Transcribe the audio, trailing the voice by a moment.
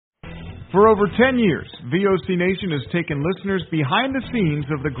For over 10 years, VOC Nation has taken listeners behind the scenes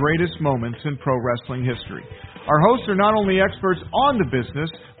of the greatest moments in pro wrestling history. Our hosts are not only experts on the business,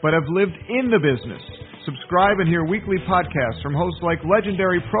 but have lived in the business. Subscribe and hear weekly podcasts from hosts like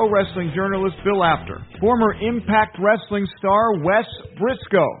legendary pro wrestling journalist Bill Apter, former Impact Wrestling star Wes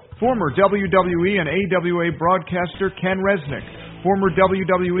Briscoe, former WWE and AWA broadcaster Ken Resnick, former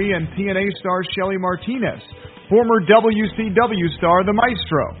WWE and TNA star Shelly Martinez, former WCW star The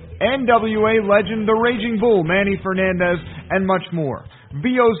Maestro, NWA legend The Raging Bull Manny Fernandez, and much more.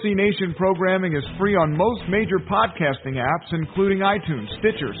 VOC Nation programming is free on most major podcasting apps, including iTunes,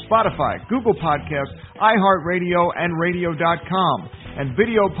 Stitcher, Spotify, Google Podcasts, iHeartRadio, and Radio.com. And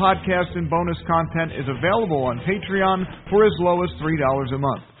video podcast and bonus content is available on Patreon for as low as $3 a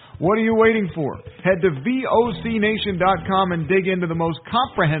month. What are you waiting for? Head to VOCNation.com and dig into the most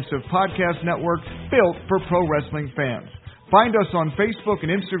comprehensive podcast network built for pro wrestling fans. Find us on Facebook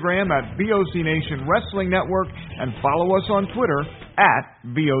and Instagram at VOC Nation Wrestling Network and follow us on Twitter at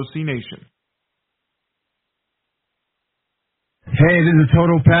VOC Nation. Hey, this is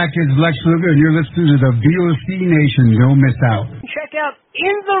Total Package Lex Luger, and you're listening to the VOC Nation. Don't miss out. Check out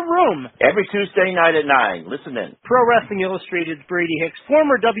In the Room every Tuesday night at 9. Listen in. Pro Wrestling Illustrated's Brady Hicks,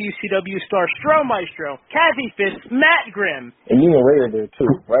 former WCW star Stro Maestro, Kathy Fitz, Matt Grimm. And you and Ray are there too,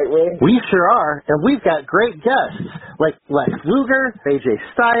 right, Ray? We sure are, and we've got great guests like Lex Luger, AJ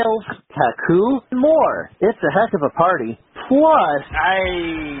Styles, Taku, and more. It's a heck of a party. Plus, I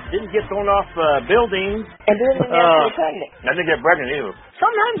didn't get thrown off buildings. And didn't get pregnant. I didn't get pregnant either.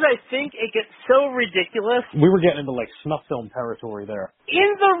 Sometimes I think it gets so ridiculous. We were getting into like snuff film territory there.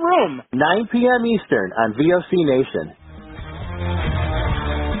 In the Room, 9 p.m. Eastern on VOC Nation.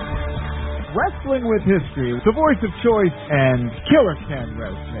 Wrestling with History, the voice of choice, and Killer Ken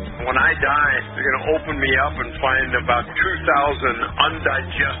Resnick. When I die, they're going to open me up and find about 2,000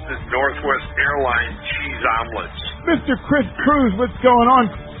 undigested Northwest Airlines cheese omelets. Mr. Chris Cruz, what's going on?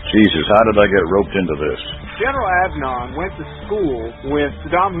 Jesus, how did I get roped into this? General Adnan went to school with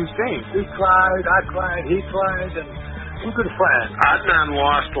Saddam Hussein. He cried, I cried, he cried, and we're good friends. Adnan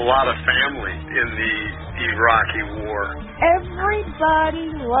lost a lot of family in the Iraqi war. Everybody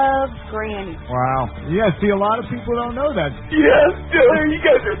loves Granny. Wow. Yeah, see, a lot of people don't know that. Yes, Dylan, you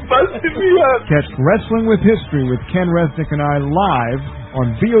guys are busting me up. Catch Wrestling with History with Ken Resnick and I live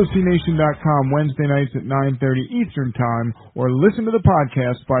on VOCNation.com Wednesday nights at 9:30 Eastern Time, or listen to the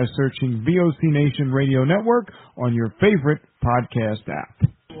podcast by searching VOC Nation Radio Network on your favorite podcast app.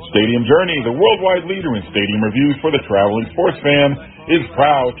 Stadium Journey, the worldwide leader in stadium reviews for the traveling sports fan, is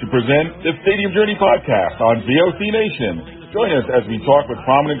proud to present the Stadium Journey podcast on VOC Nation. Join us as we talk with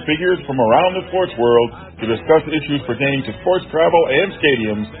prominent figures from around the sports world to discuss issues pertaining to sports travel and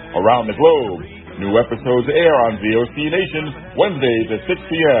stadiums around the globe. New episodes air on VOC Nation Wednesdays at 6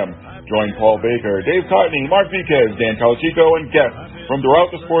 p.m. Join Paul Baker, Dave Cotney, Mark Viquez, Dan Calachico, and guests from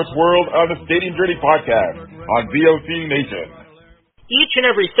throughout the sports world on the Stadium Journey podcast on VOC Nation. Each and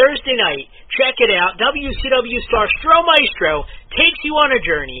every Thursday night, check it out. WCW star Stro Maestro takes you on a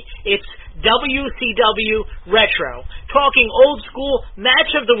journey. It's WCW Retro. Talking old school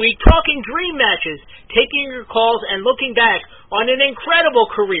match of the week, talking dream matches, taking your calls and looking back on an incredible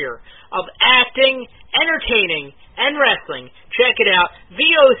career of acting, entertaining, and wrestling. Check it out,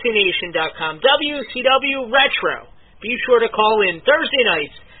 VOCNation.com, WCW Retro. Be sure to call in Thursday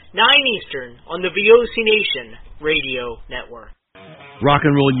nights, 9 Eastern, on the VOC Nation Radio Network. Rock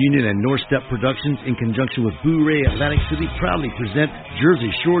and Roll Union and North Step Productions, in conjunction with Boo Ray Atlantic City, proudly present Jersey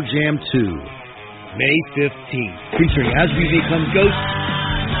Shore Jam 2, May 15th, featuring As We Become Ghosts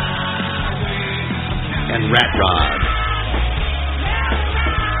and Rat Rod.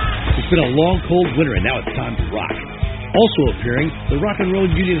 It's been a long, cold winter, and now it's time to rock. Also appearing, the Rock and Roll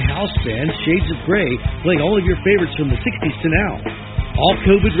Union house band Shades of Grey, playing all of your favorites from the 60s to now. All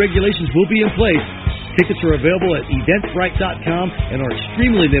COVID regulations will be in place. Tickets are available at eventbrite.com and are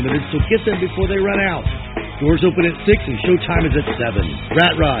extremely limited, so get them before they run out. Doors open at 6 and showtime is at 7.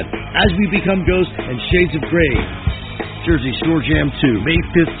 Rat Rod, As We Become Ghosts, and Shades of Grey. Jersey Shore Jam 2, May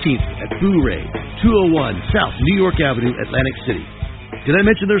 15th at Boo Ray, 201 South New York Avenue, Atlantic City. Did I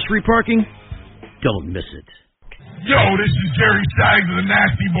mention there's free parking? Don't miss it. Yo, this is Jerry Stein of the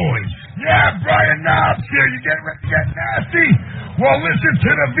Nasty Boys. Yeah, Brian Knobs here. You get ready to get nasty? Well, listen to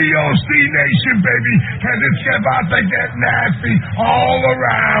the VOC Nation, baby, because it's about to get nasty all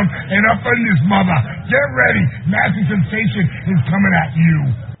around and up in this mother. Get ready. Nasty Sensation is coming at you.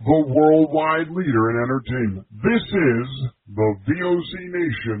 The worldwide leader in entertainment. This is the VOC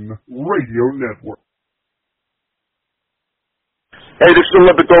Nation Radio Network. Hey, this is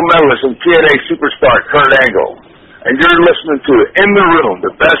Olympic gold medalist and TNA superstar Kurt Angle. and you're listening to In the Room,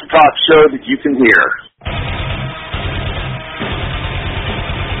 the best talk show that you can hear.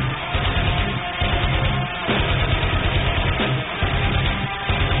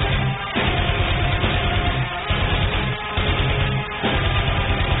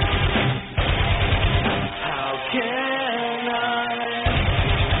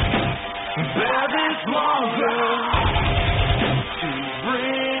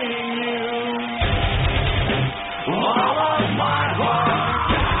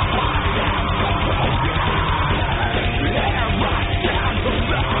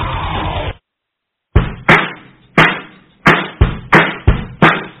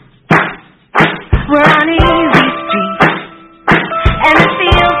 We're on easy street, and it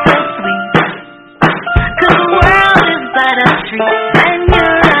feels so sweet, 'cause the world is but a street, and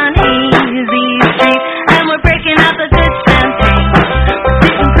you're on easy street, and we're breaking out the good champagne, we're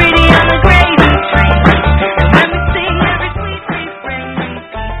sitting pretty on the gravy train, and when we sing every sweet refrain,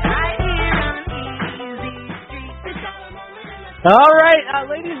 right here on easy street. All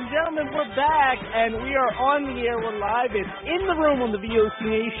right, ladies and gentlemen, we're back, and we are on the air. We're live. It's In the Room on the VOC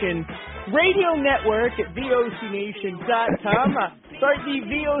Nation Radio Network at VOCNation.com. Sorry, the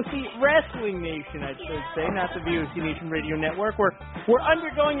VOC Wrestling Nation, I should say, not the VOC Nation Radio Network. We're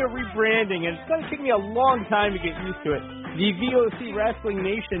undergoing a rebranding, and it's going to take me a long time to get used to it. The VOC Wrestling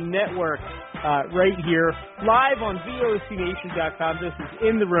Nation Network right here, live on VOCNation.com. This is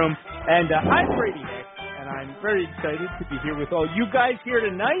In the Room, and I'm Brady Hicks, and I'm very excited to be here with all you guys here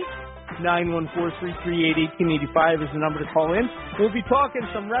tonight. 914-338-1885 is the number to call in. We'll be talking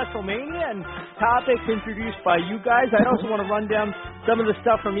some WrestleMania and topics introduced by you guys. I also want to run down some of the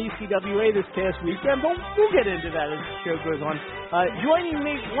stuff from ECWA this past weekend, but we'll get into that as the show goes on. Joining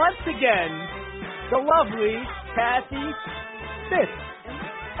me once again, the lovely Kathy Fitz.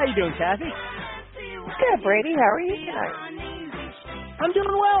 How you doing, Kathy? Good, Brady. How are you tonight? I'm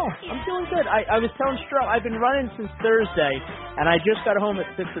doing well. I'm doing good. I was telling Stro, I've been running since Thursday, and I just got home at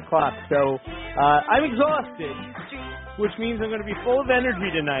 6 o'clock, so I'm exhausted, which means I'm going to be full of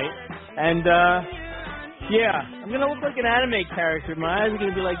energy tonight. And, yeah, I'm going to look like an anime character. My eyes are going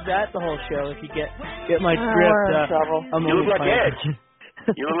to be like that the whole show if you get my script. You look like Edge.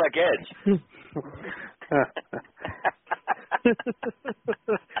 You look like Edge.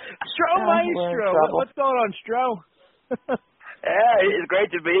 Stro Maestro. What's going on, Stro? Yeah, it's great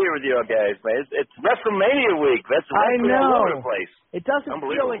to be here with you guys, man. It's WrestleMania week. That's I know. All over the place. It doesn't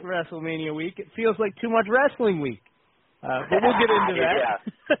feel like WrestleMania week. It feels like too much wrestling week. But we'll get into that. Yeah.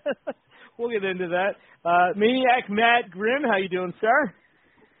 We'll get into that. Maniac Matt Grimm, how you doing, sir?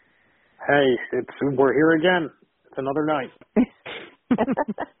 Hey, we're here again. It's another night.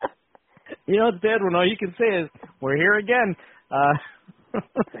 You know, it's bad when all you can say is, we're here again.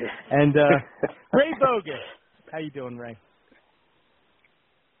 And Ray Bogus, how you doing, Ray?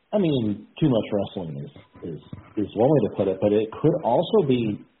 I mean, too much wrestling is one way to put it, but it could also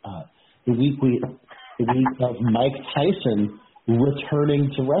be the week of Mike Tyson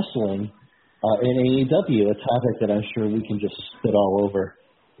returning to wrestling in AEW, a topic that I'm sure we can just spit all over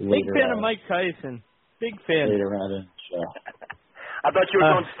later. Big fan of Mike Tyson. Big fan. Later on in the show. I thought you were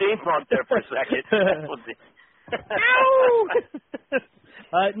on steampunk there for a second.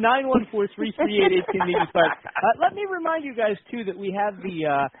 914-338-1885. Let me remind you guys, too, that we have the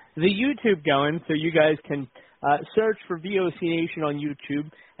YouTube going, so you guys can search for VOC Nation on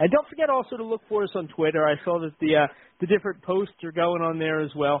YouTube. And don't forget also to look for us on Twitter. I saw that the different posts are going on there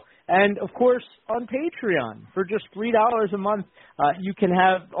as well. And, of course, on Patreon. For just $3 a month, you can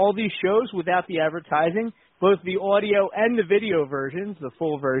have all these shows without the advertising, both the audio and the video versions, the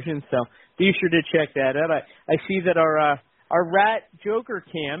full version. So be sure to check that out. I see that our Rat Joker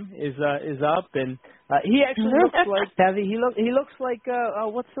cam is up, and he actually looks like Kathy. He looks like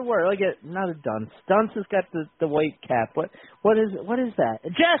what's the word? Like not a dunce. Dunce has got the white cap. What is that? A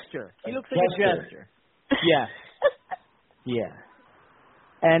jester. He looks like a jester. Yeah, yeah.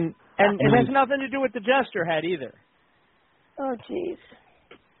 And it has nothing to do with the jester hat either. Oh, jeez.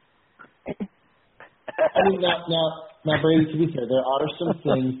 I mean, now, Brady, to be fair, there are some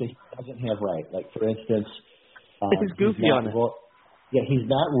things that he doesn't have right. Like, for instance, he's goofy on it. Yeah, he's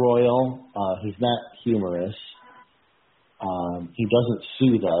not royal. He's not humorous. He doesn't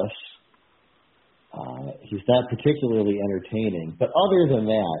soothe us. He's not particularly entertaining. But other than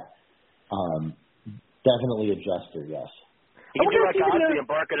that, definitely a jester, yes. He can do like Ozzy and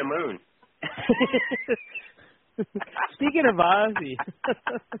bark at a moon. Speaking of Ozzy,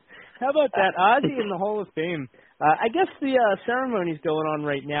 how about that? Ozzy in the Hall of Fame. I guess the ceremony's going on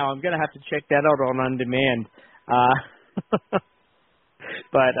right now. I'm going to have to check that out on demand.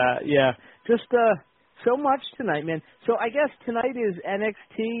 But, yeah, just so much tonight, man. So I guess tonight is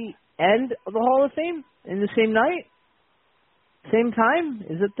NXT and the Hall of Fame in the same night, same time.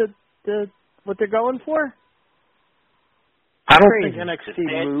 Is it the what they're going for? I don't Crazy. think NXT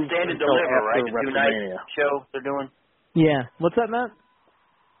Stand moves and until deliver, after right? The two-night WrestleMania. show they're doing. Yeah. What's that, Matt?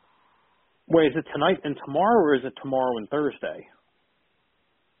 Wait, is it tonight and tomorrow, or is it tomorrow and Thursday?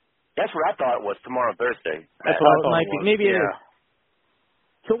 That's what I thought it was, tomorrow and Thursday. That's what I it thought might it be. was. Maybe it yeah. is.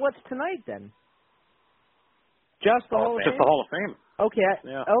 So what's tonight then? Just the Hall of Just Fame? the Hall of Fame. Okay.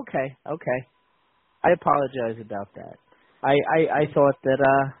 Yeah. Okay. I apologize about that. I thought that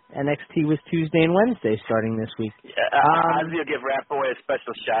NXT was Tuesday and Wednesday starting this week. Yeah, Ozzy will give Rat Boy a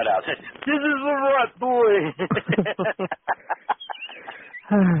special shout out. This is the Rat Boy.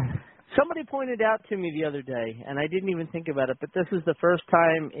 Somebody pointed out to me the other day, and I didn't even think about it, but this is the first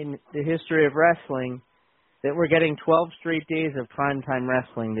time in the history of wrestling that we're getting 12 straight days of primetime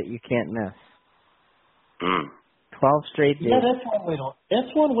wrestling that you can't miss. 12 straight days. Yeah,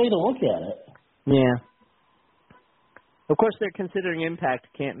 that's one way to look at it. Yeah. Of course, they're considering Impact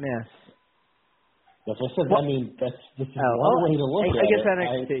can't miss. As I said, Well, I mean, this is one way to look at it. I guess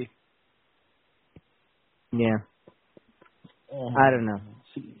NXT. Yeah. I don't know.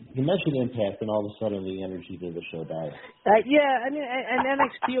 You mentioned Impact, and all of a sudden the energy to the show died. Yeah, I mean, and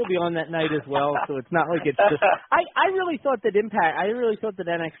NXT will be on that night as well, so it's not like it's just. I really thought that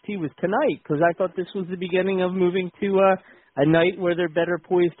NXT was tonight because I thought this was the beginning of moving to a night where they're better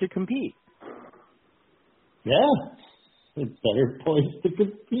poised to compete. Yeah, it's better poised to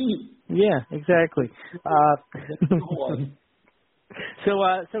compete. Yeah, exactly. So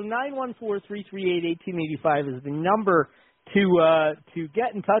 914-338-1885 is the number to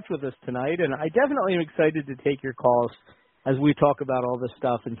get in touch with us tonight, and I definitely am excited to take your calls as we talk about all this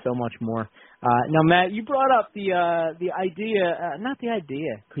stuff and so much more. Now, Matt, you brought up the idea, not the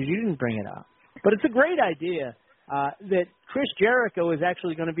idea, because you didn't bring it up, but it's a great idea that Chris Jericho is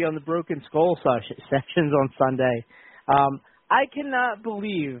actually going to be on the Broken Skull sessions on Sunday. I cannot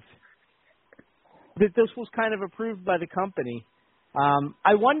believe that this was kind of approved by the company.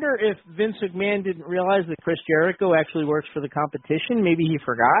 I wonder if Vince McMahon didn't realize that Chris Jericho actually works for the competition. Maybe he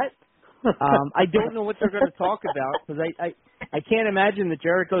forgot. I don't know what they're going to talk about because I can't imagine that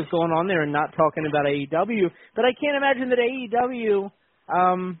Jericho's going on there and not talking about AEW. But I can't imagine that AEW.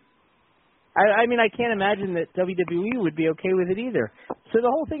 I mean, I can't imagine that WWE would be okay with it either. So the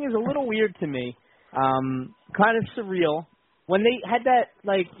whole thing is a little weird to me. Kind of surreal. When they had that,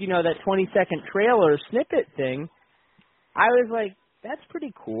 that 20-second trailer snippet thing, I was like, that's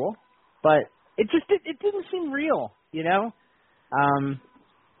pretty cool, but it didn't seem real, you know?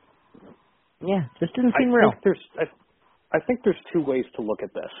 Yeah, just didn't seem real. I think there's two ways to look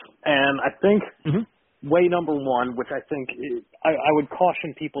at this. And I think way number one, which I think I would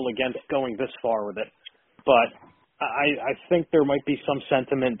caution people against going this far with it, but I think there might be some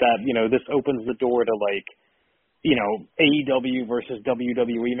sentiment that, this opens the door to AEW versus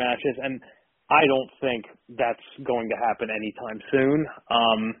WWE matches, and I don't think that's going to happen anytime soon.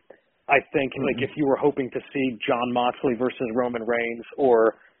 I think if you were hoping to see Jon Moxley versus Roman Reigns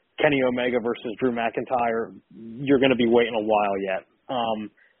or Kenny Omega versus Drew McIntyre, you're going to be waiting a while yet.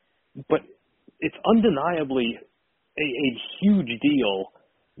 But it's undeniably a huge deal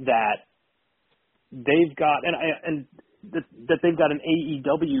that they've got that they've got an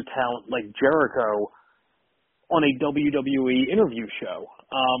AEW talent like Jericho on a WWE interview show.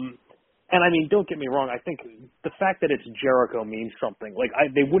 And I mean, don't get me wrong. I think the fact that it's Jericho means something.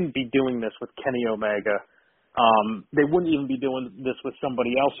 They wouldn't be doing this with Kenny Omega. They wouldn't even be doing this with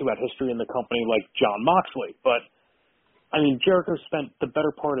somebody else who had history in the company like Jon Moxley. But I mean, Jericho spent the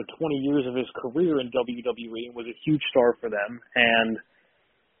better part of 20 years of his career in WWE and was a huge star for them. And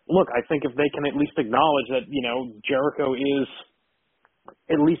look, I think if they can at least acknowledge that, Jericho is,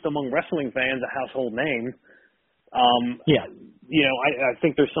 at least among wrestling fans, a household name. I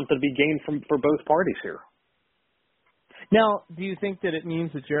think there's something to be gained for both parties here. Now, do you think that it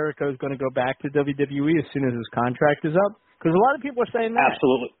means that Jericho is going to go back to WWE as soon as his contract is up? Because a lot of people are saying that.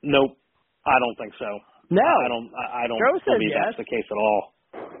 Absolutely. Nope. I don't think so. No. I don't believe that's the case at all.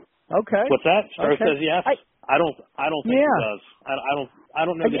 Okay. What's that? Stroh says yes. I don't think he does. I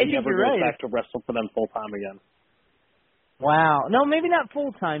don't know that he ever goes back to wrestle for them full time again. Wow. No, maybe not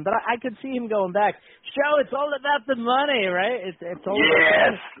full time, but I could see him going back. Stroh, it's all about the money, right? It's all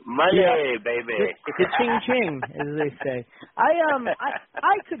about money, baby. The ching ching, as they say.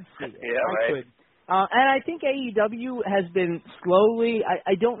 I could see it. Yeah, I could. And I think AEW has been slowly.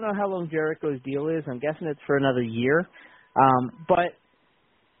 I don't know how long Jericho's deal is. I'm guessing it's for another year. But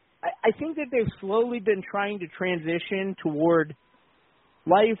I think that they've slowly been trying to transition toward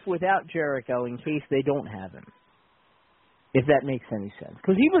life without Jericho in case they don't have him, if that makes any sense.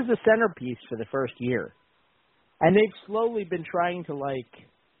 Because he was the centerpiece for the first year. And they've slowly been trying to,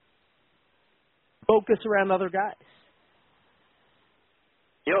 focus around other guys.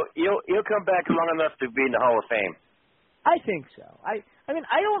 He'll come back long enough to be in the Hall of Fame. I think so. I mean,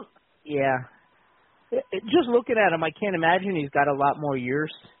 I don't. Yeah. Just looking at him, I can't imagine he's got a lot more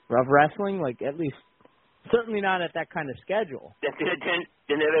years of wrestling. At least, certainly not at that kind of schedule. Then if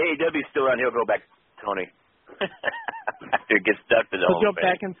AEW's still on, he'll go back, Tony. After it gets stuck to the Hall of Fame. He'll jump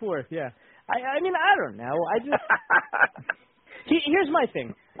back and forth. Yeah. I mean, I don't know. Here's my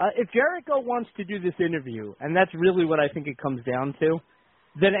thing. If Jericho wants to do this interview, and that's really what I think it comes down to,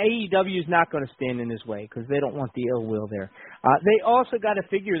 then AEW is not going to stand in his way because they don't want the ill will there. They also got to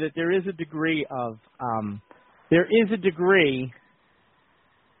figure that there is a degree of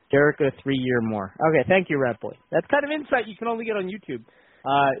Jericho 3 year more. Okay, thank you, Rat Boy. That's kind of insight you can only get on YouTube.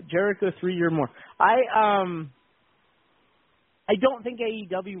 Jericho 3 year more. I don't think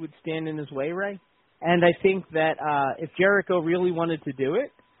AEW would stand in his way, Ray. And I think that if Jericho really wanted to do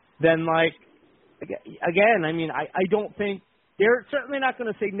it, then again, I mean, I don't think they're certainly not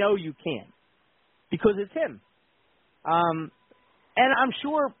going to say no, you can't, because it's him. And I'm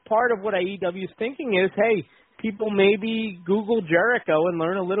sure part of what AEW is thinking is, hey, people maybe Google Jericho and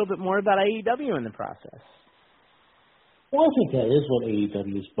learn a little bit more about AEW in the process. Well, I think that is what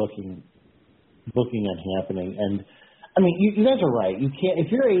AEW is booking on happening. And I mean, you guys are right. You can't.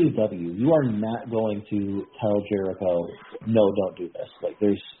 If you're AEW, you are not going to tell Jericho, no, don't do this.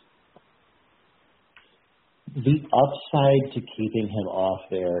 There's the upside to keeping him off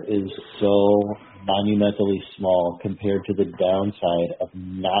there is so monumentally small compared to the downside of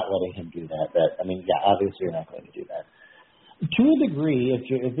not letting him do that. I mean, yeah, obviously you're not going to do that. To a degree, if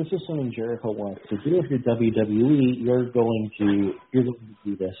this is something Jericho wants to do, if you're WWE, you're going to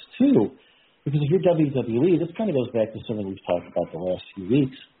do this too. Because if you're WWE, this kind of goes back to something we've talked about the last few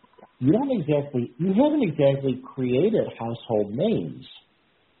weeks. You haven't exactly created household names,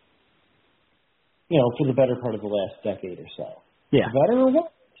 for the better part of the last decade or so. Yeah. For better or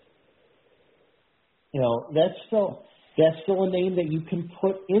worse. That's still a name that you can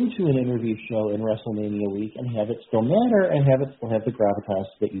put into an interview show in WrestleMania week and have it still matter and have it still have the gravitas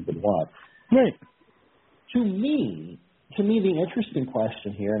that you would want. Right. To me, the interesting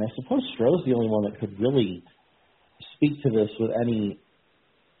question here, and I suppose Stroh's the only one that could really speak to this with any,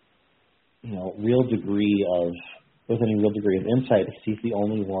 real degree of insight, because he's the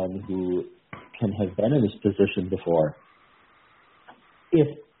only one who can have been in this position before. If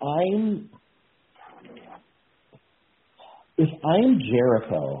I'm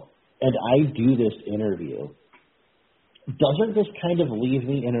Jericho and I do this interview, doesn't this kind of leave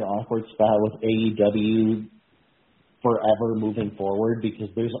me in an awkward spot with AEW forever moving forward? Because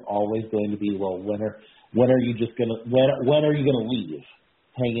there's always going to be, when are you gonna leave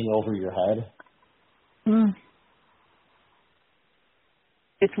hanging over your head?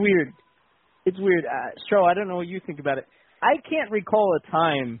 It's weird. Stroh, I don't know what you think about it. I can't recall a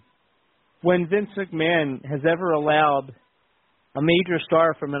time when Vince McMahon has ever allowed a major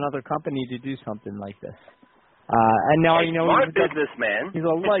star from another company to do something like this. And now he's a businessman. He's a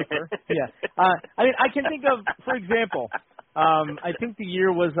lifer. Yeah. I mean, I can think of, for example, I think the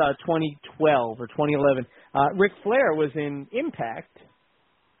year was 2012 or 2011. Ric Flair was in Impact,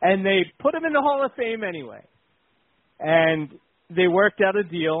 and they put him in the Hall of Fame anyway. And they worked out a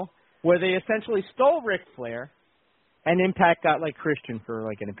deal where they essentially stole Ric Flair, and Impact got Christian for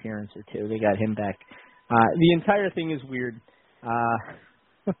an appearance or two. They got him back. The entire thing is weird. Well,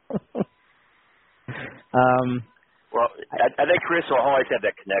 I think Chris will always have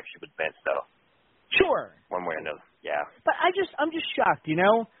that connection with Vince, though. Sure. One way or another, yeah. But I'm just shocked,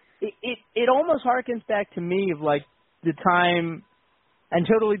 It almost harkens back to me of the time and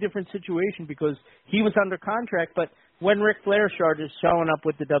totally different situation because he was under contract, but when Ric Flair started showing up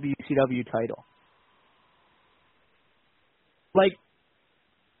with the WCW title.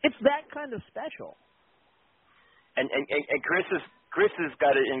 It's that kind of special. And Chris has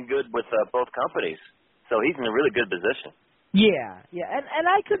got it in good with both companies, so he's in a really good position. Yeah, and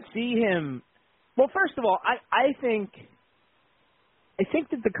I could see him. Well, first of all, I think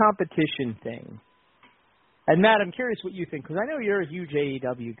that the competition thing, and Matt, I'm curious what you think because I know you're a huge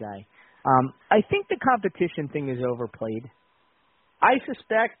AEW guy. I think the competition thing is overplayed. I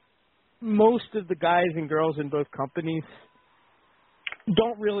suspect most of the guys and girls in both companies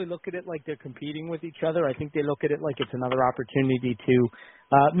don't really look at it like they're competing with each other. I think they look at it like it's another opportunity to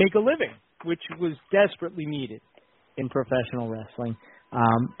make a living, which was desperately needed in professional wrestling.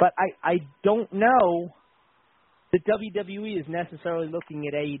 But I don't know the WWE is necessarily looking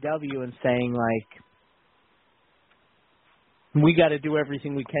at AEW and saying, like, we got to do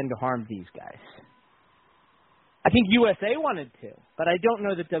everything we can to harm these guys. I think USA wanted to, but I don't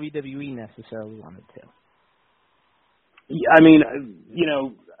know that WWE necessarily wanted to. Yeah, I mean, you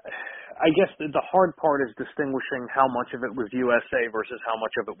know, I guess the hard part is distinguishing how much of it was USA versus how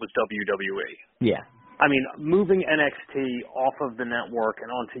much of it was WWE. Yeah. I mean, moving NXT off of the network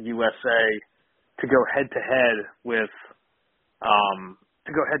and onto USA to go head-to-head with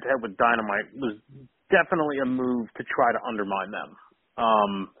Dynamite was definitely a move to try to undermine them.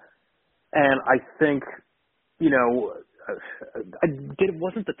 And I think, you know, it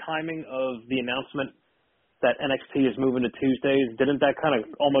wasn't the timing of the announcement that NXT is moving to Tuesdays. Didn't that kind of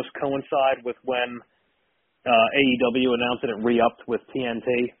almost coincide with when AEW announced that it re-upped with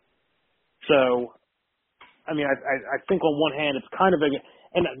TNT? So, I mean, I think on one hand it's kind of a...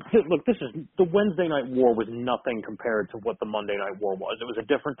 And look, the Wednesday Night War was nothing compared to what the Monday Night War was. It was a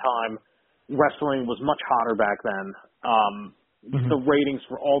different time. Wrestling was much hotter back then. The ratings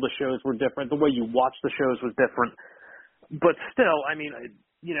for all the shows were different. The way you watched the shows was different. But still, I mean,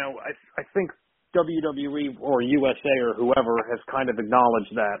 you know, I think WWE or USA or whoever has kind of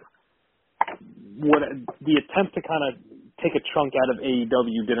acknowledged that the attempt to kind of take a chunk out of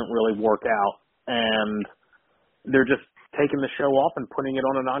AEW didn't really work out, and they're just taking the show off and putting it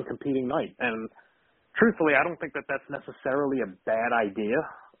on a non-competing night. And truthfully, I don't think that that's necessarily a bad idea.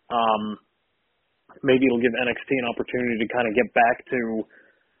 Maybe it'll give NXT an opportunity to kind of get back to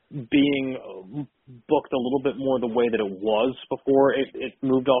being booked a little bit more the way that it was before it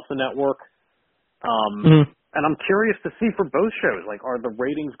moved off the network. And I'm curious to see for both shows, like, are the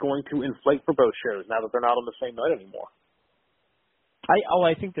ratings going to inflate for both shows now that they're not on the same night anymore?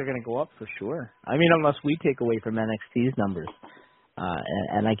 I think they're going to go up for sure. I mean, unless we take away from NXT's numbers.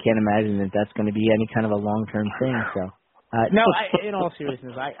 And I can't imagine that that's going to be any kind of a long-term thing. So, no, in all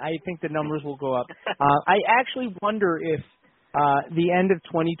seriousness, I think the numbers will go up. I actually wonder if the end of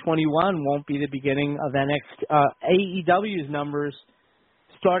 2021 won't be the beginning of AEW's numbers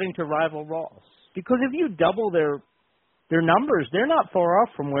starting to rival Raw's. Because if you double their numbers, they're not far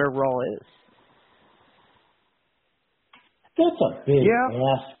off from where Raw is. That's a big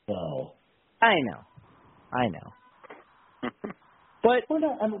ask, though. I know. But we're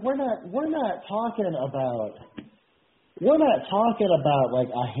not talking about like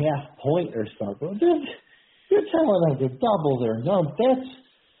a half point or something. You're telling them to double their number. That's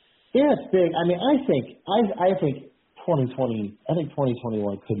big. I mean, I think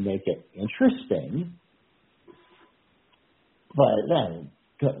 2021 could make it interesting. But then,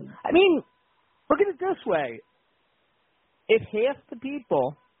 I mean, look at it this way. If half the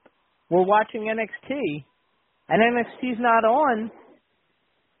people were watching NXT and NXT's not on,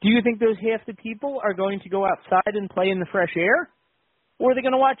 do you think those half the people are going to go outside and play in the fresh air? Or are they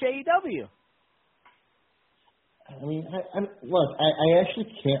going to watch AEW? I mean, look, I actually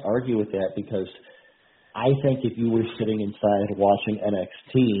can't argue with that because I think if you were sitting inside watching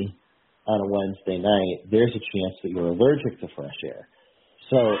NXT on a Wednesday night, there's a chance that you're allergic to fresh air.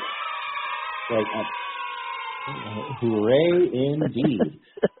 So, like, hooray indeed.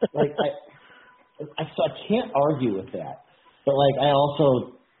 Like, so I can't argue with that. But, like, I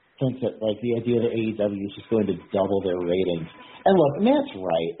also think that, like, the idea that AEW is just going to double their ratings. And look, Matt's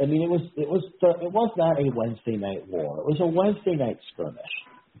right. I mean, it was not a Wednesday night war. It was a Wednesday night skirmish.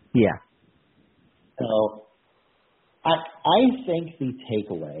 Yeah. So, I think the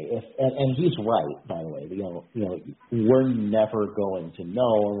takeaway, and he's right, by the way. You know, we're never going to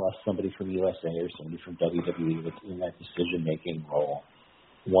know unless somebody from USA or somebody from WWE that's in that decision-making role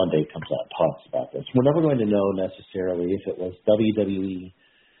one day comes out and talks about this. We're never going to know necessarily if it was WWE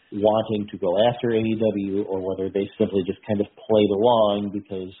wanting to go after AEW or whether they simply just kind of played along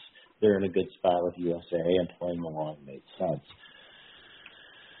because they're in a good spot with USA and playing along made sense.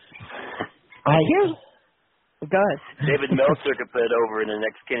 Go ahead. David Meltzer could put it over in the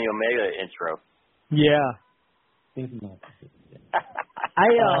next Kenny Omega intro. Yeah.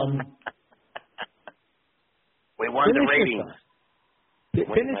 We won the ratings.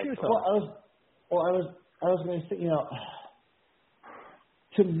 Finish yourself. I was going to say, you know,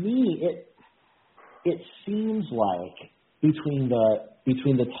 to me, it seems like between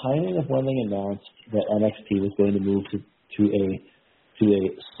the timing of when they announced that NXT was going to move to a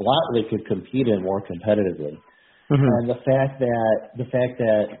slot they could compete in more competitively, and the fact that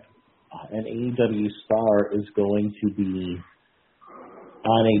an AEW star is going to be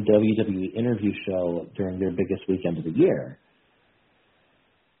on a WWE interview show during their biggest weekend of the year,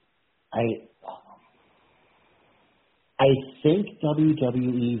 I think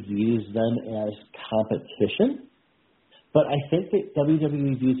WWE views them as competition, But I think that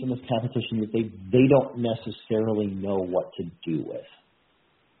WWE views them as competition that they don't necessarily know what to do with.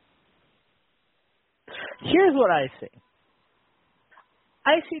 Here's what I see.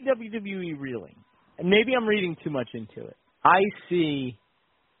 I see WWE reeling. And maybe I'm reading too much into it. I see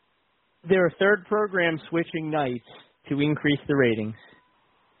their third program switching nights to increase the ratings.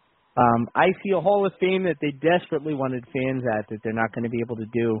 I see a Hall of Fame that they desperately wanted fans at that they're not going to be able to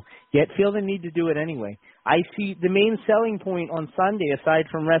do, yet feel the need to do it anyway. I see the main selling point on Sunday, aside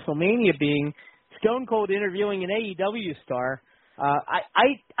from WrestleMania, being Stone Cold interviewing an AEW star.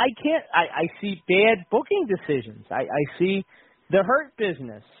 I see bad booking decisions. I see the Hurt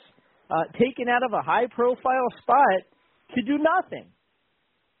Business taken out of a high-profile spot to do nothing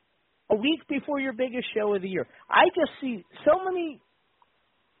a week before your biggest show of the year. I just see so many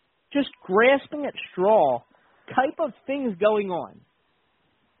just grasping at straw type of things going on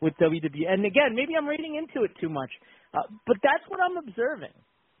with WWE. And again, maybe I'm reading into it too much, but that's what I'm observing.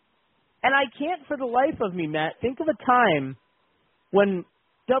 And I can't for the life of me, Matt, think of a time when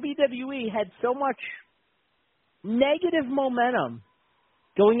WWE had so much negative momentum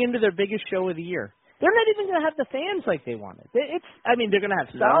going into their biggest show of the year. They're not even going to have the fans like they wanted. They're going to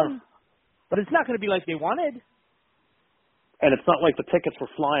have some, but it's not going to be like they wanted. And it's not like the tickets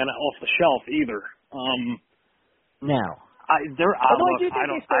were flying off the shelf either. Now, they're although I do think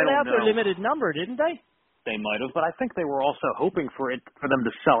they sold out their know. limited number, didn't they? They might have, but I think they were also hoping for them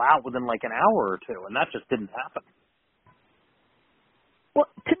to sell out within like an hour or two, and that just didn't happen. Well,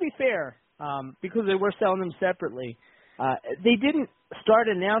 to be fair, because they were selling them separately, they didn't start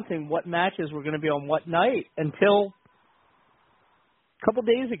announcing what matches were going to be on what night until a couple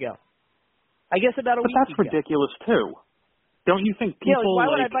days ago. I guess about a week ago. But that's ridiculous too. Don't you think people why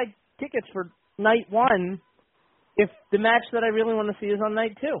would I buy tickets for night one if the match that I really want to see is on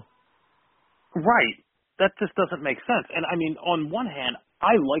night two? Right. That just doesn't make sense. And, I mean, on one hand,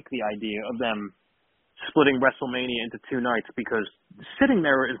 I like the idea of them splitting WrestleMania into two nights because sitting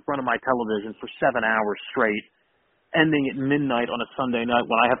there in front of my television for 7 hours straight, ending at midnight on a Sunday night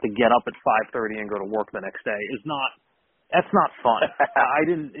when I have to get up at 5:30 and go to work the next day that's not fun. I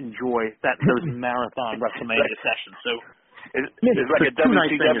didn't enjoy those marathon WrestleMania sessions. So it's like a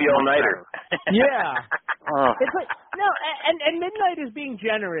WCW all-nighter. Yeah. It's like, no, and midnight is being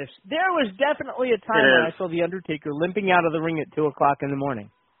generous. There was definitely a time when I saw The Undertaker limping out of the ring at 2 o'clock in the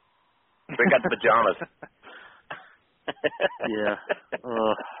morning. They got pajamas. Yeah.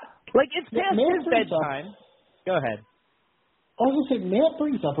 Like, it's past his bedtime. Go ahead. I was going to say, Matt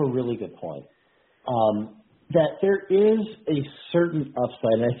brings up a really good point. That there is a certain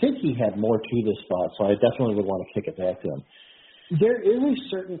upside, and I think he had more to this thought, so I definitely would want to kick it back to him. There is a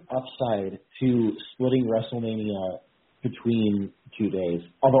certain upside to splitting WrestleMania between 2 days.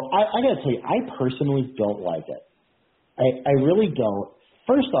 Although, I got to tell you, I personally don't like it. I really don't.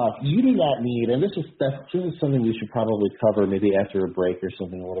 First off, you do not need, and this is something we should probably cover maybe after a break or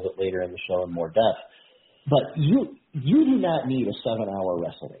something a little bit later in the show in more depth, but you do not need a 7-hour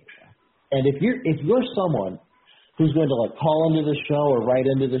WrestleMania. And if you're someone who's going to like call into the show or write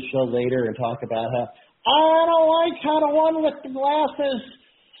into the show later and talk about how I don't like how the one with the glasses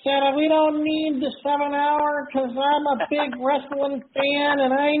said we don't need the 7-hour because I'm a big wrestling fan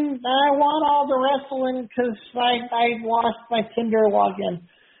and I want all the wrestling because I lost my Tinder login.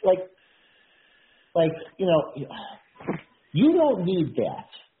 You don't need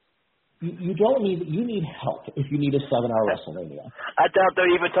that. You don't need. You need help if you need a 7-hour WrestleMania. I doubt they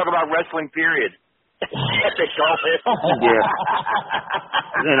even talk about wrestling. Period. They call it. Yeah.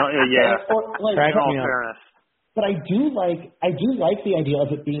 In all fairness. But I do like the idea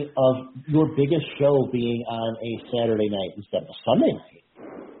of it being of your biggest show being on a Saturday night instead of a Sunday night.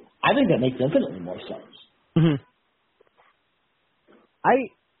 I think that makes infinitely more sense. Mm-hmm.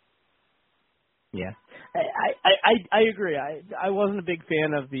 I agree. I wasn't a big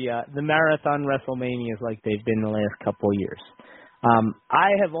fan of the marathon WrestleManias like they've been the last couple of years.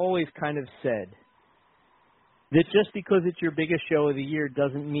 I have always kind of said that just because it's your biggest show of the year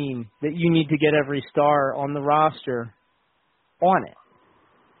doesn't mean that you need to get every star on the roster on it.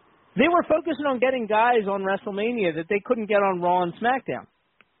 They were focusing on getting guys on WrestleMania that they couldn't get on Raw and SmackDown.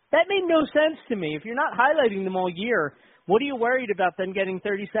 That made no sense to me. If you're not highlighting them all year, what are you worried about them getting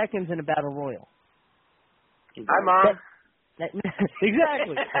 30 seconds in a Battle Royal? Hi, Mom.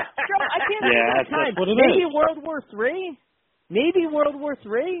 Exactly. I can't think of a time. Maybe World War III? Maybe World War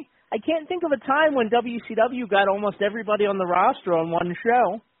III? I can't think of a time when WCW got almost everybody on the roster on one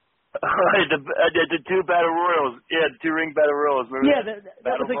show. Right, the two Battle Royals. Yeah, 2 ring Battle Royals. Remember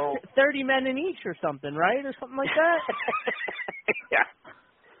that was like 30 men in each or something, right? Or something like that? Yeah.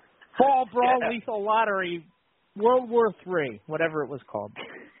 Fall, Brawl, Lethal Lottery, World War III, whatever it was called.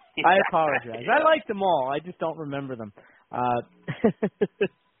 I apologize. I like them all. I just don't remember them.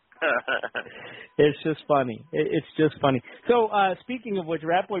 It's just funny. It's just funny. So, speaking of which,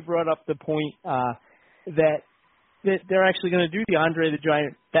 Ratboy brought up the point that they're actually going to do the Andre the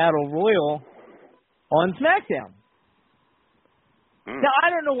Giant Battle Royal on SmackDown. Now, I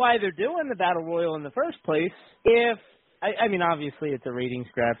don't know why they're doing the Battle Royal in the first place. I mean, obviously it's a ratings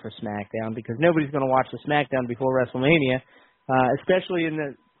grab for SmackDown because nobody's going to watch the SmackDown before WrestleMania, especially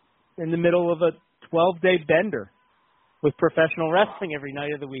in the middle of a 12-day bender with professional wrestling every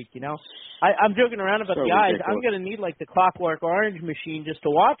night of the week, you know. I'm joking around about the eyes. I'm going to need, like, the Clockwork Orange machine just to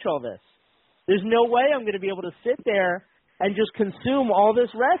watch all this. There's no way I'm going to be able to sit there and just consume all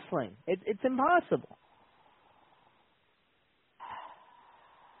this wrestling. It's impossible.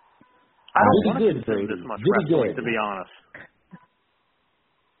 I don't want to consume this much wrestling, to be honest.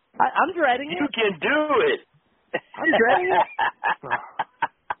 I'm dreading it. You can do it. I'm dreading it.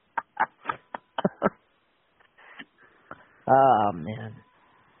 Oh, man.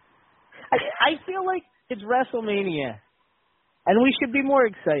 I feel like it's WrestleMania, and we should be more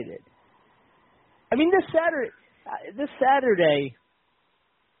excited. I mean, this Saturday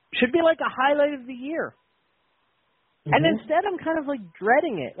should be like a highlight of the year. Mm-hmm. And instead, I'm kind of like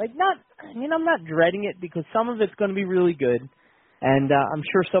dreading it. I'm not dreading it because some of it's going to be really good, and I'm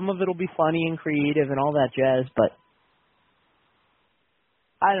sure some of it will be funny and creative and all that jazz, but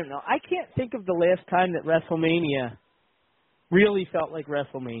I don't know. I can't think of the last time that WrestleMania really felt like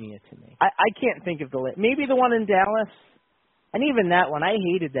WrestleMania to me. I can't think of maybe the one in Dallas, and even that one, I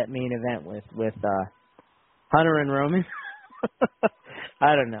hated that main event with Hunter and Roman.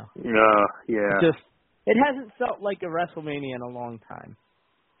 I don't know. Yeah. It hasn't felt like a WrestleMania in a long time.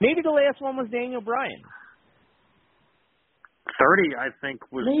 Maybe the last one was Daniel Bryan. 30, I think,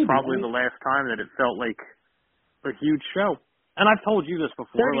 was probably the last time that it felt like a huge show. And I've told you this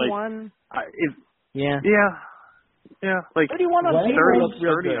before. 31. Yeah. Like 31 on paper looks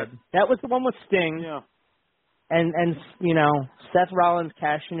real 30. good. That was the one with Sting. Yeah. And you know, Seth Rollins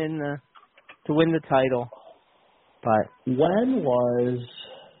cashing in to win the title. But when was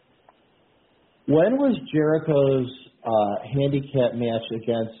Jericho's handicap match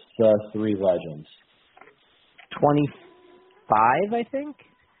against the Three Legends? 25, I think.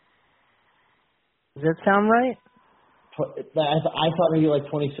 Does that sound right? I thought maybe like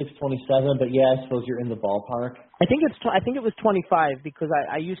 26, 27, but yeah, I suppose you're in the ballpark. I think it was 25 because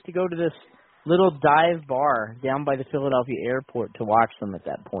I used to go to this little dive bar down by the Philadelphia airport to watch them at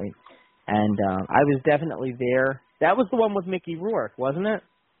that point, and I was definitely there. That was the one with Mickey Rourke, wasn't it?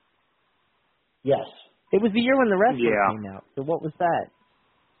 Yes. It was the year when the wrestling came out. So what was that?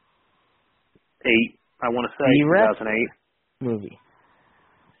 8, I want to say 2008 movie.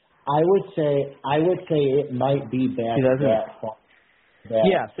 I would say it might be back that.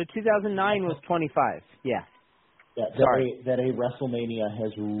 Yeah, so 2009 was 25. Yeah. That a WrestleMania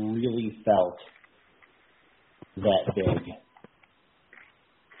has really felt that big.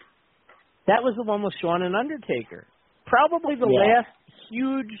 That was the one with Shawn and Undertaker. Probably the last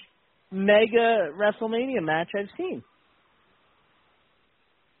huge mega WrestleMania match I've seen.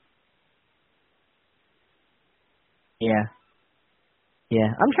 Yeah. Yeah,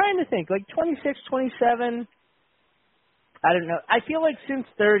 I'm trying to think. Like 26, 27, I don't know. I feel like since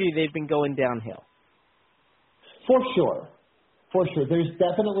 30, they've been going downhill. For sure. There's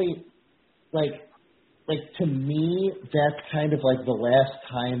definitely, like to me, that's kind of like the last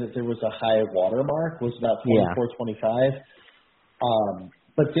time that there was a high watermark was about 24, 25.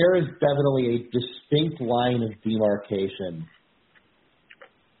 But there is definitely a distinct line of demarcation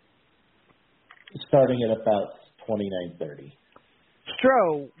starting at about 29, 30.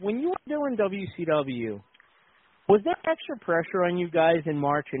 Stro, when you were doing WCW, was there extra pressure on you guys in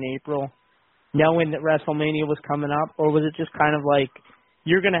March and April, knowing that WrestleMania was coming up, or was it just kind of like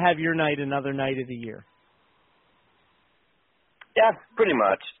you're going to have your night another night of the year? Yeah, pretty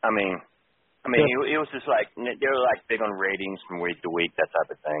much. I mean, it was just like they were like big on ratings from week to week, that type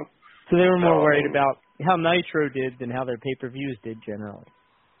of thing. So they were more worried about how Nitro did than how their pay-per-views did generally.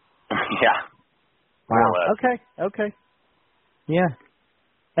 Yeah. Wow. Okay. Yeah.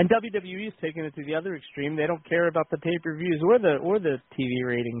 And WWE is taking it to the other extreme. They don't care about the pay-per-views or the TV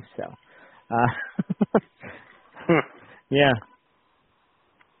ratings. So, yeah.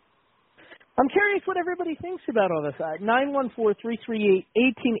 I'm curious what everybody thinks about all this.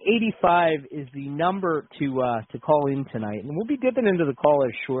 914-338-1885 is the number to call in tonight, and we'll be dipping into the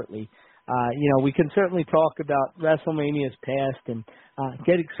callers shortly. We can certainly talk about WrestleMania's past and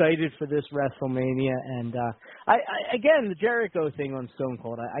get excited for this WrestleMania. And again, the Jericho thing on Stone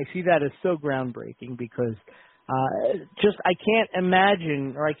Cold, I see that as so groundbreaking because I can't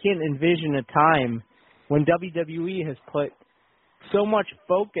imagine or I can't envision a time when WWE has put so much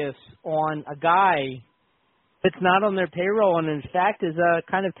focus on a guy that's not on their payroll and, in fact, is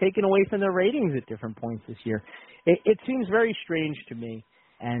kind of taken away from their ratings at different points this year. It seems very strange to me.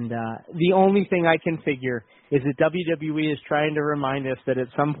 And the only thing I can figure is that WWE is trying to remind us that at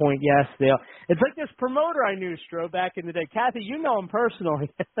some point, yes, they'll. It's like this promoter I knew, Stro, back in the day. Kathy, you know him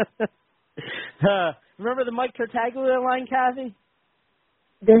personally. Remember the Mike Tartaglia line, Kathy?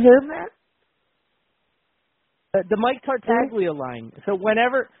 The who, man? The Mike Tartaglia line. So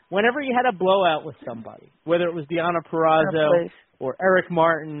whenever you had a blowout with somebody, whether it was Deonna Purrazzo or Eric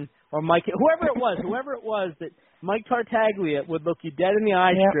Martin or Mike, whoever it was that Mike Tartaglia would look you dead in the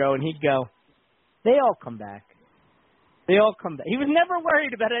eye, Stro, and he'd go, they all come back. They all come back. He was never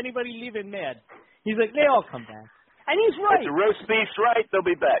worried about anybody leaving mad. He's like, they all come back. And he's right. If the roast beef's right, they'll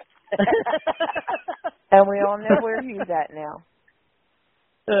be back. And we all know where he's at now.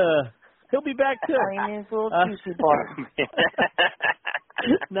 He'll be back too. In his little juicy bar.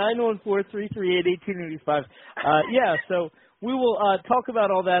 914-338-1885. Yeah, so we will talk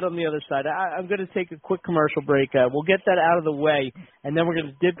about all that on the other side. I'm going to take a quick commercial break. We'll get that out of the way, and then we're going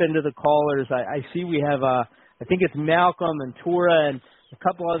to dip into the callers. I see we have, I think it's Malcolm and Tora and a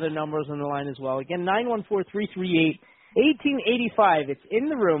couple other numbers on the line as well. Again, 914-338-1885. It's in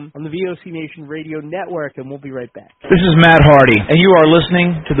the room on the VOC Nation Radio Network, and we'll be right back. This is Matt Hardy, and you are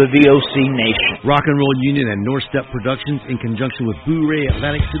listening to the VOC Nation. Rock and Roll Union and North Step Productions, in conjunction with Boo-Ray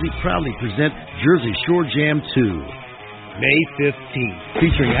Atlantic City, proudly present Jersey Shore Jam 2. May 15th,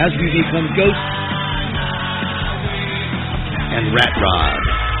 featuring As We Become Ghosts and Rat Rod.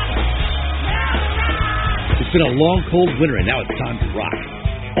 It's been a long, cold winter, and now it's time to rock.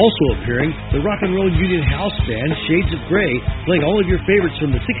 Also appearing, the Rock and Roll Union House Band, Shades of Grey, playing all of your favorites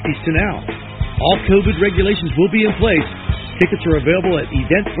from the 60s to now. All COVID regulations will be in place. Tickets are available at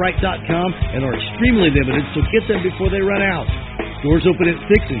eventbrite.com and are extremely limited, so get them before they run out. Doors open at 6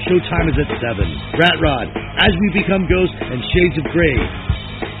 and showtime is at 7. Rat Rod, As We Become Ghosts, and Shades of Grey.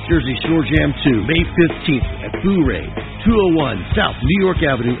 Jersey Shore Jam 2, May 15th at Boo-Ray, 201 South New York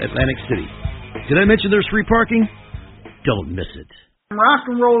Avenue, Atlantic City. Did I mention there's free parking? Don't miss it. Rock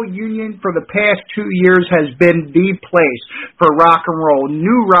and Roll Union for the past 2 years has been the place for rock and roll,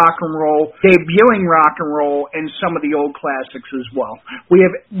 new rock and roll, debuting rock and roll, and some of the old classics as well. We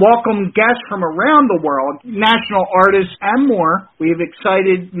have welcomed guests from around the world, national artists, and more. We have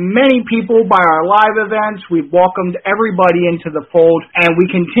excited many people by our live events. We've welcomed everybody into the fold, and we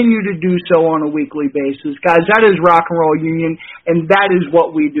continue to do so on a weekly basis. Guys, that is Rock and Roll Union, and that is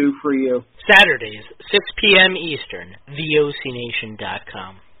what we do for you. Saturdays, 6 p.m. Eastern,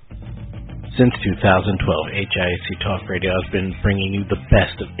 VOCNation.com. Since 2012, HIAC Talk Radio has been bringing you the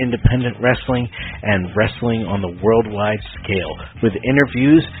best of independent wrestling and wrestling on the worldwide scale, with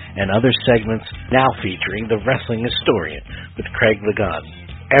interviews and other segments now featuring the Wrestling Historian with Craig Ligon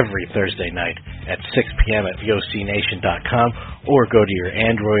every Thursday night at 6 p.m. at VOCNation.com, or go to your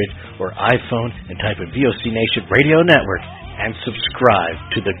Android or iPhone and type in VOC Nation Radio Network and subscribe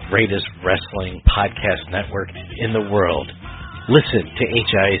to the greatest wrestling podcast network in the world. Listen to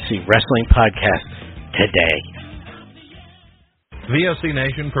HIAC Wrestling Podcast today. VOC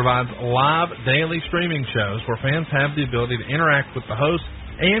Nation provides live daily streaming shows where fans have the ability to interact with the hosts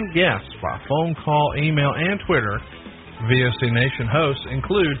and guests by phone call, email, and Twitter. VOC Nation hosts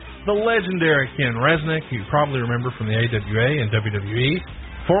include the legendary Ken Resnick, who you probably remember from the AWA and WWE,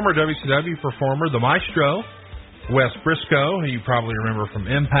 former WCW performer The Maestro, Wes Briscoe, who you probably remember from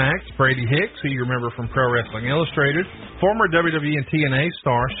Impact, Brady Hicks, who you remember from Pro Wrestling Illustrated, former WWE and TNA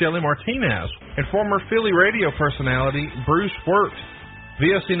star Shelly Martinez, and former Philly radio personality Bruce Wirt.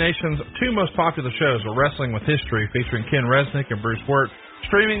 VOC Nation's two most popular shows are Wrestling with History, featuring Ken Resnick and Bruce Wirt,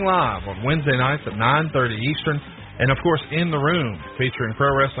 streaming live on Wednesday nights at 9:30 Eastern, and of course In the Room, featuring Pro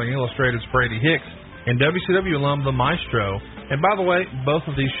Wrestling Illustrated's Brady Hicks and WCW alum The Maestro. And by the way, both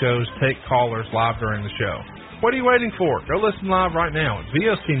of these shows take callers live during the show. What are you waiting for? Go listen live right now at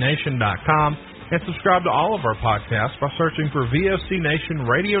VOCNation.com and subscribe to all of our podcasts by searching for VOC Nation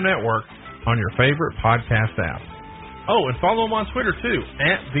Radio Network on your favorite podcast app. Oh, and follow them on Twitter, too,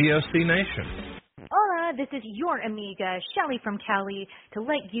 at VOC Nation. Hola, this is your amiga, Shelly from Cali, to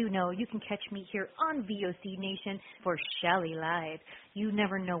let you know you can catch me here on VOC Nation for Shelly Live. You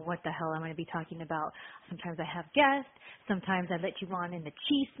never know what the hell I'm going to be talking about. Sometimes I have guests. Sometimes I let you on in the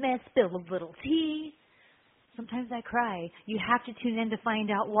cheese-smith, spill a little tea. Sometimes I cry. You have to tune in to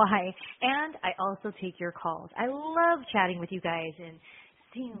find out why. And I also take your calls. I love chatting with you guys and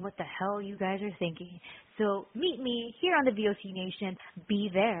seeing what the hell you guys are thinking. So meet me here on the VOC Nation. Be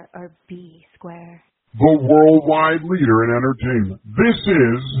there or be square. the worldwide leader in entertainment. This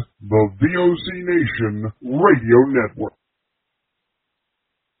is the VOC Nation Radio Network.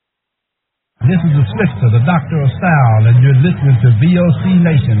 This is the Slickster, the Doctor of Style, and you're listening to VOC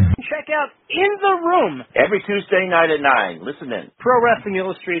Nation. Check out In the Room every Tuesday night at 9. Listen in. Pro Wrestling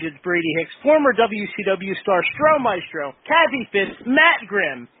Illustrated's Brady Hicks, former WCW star Stro Maestro, Kathy Fitz, Matt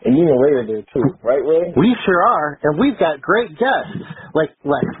Grimm. And you and Ray are there too, right, Ray? We sure are, and we've got great guests like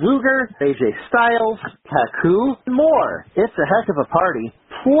Lex Luger, AJ Styles, Haku, and more. It's a heck of a party.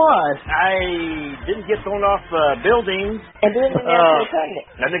 Plus, I didn't get thrown off buildings. And didn't get pregnant.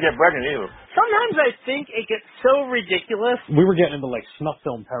 I didn't get pregnant either. Sometimes I think it gets so ridiculous. We were getting into like snuff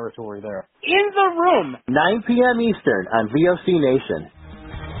film territory there. In the Room. 9 p.m. Eastern on VOC Nation.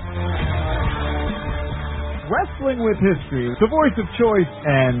 Wrestling with History, the voice of choice,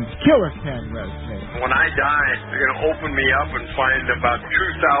 and Killer Ken Resnick. When I die, they're going to open me up and find about 2,000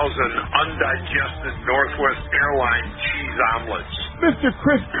 undigested Northwest Airlines cheese omelets. Mr.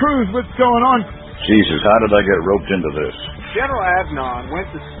 Chris Cruz, what's going on? Jesus, how did I get roped into this? General Adnan went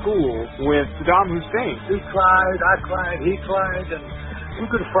to school with Saddam Hussein. He cried, I cried, he cried, and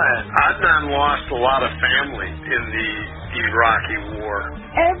we're good friends. Adnan lost a lot of family in the Iraqi war.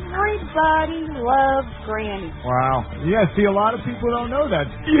 Everybody loves Granny. Wow. Yeah, see, a lot of people don't know that.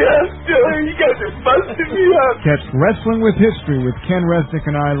 Yes, Joey, you guys are busting me up. Catch Wrestling with History with Ken Resnick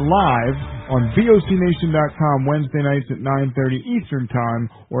and I live on VOCNation.com Wednesday nights at 9:30 Eastern Time,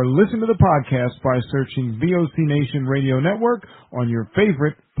 or listen to the podcast by searching VOC Nation Radio Network on your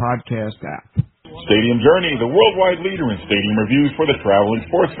favorite podcast app. Stadium Journey, the worldwide leader in stadium reviews for the traveling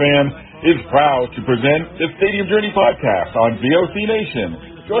sports fan, is proud to present the Stadium Journey podcast on VOC Nation.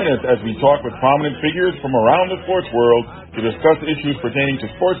 Join us as we talk with prominent figures from around the sports world to discuss issues pertaining to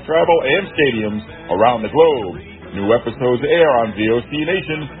sports travel and stadiums around the globe. New episodes air on VOC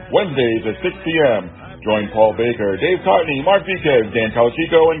Nation Wednesdays at 6 p.m. Join Paul Baker, Dave Cotney, Mark Viquez, Dan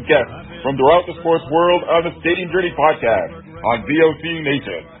Calachico, and guests from throughout the sports world on the Stadium Journey podcast on VOC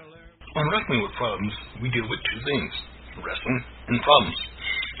Nation. On Wrestling with Problems, we deal with two things, wrestling and problems.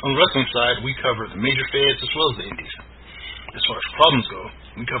 On the wrestling side, we cover the major feds as well as the indies. As far as problems go,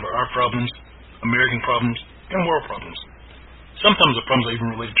 we cover our problems, American problems, and world problems. Sometimes the problems are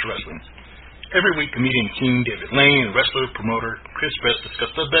even related to wrestling. Every week, comedian King David Lane and wrestler promoter Chris Best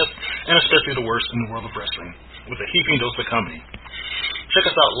discuss the best and especially the worst in the world of wrestling with a heaping dose of comedy. Check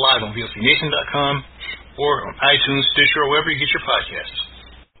us out live on VOCNation.com or on iTunes, Stitcher, or wherever you get your podcasts.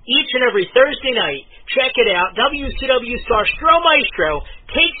 Each and every Thursday night, check it out. WCW star Stro Maestro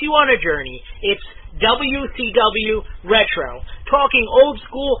takes you on a journey. It's WCW Retro. Talking old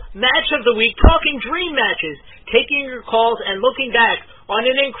school match of the week, talking dream matches, taking your calls and looking back on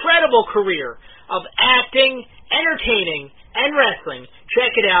an incredible career of acting, entertaining, and wrestling.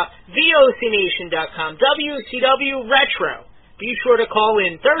 Check it out. VOCNation.com. WCW Retro. Be sure to call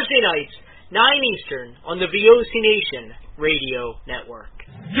in Thursday nights, 9 Eastern, on the VOC Nation Radio Network.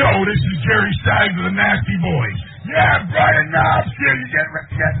 Yo, this is Jerry Stein of the Nasty Boys. Yeah, Brian Knobs here. You get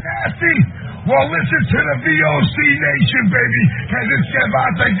nasty? Well, listen to the VOC Nation, baby, because it's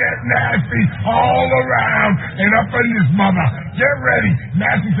about to get nasty all around and up in this mother. Get ready.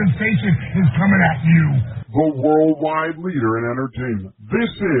 Nasty Sensation is coming at you. The worldwide leader in entertainment.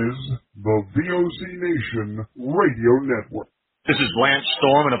 This is the VOC Nation Radio Network. This is Lance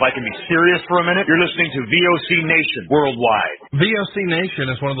Storm, and if I can be serious for a minute, you're listening to VOC Nation worldwide. VOC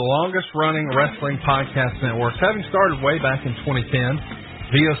Nation is one of the longest-running wrestling podcast networks, having started way back in 2010.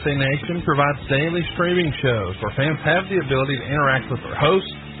 VOC Nation provides daily streaming shows where fans have the ability to interact with their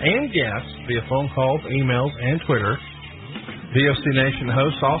hosts and guests via phone calls, emails, and Twitter. VOC Nation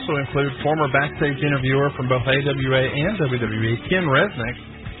hosts also include former backstage interviewer from both AWA and WWE, Ken Resnick,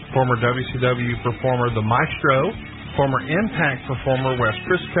 former WCW performer The Maestro, former Impact performer Wes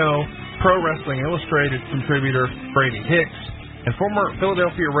Briscoe, Pro Wrestling Illustrated contributor Brady Hicks, and former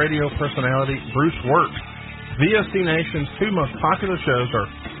Philadelphia radio personality Bruce Wirt. VOC Nation's two most popular shows are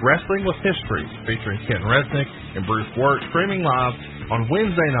Wrestling with History, featuring Ken Resnick and Bruce Wirt, streaming live on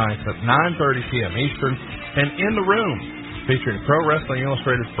Wednesday nights at 9:30 p.m. Eastern, and In the Room, featuring Pro Wrestling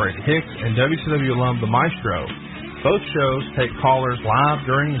Illustrated's Brady Hicks and WCW alum The Maestro. Both shows take callers live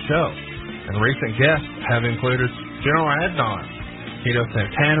during the show, and recent guests have included General Adnan, Tito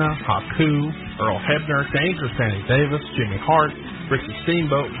Santana, Haku, Earl Hebner, Dangerous Danny Davis, Jimmy Hart, Ricky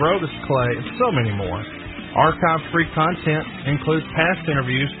Steamboat, Brodus Clay, and so many more. Archive-free content includes past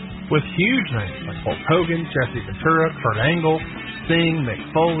interviews with huge names like Hulk Hogan, Jesse Ventura, Kurt Angle, Sting, Mick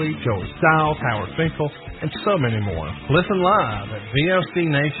Foley, Joey Styles, Howard Finkel, and so many more. Listen live at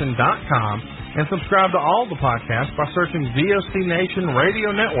VOCNation.com and subscribe to all the podcasts by searching VOC Nation Radio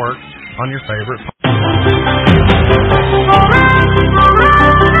Network on your favorite podcast.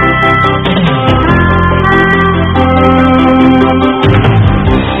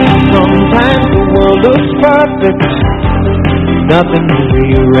 looks perfect, nothing to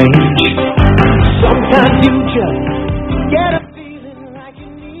rearrange. Sometimes you just get a feeling like you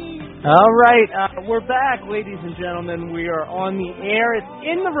need. All right, we're back, ladies and gentlemen. We are on the air. It's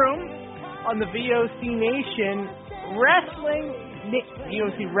In the Room on the VOC Nation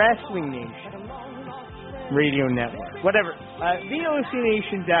VOC Wrestling Nation Radio Network. Whatever.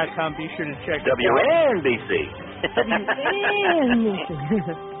 VOCNation.com. Be sure to check WNBC.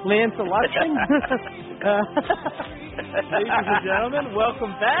 Lance Election. Ladies and gentlemen,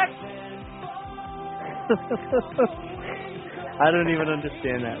 welcome back. I don't even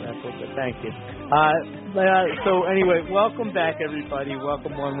understand that reference, but thank you. So anyway, welcome back, everybody.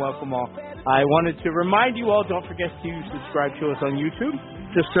 Welcome one, welcome all. I wanted to remind you all, don't forget to subscribe to us on YouTube.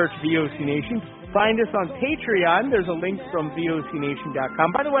 Just search VOC Nation. Find us on Patreon. There's a link from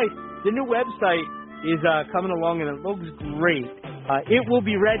VOCNation.com. By the way, the new website is coming along, and it looks great. It will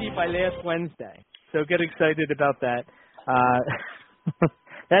be ready by last Wednesday, so get excited about that.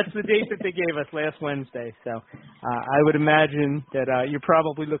 That's the date that they gave us, last Wednesday. So I would imagine that you're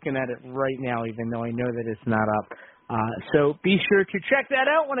probably looking at it right now, even though I know that it's not up. So be sure to check that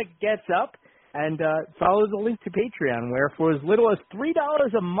out when it gets up, and follow the link to Patreon, where for as little as $3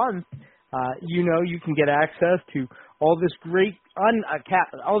 a month, you can get access to all this great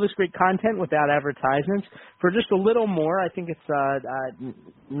content without advertisements for just a little more. I think it's $9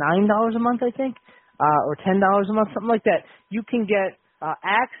 a month, I think, or $10 a month, something like that. You can get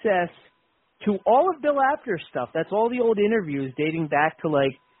access to all of Bill Apter's stuff. That's all the old interviews dating back to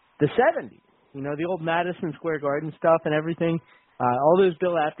like the 70s. The old Madison Square Garden stuff and everything. All those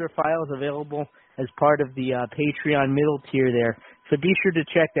Bill Apter files available as part of the Patreon middle tier there. So be sure to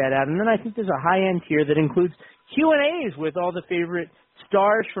check that out. And then I think there's a high-end tier that includes Q&As with all the favorite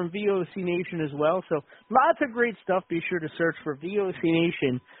stars from VOC Nation as well. So lots of great stuff. Be sure to search for VOC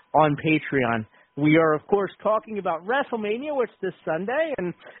Nation on Patreon. We are, of course, talking about WrestleMania, which this Sunday,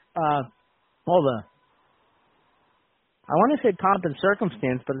 and all the, I want to say pomp and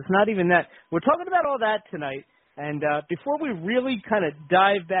circumstance, but it's not even that. We're talking about all that tonight. And before we really kind of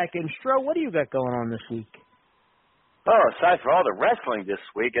dive back in, Stro, what do you got going on this week? Oh, aside from all the wrestling this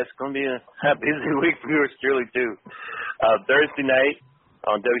week, it's going to be a busy week for yours truly, too. Thursday night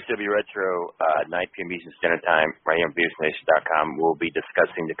on WCW Retro, 9 p.m. Eastern Standard Time, right here on VOCNation.com, we'll be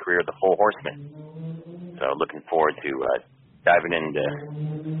discussing the career of the Four Horsemen. So looking forward to diving into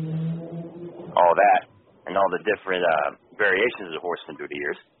all that and all the different variations of the Horsemen through the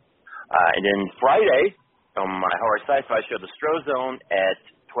years. And then Friday, on my horror sci-fi show, The Stro Zone, at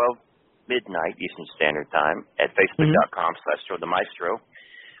 12 midnight Eastern Standard Time at Facebook.com/StroTheMaestro.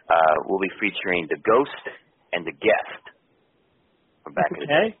 We'll be featuring The Ghost and The Guest from back in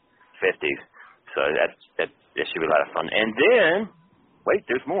the 50s. So that should be a lot of fun. And then, wait,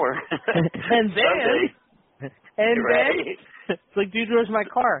 there's more. And then, Sunday, it's like, dude, where's my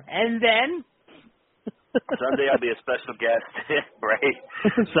car? And then, Sunday I'll be a special guest, right?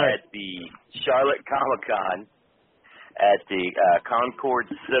 At the Charlotte Comic-Con at the Concord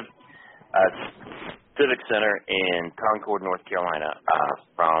Civic Center in Concord, North Carolina,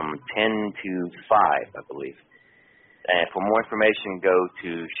 from 10 to 5, I believe. And for more information, go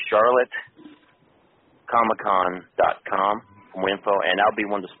to charlottecomiccon.com for more info, and I'll be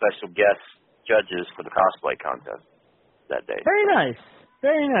one of the special guest judges for the cosplay contest that day. Very nice.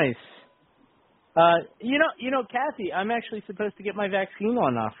 Very nice. Kathy, I'm actually supposed to get my vaccine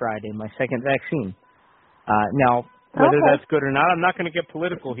on Friday, my second vaccine. Now, whether that's good or not, I'm not going to get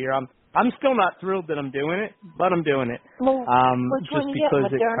political here. I'm still not thrilled that I'm doing it, but I'm doing it. Well, which just one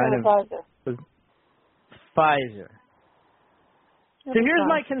because you get, Moderna or Pfizer? Pfizer. So here's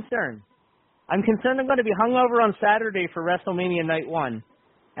my concern. I'm concerned I'm going to be hungover on Saturday for WrestleMania Night 1,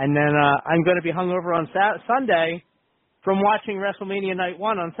 and then I'm going to be hungover on Sunday from watching WrestleMania Night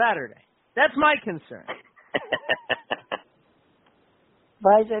 1 on Saturday. That's my concern.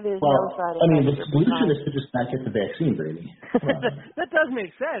 Pfizer, there's no side effects. The solution is to just not get the vaccine, Brady. That does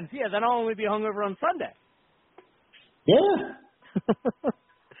make sense. Yeah, then I'll only be hungover on Sunday. Yeah.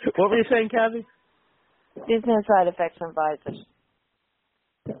 What were you saying, Kathy? There's no side effects from Pfizer.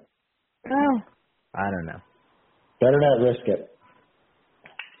 Oh, I don't know. Better not risk it.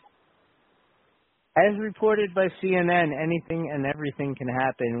 As reported by CNN, anything and everything can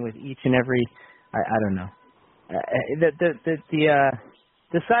happen with each and every. I don't know.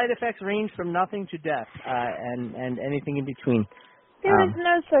 The side effects range from nothing to death, and anything in between. There is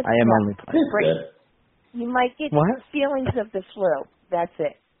no such I am thing. only playing. You might get feelings of the flu. That's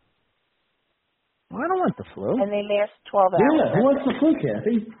it. Well, I don't want the flu. And they last 12 hours. Yeah, who wants the flu,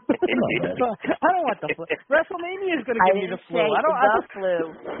 Kathy? I don't want the flu. WrestleMania is going to give me the flu. I don't want the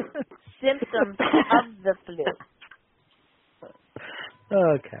flu. symptoms of the flu.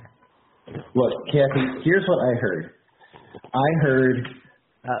 Okay. Look, Kathy, here's what I heard. I heard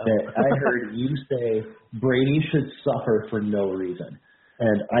you say Brady should suffer for no reason,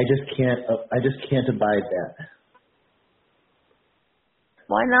 and I just can't abide that.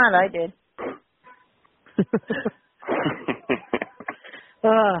 Why not? I did.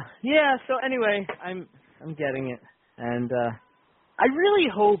 Yeah. So anyway, I'm getting it, and I really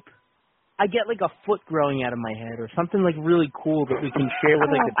hope I get like a foot growing out of my head or something like really cool that we can share with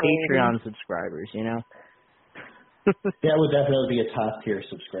like the Patreon subscribers. You know. That would definitely be a top tier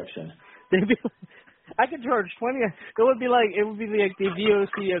subscription. I could charge $20. It would be like the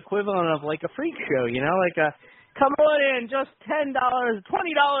VOC equivalent of like a freak show, you know, like a come on in, just $10, $20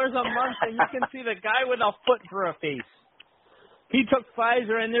 a month, and you can see the guy with a foot for a face. He took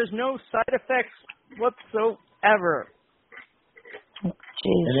Pfizer, and there's no side effects whatsoever.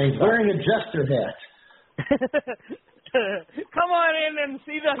 And he's wearing a jester hat. Come on in and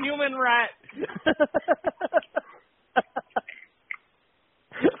see the human rat.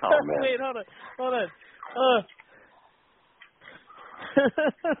 Oh, man. Wait, hold on.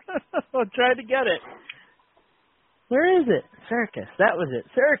 I tried to get it. Where is it? Circus. That was it.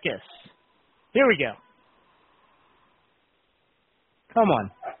 Circus. Here we go. Come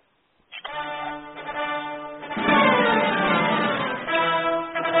on.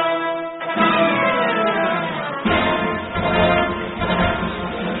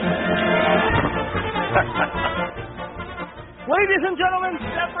 Ladies and gentlemen,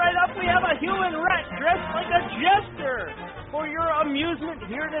 step right up. We have a human rat dressed like a jester for your amusement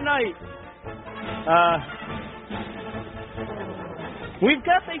here tonight. We've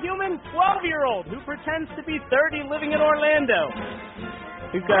got the human 12-year-old who pretends to be 30 living in Orlando.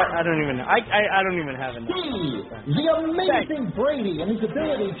 We've got, I don't even know. I don't even have enough. The amazing Brady and his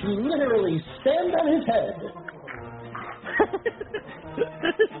ability to literally stand on his head.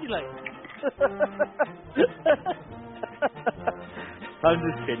 I'm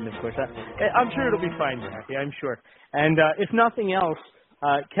just kidding, of course. I'm sure it'll be fine, Kathy, I'm sure. And if nothing else,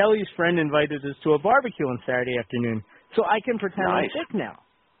 Kelly's friend invited us to a barbecue on Saturday afternoon, so I can pretend I'm sick now.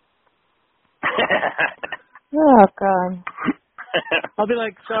 Oh, God. I'll be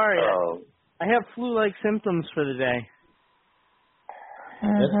like, sorry, I have flu-like symptoms for the day.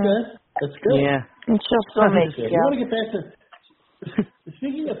 That's good. That's good. Yeah. And she'll still make you. You want to get back to...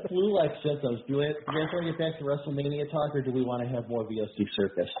 Speaking of flu-like symptoms, do you guys want to get back to WrestleMania talk, or do we want to have more VOC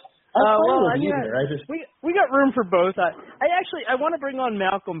circus? We got room for both. I want to bring on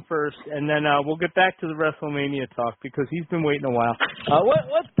Malcolm first, and then we'll get back to the WrestleMania talk because he's been waiting a while.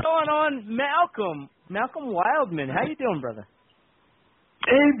 What's going on, Malcolm? Malcolm Wildman, how you doing, brother?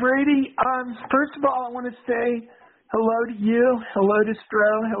 Hey, Brady. First of all, I want to say hello to you, hello to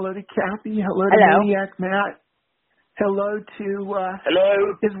Stro, hello to Kathy, hello to Maniac Matt. Hello to,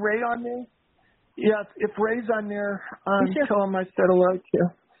 hello. Is Ray on there? Yeah, if Ray's on there, tell him I said hello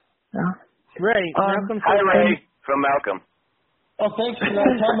to. Yeah. Ray, hi Ray, from Malcolm. Oh, thanks for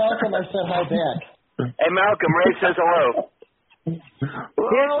that. Tell Malcolm I said hi back. Hey Malcolm, Ray says hello.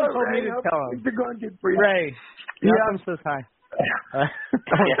 Well, told me to tell him. You're going to get Brady. Ray, Malcolm says hi.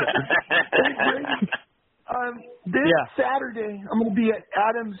 This Saturday, I'm going to be at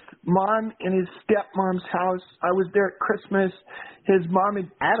Adam's mom and his stepmom's house. I was there at Christmas. His mom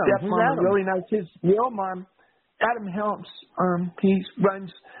and stepmom are really nice. His real mom, Adam Helms, he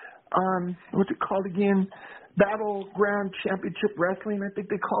runs, what's it called again? Battleground Championship Wrestling, I think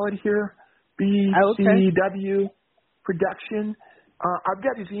they call it here. BCW Production. I've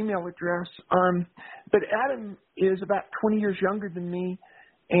got his email address. But Adam is about 20 years younger than me.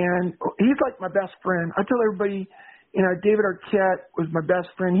 And he's like my best friend. I tell everybody, David Arquette was my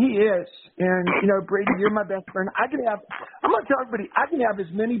best friend. He is. And, Brady, you're my best friend. I'm going to tell everybody, I can have as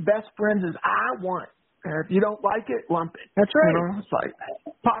many best friends as I want. And if you don't like it, lump it. That's right. It's like,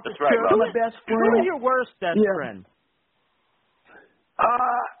 Papa right, my best friend. Who is your worst best friend?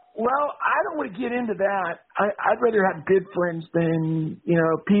 Well, I don't want to get into that. I'd rather have good friends than,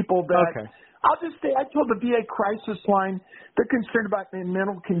 people that... Okay. I'll just say, I told the VA crisis line, they're concerned about my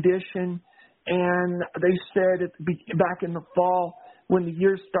mental condition, and they said back in the fall when the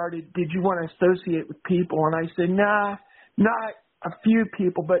year started, did you want to associate with people? And I said, nah, not a few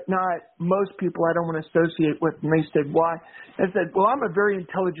people, but not most people I don't want to associate with. And they said, why? I said, well, I'm a very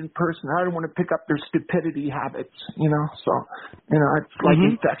intelligent person. I don't want to pick up their stupidity habits, So, it's like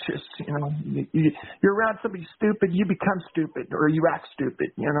infectious, You're around somebody stupid, you become stupid, or you act stupid,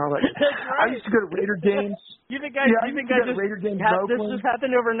 Like, I used to go to Raider games. You think I just Raider games this just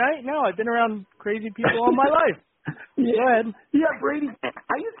happened overnight? No, I've been around crazy people all my life. Yeah, Brady.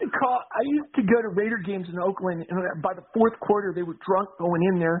 I used to go to Raider games in Oakland, and by the fourth quarter, they were drunk going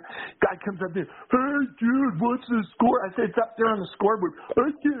in there. Guy comes up there, hey, dude, what's the score? I said, it's up there on the scoreboard.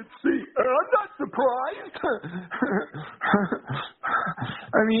 I can't see. I'm not surprised.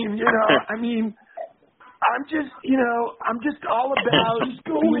 I'm just all about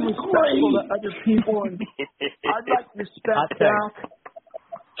being respectful to other people, and I'd like respect back.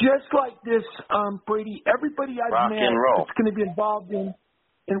 Just like this, Brady, everybody I've met that's going to be involved in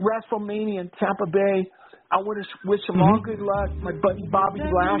WrestleMania in Tampa Bay, I want to wish them all good luck. My buddy Bobby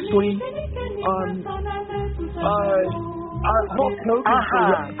Lashley, Hulk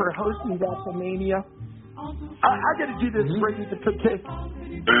Hogan for hosting WrestleMania. I got to do this, Brady, if it's okay.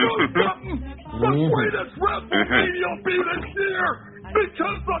 The greatest WrestleMania will be this year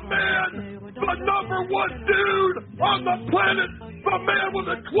because the number one dude on the planet, the man with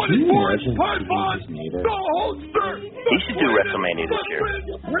a 24-inch python, the Hulkster. He should do WrestleMania this year.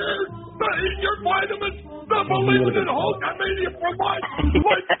 The Eat Your Vitamins, the Believing in Hulkamania for life.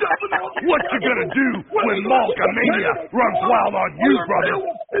 What you gonna do when Hulkamania runs wild on you, brother?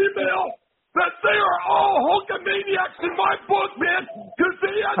 Email that they are all Hulkamaniacs in my book, man. Because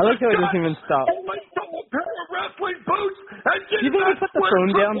they had I like how it doesn't even stop. a pair of wrestling boots and Do you think he put the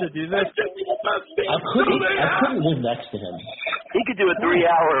phone down to do this? I couldn't live next to him. He could do a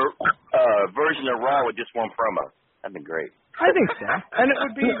 3-hour version of Raw with just one promo. That'd be great. I think so. And it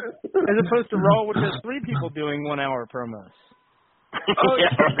would be, as opposed to Raw, which has 3 people doing 1-hour promos. Oh, yeah,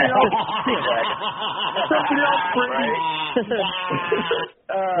 something else. Something else, Brady.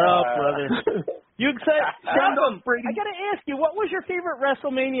 Oh, brother. You excited? I got to ask you, what was your favorite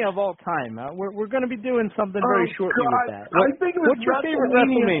WrestleMania of all time? We're going to be doing something very shortly with that. I think it was what's your favorite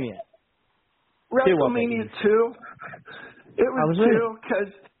WrestleMania? WrestleMania 2. It was 2 because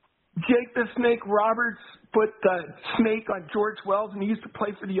Jake the Snake Roberts put the snake on George Wells, and he used to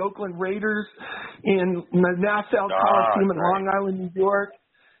play for the Oakland Raiders in the Nassau Coliseum in Long Island, New York.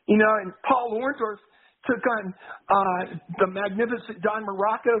 You know, and Paul Orndorff took on the magnificent Don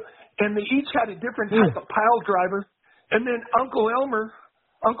Morocco, and they each had a different type of pile driver. And then Uncle Elmo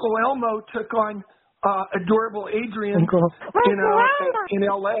took on adorable Adrian, in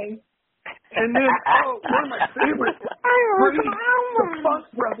L.A. And then, one of my favorites, the Funk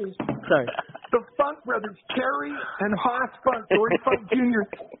Brothers. Sorry. The Funk Brothers, Kerry and Hoss Funk, Dory Funk Jr.,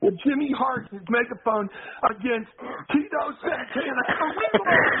 with Jimmy Hart, his megaphone, against Tito Santana,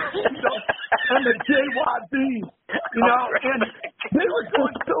 and the JYB. You know, and they were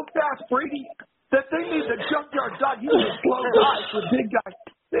going so fast, Brady, that they made the Junkyard Dog. He was a slow guy, the big guy.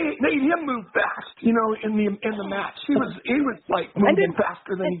 They made him move fast, you know, in the match. He was like moving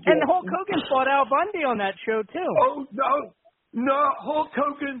faster than he did. And Hulk Hogan fought Al Bundy on that show too. Oh no, Hulk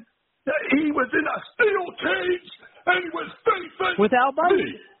Hogan, he was in a steel cage and he was facing with Al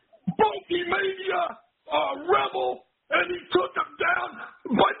Bundy, Bundy Mania, Rebel, and he took him down.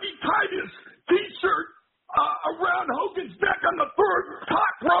 Bundy tied his T-shirt around Hogan's neck on the third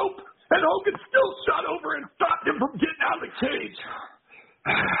top rope, and Hogan still shot over and stopped him from getting out of the cage.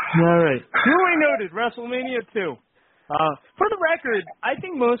 All right. Duly noted, WrestleMania 2. For the record, I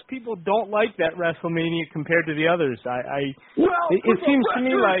think most people don't like that WrestleMania compared to the others. It seems to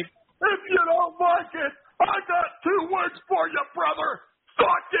me like... If you don't like it, I got 2 words for you, brother.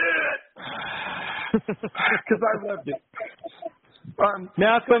 Fuck it! Because I loved it.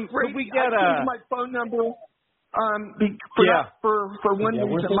 Now, can we get my phone number for one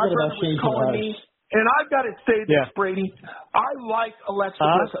reason. My brother was calling me. And I've got to say this, Brady. I like Alexa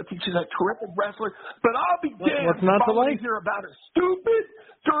Bliss. I think she's a terrific wrestler. But I'll be damned if I want to hear about a stupid,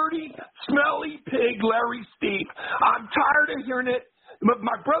 dirty, smelly pig, Larry Steve. I'm tired of hearing it.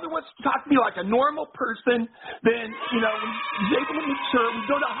 My brother wants to talk to me like a normal person. Then, you know, he's able to mature. We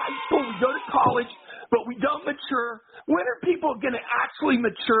go to high school. We go to college. But we don't mature. When are people going to actually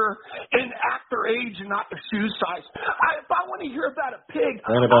mature and act their age and not their shoe size? If I want to hear about a pig,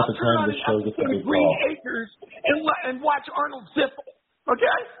 right about the time the show gets a big Green Acres and watch Arnold Ziffel.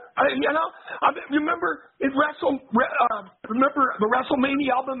 Okay? Remember remember the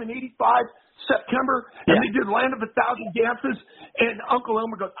WrestleMania album in '85, September, and they did Land of a Thousand Dances, and Uncle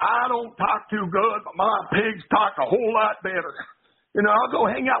Elmer goes, I don't talk too good, but my pigs talk a whole lot better. You know, I'll go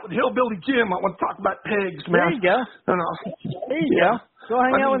hang out with Hillbilly Jim. I want to talk about pigs, man. There you go. There you go. Go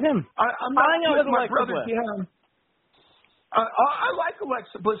hang out with him. I'm not putting my brother down. I like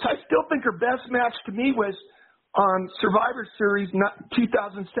Alexa Bliss. I still think her best match to me was Survivor Series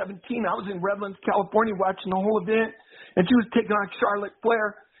 2017. I was in Redlands, California, watching the whole event, and she was taking on Charlotte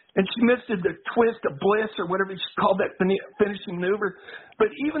Flair, and she missed the twist of bliss or whatever she called that finishing maneuver.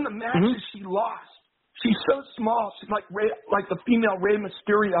 But even the matches she lost, She's so small. She's like the female Rey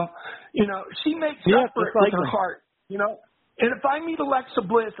Mysterio. You know, she makes up for it with her heart. You know, and if I meet Alexa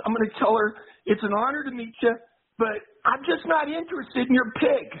Bliss, I'm going to tell her it's an honor to meet you, but I'm just not interested in your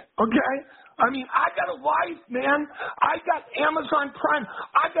pig. Okay. I mean, I got a life, man. I got Amazon Prime.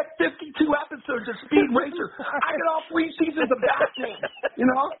 I got 52 episodes of Speed Racer. I got all 3 seasons of Batman. You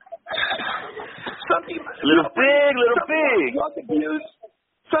know? Some people... Little pig. Drug abuse.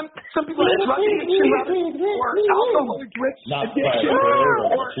 Some people have drug addiction or alcohol addiction.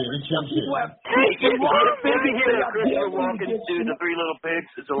 Or some people have... Christopher Walken do the 3 Little Pigs.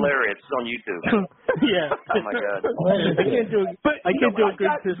 It's hilarious. It's on YouTube. Yeah. Oh, my God. I can't do a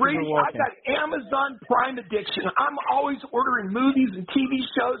good Christopher Walken. I got Amazon Prime addiction. I'm always ordering movies and TV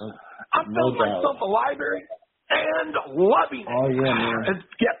shows. I'm filling myself a library and loving it. Oh, yeah, man. As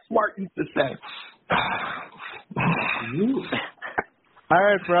Get Smart used to say. All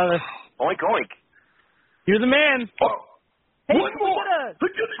right, brother. Oink, oink. You're the man. Oh, hey, one more. I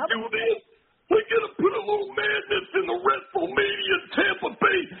gotta do this. I gotta put a little madness in the WrestleMania in Tampa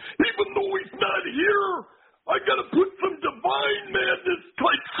Bay, even though he's not here. I gotta put some divine madness,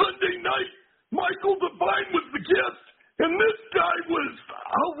 like Sunday night. Michael Divine was the guest, and this guy was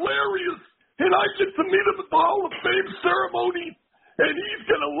hilarious. And I get to meet him at the Hall of Fame ceremony, and he's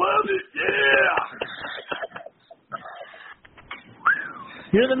gonna love it. Yeah.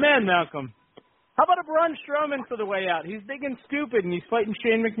 You're the man, Malcolm. How about a Braun Strowman for the way out? He's big and stupid, and he's fighting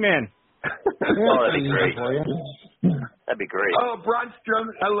Shane McMahon. Oh, that'd be great. That'd be great. Oh, Braun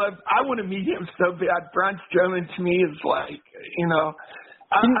Strowman, I want to meet him so bad. Braun Strowman to me is like, you know,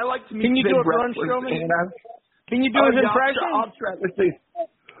 I like to meet Can you do a Braun wrestlers, Strowman? you know? Can you do his impression? I'll try. Let's see.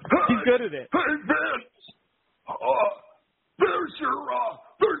 He's good at it. Hey, Vince. There's your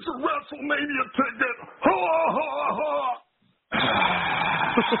WrestleMania ticket. Ha, ha, ha.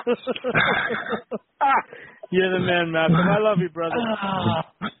 You're the man, Malcolm. I love you, brother.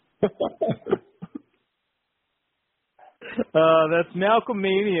 That's Malcolm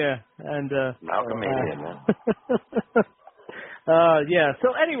Mania. And, Malcolm Mania, man. Yeah.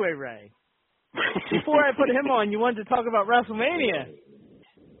 So anyway, Ray, before I put him on, you wanted to talk about WrestleMania.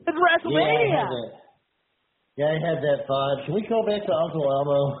 It's WrestleMania. Yeah, I had that thought. Can we go back to Uncle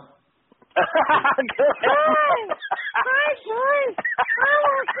Elmo? I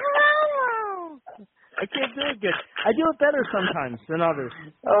can't do it good. I do it better sometimes than others.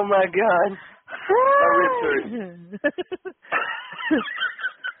 Oh, my God.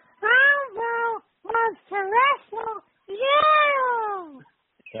 Elmo wants to wrestle you.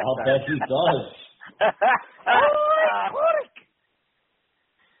 I'll bet he does.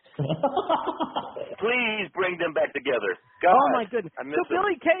 Please bring them back together. God, oh, my goodness. So them.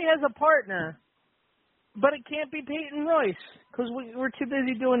 Billy Kay has a partner, but it can't be Peyton Royce because we're too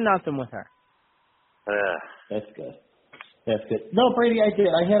busy doing nothing with her. That's good. That's good. No, Brady, I did.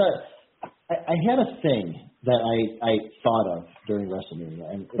 I had a thing that I thought of during WrestleMania,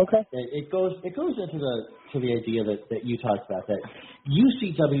 and it goes into the idea that you talked about, that you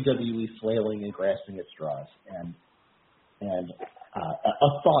see WWE flailing and grasping at straws, and a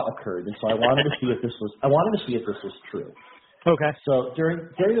thought occurred, and so I wanted to see if this was true. Okay. So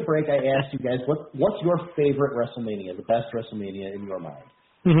during the break, I asked you guys what's your favorite WrestleMania, the best WrestleMania in your mind.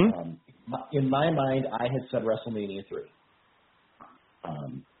 Mm-hmm. In my mind, I had said WrestleMania 3.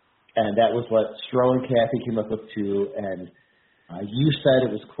 And that was what Stro and Kathy came up with too, and you said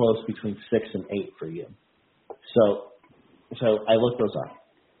it was close between 6 and 8 for you. So I looked those up,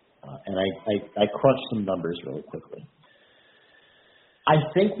 and I crunched some numbers really quickly. I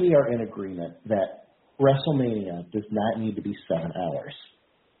think we are in agreement that WrestleMania does not need to be 7 hours.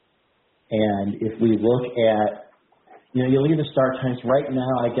 And if we look at, you leave the start times right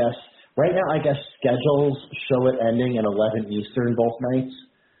now, I guess schedules show it ending at 11 Eastern both nights.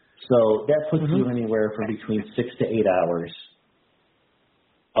 So that puts you anywhere from between 6 to 8 hours.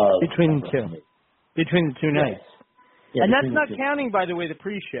 Between the two nights. Yeah, and that's not counting, by the way, the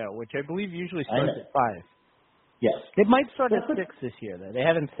pre-show, which I believe usually starts at 5. Yes. It might start at 6 this year, though. They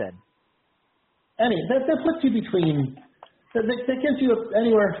haven't said. That puts you between... That gives you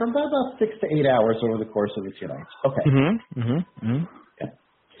anywhere from about 6 to 8 hours over the course of the 2 nights. Okay. Okay.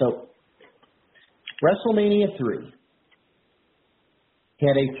 So, WrestleMania 3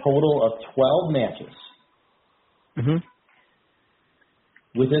 had a total of 12 matches.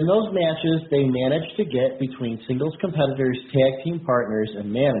 Within those matches, they managed to get between singles competitors, tag team partners,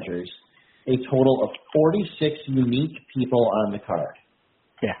 and managers a total of 46 unique people on the card.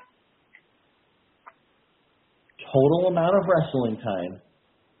 Yeah. Total amount of wrestling time,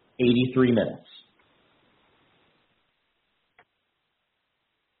 83 minutes.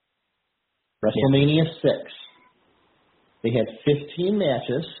 WrestleMania 6. They had 15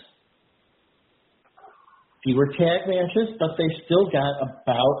 matches, fewer tag matches, but they still got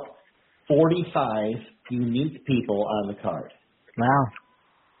about 45 unique people on the card. Wow.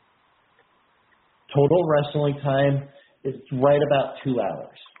 Total wrestling time is right about 2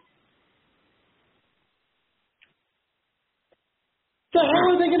 hours. The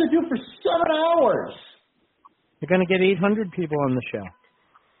hell are they going to do for 7 hours? They're going to get 800 people on the show.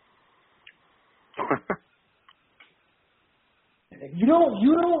 You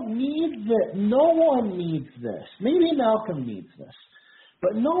don't need this. No one needs this. Maybe Malcolm needs this,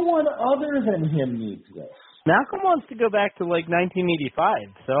 but no one other than him needs this. Malcolm wants to go back to like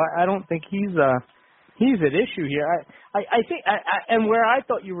 1985, so I don't think he's at issue here. I think, and where I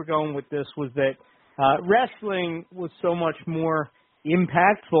thought you were going with this was that wrestling was so much more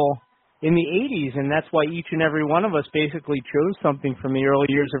impactful in the 80s, and that's why each and every one of us basically chose something from the early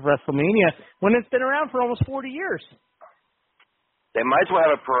years of WrestleMania when it's been around for almost 40 years. They might as well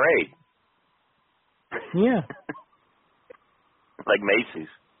have a parade. Yeah. Like Macy's.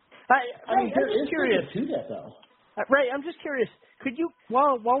 I'm just curious. Do that, though. Ray, I'm just curious. Could you,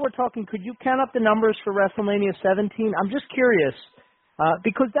 while we're talking, could you count up the numbers for WrestleMania 17? I'm just curious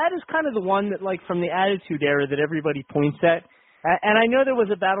because that is kind of the one that, like, from the Attitude Era that everybody points at. And I know there was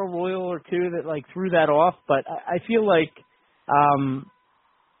a Battle Royal or two that, like, threw that off, but I feel like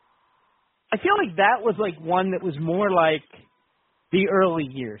that was, like, one that was more like the early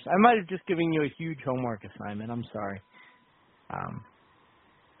years. I might have just given you a huge homework assignment. I'm sorry.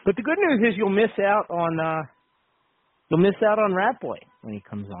 But the good news is you'll miss out on Rat Boy when he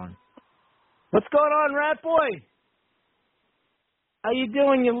comes on. What's going on, Rat Boy? How you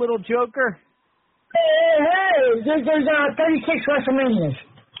doing, you little joker? Hey, there's 36 WrestleManias.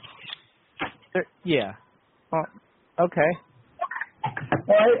 Yeah. Okay.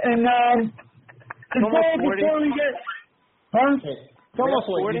 All right, and before we get... Huh? It's almost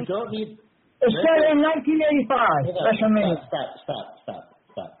like you don't need... It started in 1985, WrestleMania.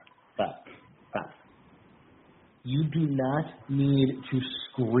 Stop. You do not need to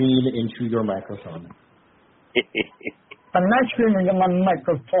scream into your microphone. I'm not screaming in my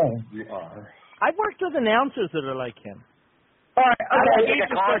microphone. You are. I've worked with announcers that are like him. All right, I gotta take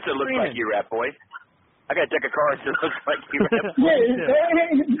a car that looks like you, Rat Boy. I gotta take a car that looks like you, Rat Boy.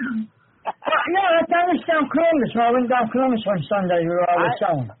 Yeah, I was down Columbus. I went down Columbus one Sunday. We were all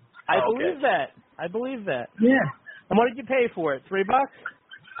selling. I believe that. I believe that. Yeah. And what did you pay for it? $3?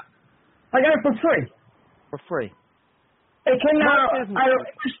 I got it for free. For free. It came out of our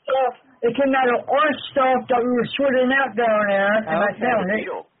stuff that we were sorting out down there, and I found it.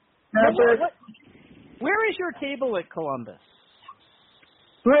 Where is your table at Columbus?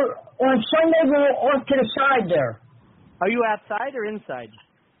 On Sunday, we were off to the side there. Are you outside or inside?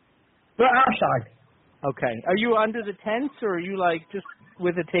 We're outside. Okay. Are you under the tents, or are you, like, just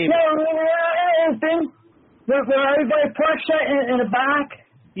with a table? No, we're open. Where everybody parks in the back.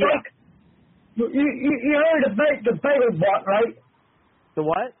 Yeah. Like, you heard the bagel butt, right? The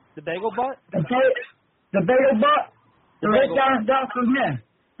what? The bagel butt? The bagel butt. Right down from here.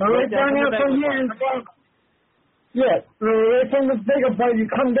 Right down there from here. Yeah, right from the bagel butt. You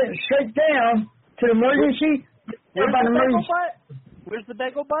come straight down to the emergency. Where's the bagel butt? Where's the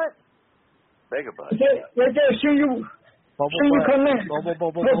bagel butt? Bagel butt. Right there. See you come in.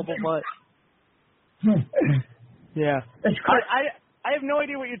 Bubble butt. Yeah. I have no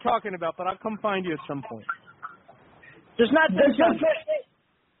idea what you're talking about, but I'll come find you at some point. There's a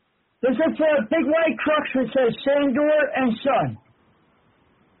big white truck that says Sandor and Son.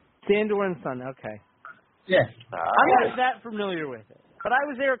 Sandor and Son, okay. Yeah. I'm not that familiar with it, but I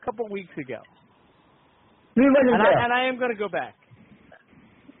was there a couple weeks ago. And I am going to go back.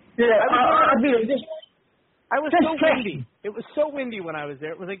 Yeah, I was so windy. It was so windy when I was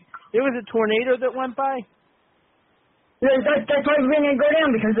there. It was like there was a tornado that went by. Yeah, that's why we didn't go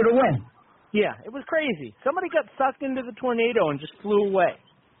down because of the wind. Yeah, it was crazy. Somebody got sucked into the tornado and just flew away.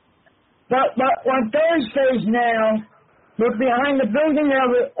 But on Thursdays now, we're behind the building there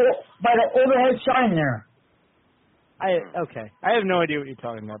by the overhead sign there. Okay. I have no idea what you're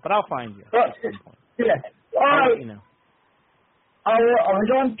talking about, but I'll find you at some point. Yeah. I'll let you know. I was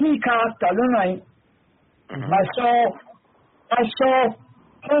on Peacock the other night. Mm-hmm. I saw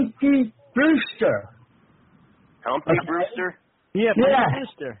Humpty Brewster. Humpty Brewster? Yeah,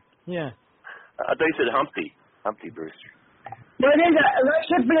 Brewster. Yeah. I thought you said Humpty Brewster. But then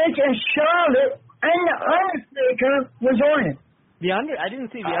Alexa Bliss and Charlotte and the Undertaker was on it. I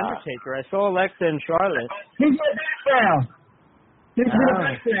didn't see the Undertaker. I saw Alexa and Charlotte. He's in the background.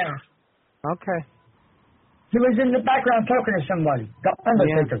 Okay. He was in the background talking to somebody. The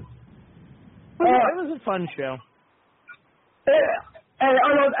Undertaker. It was a fun show. I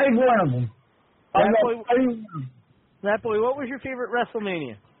love every one of them. Rat Boy, what was your favorite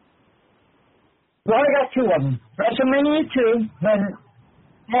WrestleMania? Well, I got two of them. WrestleMania 2, when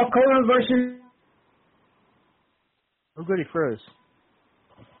Hulk Hogan versus... Oh, good, he froze.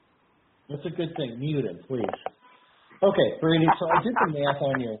 That's a good thing. Mute him, please. Okay, Brady, so I did the math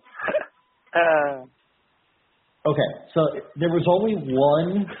on you. Okay, so there was only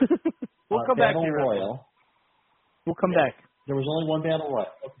one we'll come Battle back to Royal. We'll come back. There was only one Battle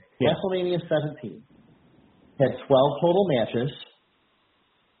Royal. Okay. Yeah. WrestleMania 17 had 12 total matches.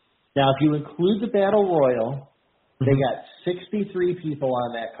 Now, if you include the Battle Royal, they got 63 people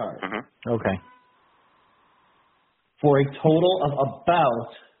on that card. Okay. For a total of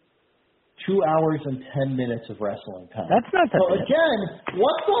about 2 hours and 10 minutes of wrestling time. That's not that So bad. again,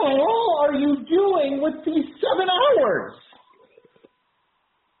 what the hell are you doing with these 7 hours?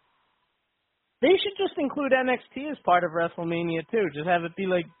 They should just include NXT as part of WrestleMania too. Just have it be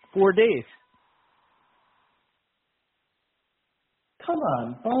like 4 days. Come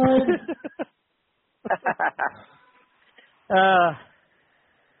on, bud.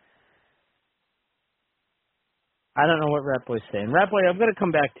 I don't know what Rat Boy's saying. Rat Boy, I'm going to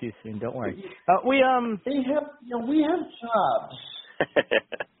come back to you soon. Don't worry. We have jobs.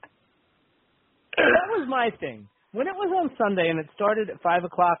 That was my thing. When it was on Sunday and it started at 5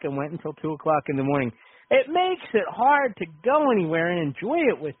 o'clock and went until 2 o'clock in the morning, it makes it hard to go anywhere and enjoy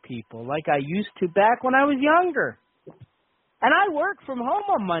it with people like I used to back when I was younger. And I worked from home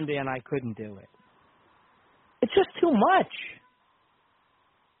on Monday and I couldn't do it. It's just too much.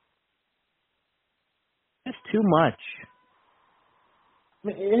 It's too much. I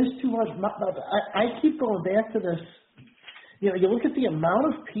mean, it is too much. I keep going back to this. You look at the amount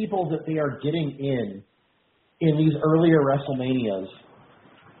of people that they are getting in these earlier WrestleManias,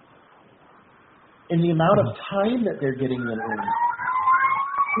 and the amount of time that they're getting them in.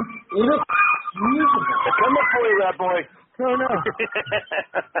 Inexcusable. They're coming for you, Rat Boy. No.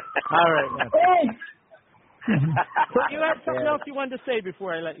 All right. So you had something else you wanted to say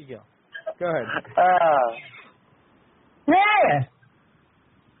before I let you go. Go ahead. Yeah.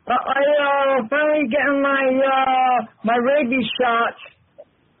 I finally getting my rabies shot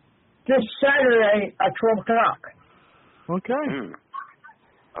this Saturday at 12 o'clock. Okay.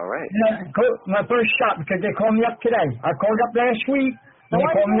 All right. My first shot because they called me up today. I called up last week and they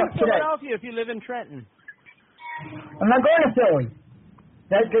called me up today. Philadelphia if you live in Trenton? I'm not going to Philly.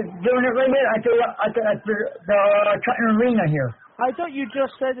 They're doing it right here at the Trenton Arena here. I thought you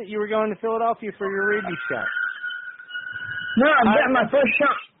just said that you were going to Philadelphia for your rabies shot. No, I'm getting my first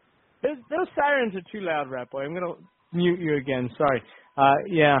shot. Those sirens are too loud, Rat Boy. I'm going to mute you again. Sorry.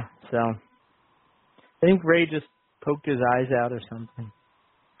 Yeah, so. I think Ray just poked his eyes out or something.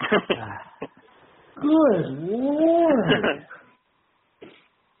 Good Lord.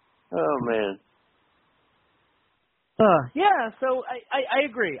 Oh, man. Yeah, so I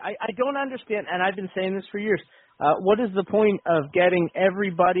agree. I don't understand, and I've been saying this for years. What is the point of getting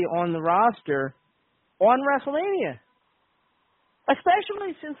everybody on the roster on WrestleMania?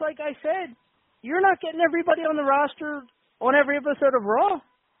 Especially since, like I said, you're not getting everybody on the roster on every episode of Raw.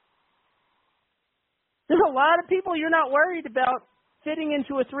 There's a lot of people you're not worried about fitting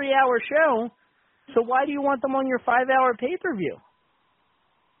into a 3-hour show, so why do you want them on your 5-hour pay-per-view?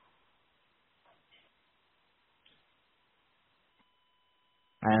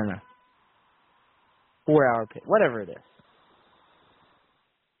 I don't know. 4-hour pay, whatever it is.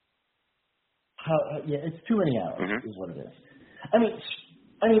 Yeah, it's too many hours is what it is. I mean,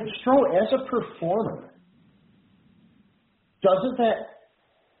 Stro, as a performer, doesn't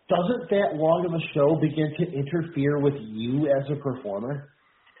that long of a show begin to interfere with you as a performer?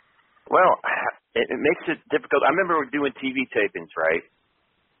 Well, it makes it difficult. I remember doing TV tapings, right?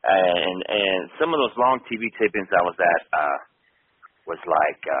 And some of those long TV tapings I was at was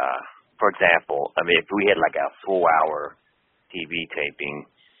like, for example, I mean, if we had like a 4-hour TV taping,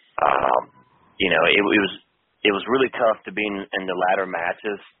 it was really tough to be in the latter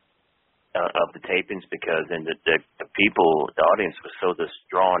matches of the tapings because then the people, the audience was so just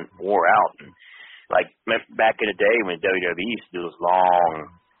drawn, wore out. And like back in the day when WWE used to do those long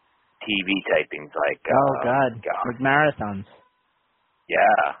TV tapings, like God, like marathons.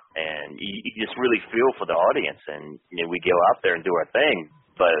 Yeah, and you just really feel for the audience, and we go out there and do our thing,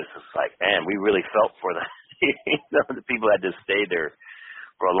 but it's just like, man, we really felt for the the people that just stayed there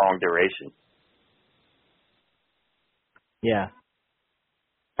for a long duration. Yeah.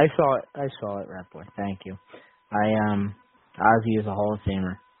 I saw it, Rat Boy. Thank you. Ozzy is a Hall of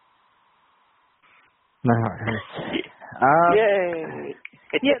Famer. My heart hurts. Yay!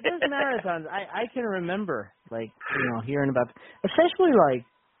 Yeah, those marathons, I can remember, like, hearing about, especially, like,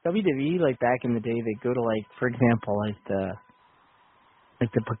 WWE, like, back in the day, they'd go to, like, for example, like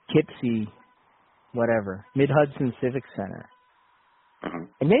the Poughkeepsie, whatever, Mid-Hudson Civic Center. Mm-hmm.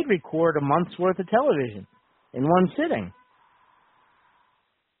 And they'd record a month's worth of television in one sitting.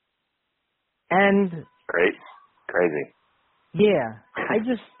 And... Great. Crazy. Yeah,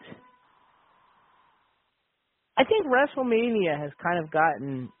 I think WrestleMania has kind of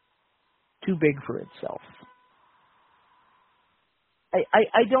gotten too big for itself.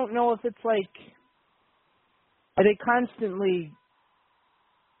 I don't know if it's like, are they constantly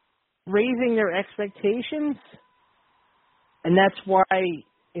raising their expectations, and that's why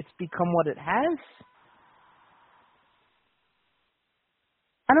it's become what it has?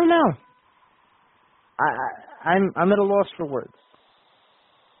 I don't know. I'm at a loss for words.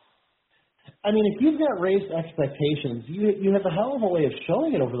 I mean, if you've got raised expectations, you have a hell of a way of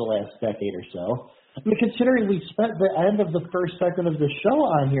showing it over the last decade or so. I mean, considering we spent the end of the first segment of the show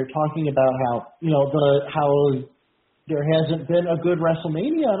on here talking about how how there hasn't been a good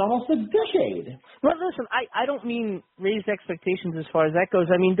WrestleMania in almost a decade. Well, listen, I don't mean raised expectations as far as that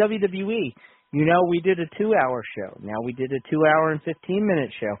goes. I mean WWE. We did a 2-hour show. Now we did a 2-hour and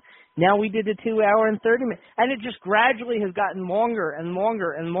 15-minute show. Now we did a 2-hour and 30-minute. And it just gradually has gotten longer and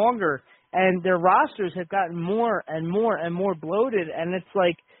longer and longer. And their rosters have gotten more and more and more bloated. And it's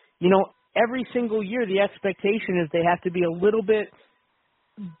like, every single year the expectation is they have to be a little bit,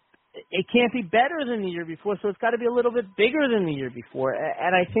 it can't be better than the year before, so it's got to be a little bit bigger than the year before.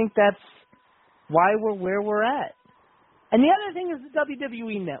 And I think that's why we're where we're at. And the other thing is the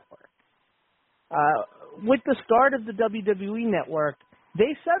WWE Network. With the start of the WWE Network,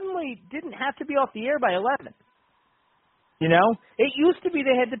 they suddenly didn't have to be off the air by 11. It used to be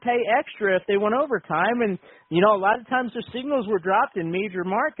they had to pay extra if they went overtime, and, a lot of times their signals were dropped in major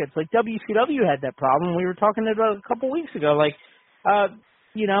markets. Like WCW had that problem. We were talking about it a couple weeks ago. Like,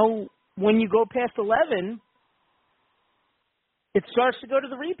 when you go past 11, it starts to go to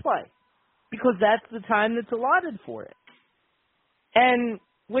the replay because that's the time that's allotted for it. And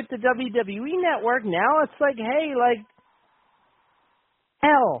with the WWE Network now, it's like, hey, like,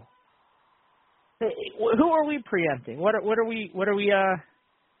 hell. Who are we preempting? What are we?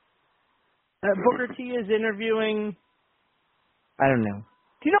 Booker T is interviewing. I don't know.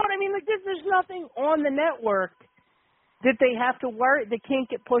 Do you know what I mean? Like, there's nothing on the network that they have to worry. They can't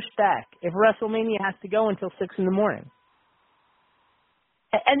get pushed back if WrestleMania has to go until 6 in the morning.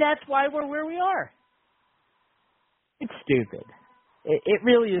 And that's why we're where we are. It's stupid. It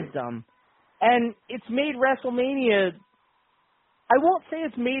really is dumb. And it's made WrestleMania, I won't say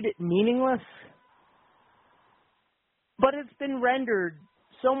it's made it meaningless, but it's been rendered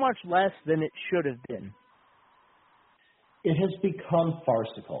so much less than it should have been. It has become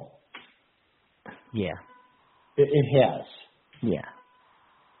farcical. Yeah. It has. Yeah.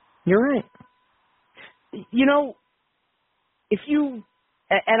 You're right. If you,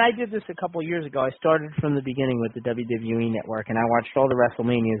 and I did this a couple of years ago, I started from the beginning with the WWE Network, and I watched all the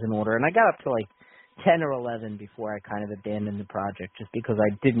WrestleManias in order, and I got up to like 10 or 11 before I kind of abandoned the project, just because I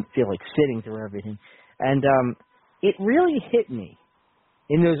didn't feel like sitting through everything. And it really hit me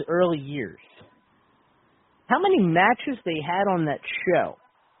in those early years how many matches they had on that show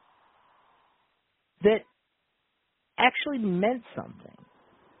that actually meant something.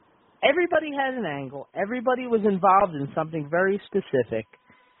 Everybody had an angle. Everybody was involved in something very specific.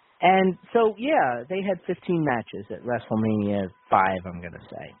 And so, yeah, they had 15 matches at WrestleMania 5, I'm going to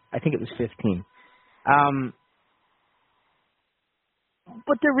say. I think it was 15.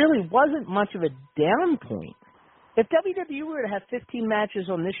 But there really wasn't much of a down point. If WWE were to have 15 matches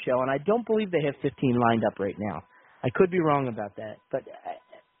on this show, and I don't believe they have 15 lined up right now. I could be wrong about that, but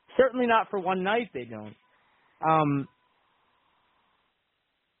certainly not for one night they don't.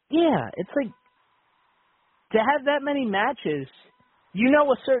 Yeah, it's like, to have that many matches,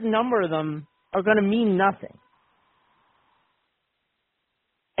 a certain number of them are going to mean nothing.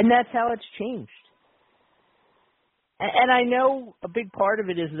 And that's how it's changed. And I know a big part of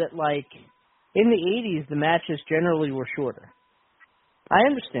it is that, like, in the 80s, the matches generally were shorter. I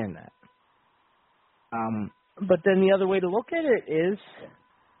understand that. But then the other way to look at it is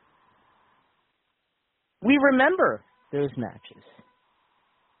we remember those matches.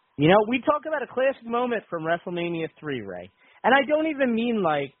 We talk about a classic moment from WrestleMania 3, Ray. And I don't even mean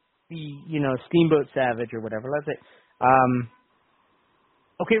like the, Steamboat Savage or whatever. Let's say,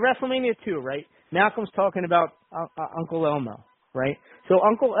 okay, WrestleMania 2, right? Malcolm's talking about Uncle Elmo, right? So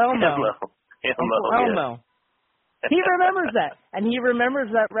Uncle Elmo, he remembers that, and he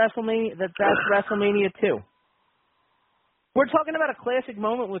remembers that WrestleMania, that's WrestleMania 2. We're talking about a classic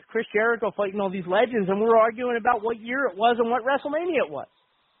moment with Chris Jericho fighting all these legends, and we're arguing about what year it was and what WrestleMania it was.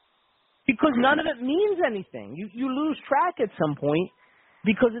 Because none of it means anything. You lose track at some point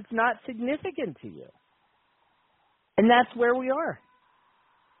because it's not significant to you. And that's where we are.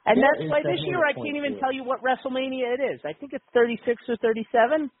 And that's why this year I can't even tell you what WrestleMania it is. I think it's 36 or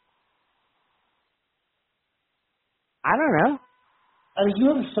 37. I don't know. I mean,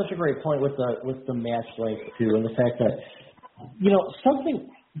 you have such a great point with the match length too, and the fact that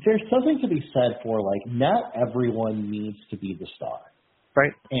there's something to be said for like not everyone needs to be the star,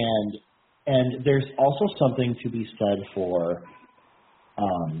 right? And there's also something to be said for, I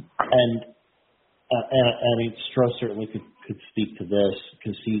mean, Stroh certainly could speak to this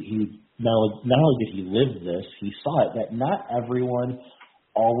because he not only did he live this, he saw it that not everyone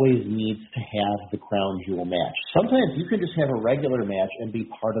always needs to have the crown jewel match. Sometimes you can just have a regular match and be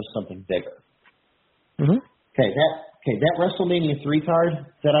part of something bigger. Mm-hmm. That WrestleMania 3 card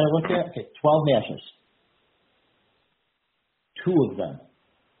that I looked at, 12 matches. 2 of them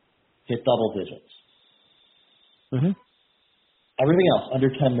hit double digits. Mm-hmm. Everything else under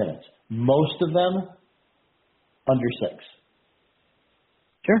 10 minutes. Most of them under 6.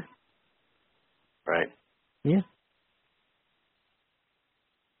 Sure. Right. Yeah.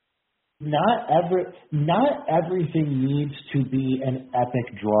 Not everything needs to be an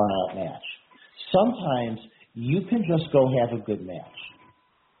epic drawn-out match. Sometimes you can just go have a good match.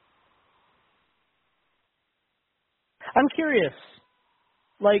 I'm curious.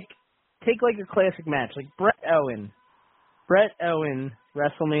 Like, take like a classic match, like Bret Owen,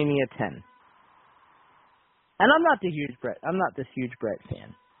 WrestleMania 10. And I'm not this huge Bret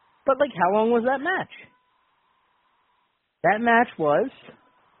fan. But like, how long was that match? That match was.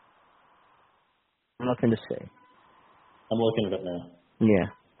 I'm looking to see. I'm looking at it now. Yeah,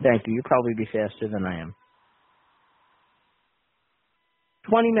 thank you. You'll probably be faster than I am.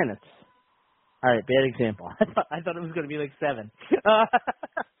 20 minutes. All right, bad example. I thought it was going to be like 7.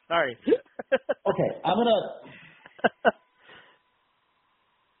 Sorry. Okay, I'm going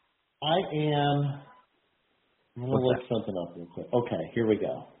to look something up real quick. Okay, here we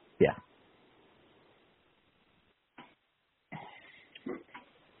go. Yeah.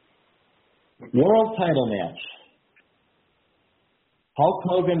 World title match. Hulk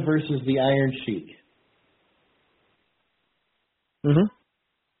Hogan versus the Iron Sheik. Mm-hmm.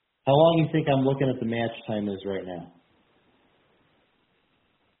 How long do you think I'm looking at the match time is right now?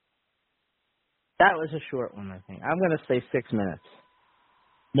 That was a short one, I think. I'm going to say 6 minutes.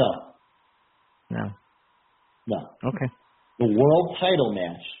 No. Okay. The world title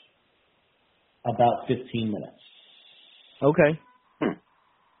match, about 15 minutes. Okay.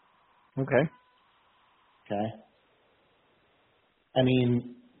 Okay. I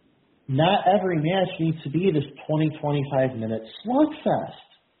mean, not every match needs to be this 20-25 minute slugfest.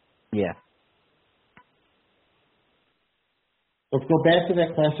 Yeah. Let's go back to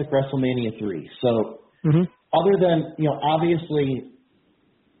that classic WrestleMania 3. So, other than, obviously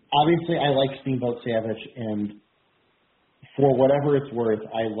I like Steamboat Savage, and for whatever it's worth,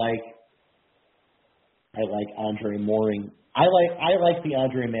 I like Andre Mooring. I like the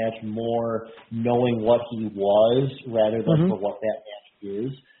Andre match more knowing what he was rather than for what that match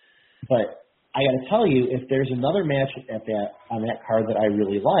is. But I got to tell you, if there's another match on that card that I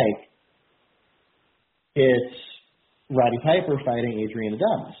really like, it's Roddy Piper fighting Adrian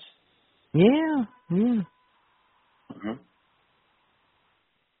Adonis. Yeah.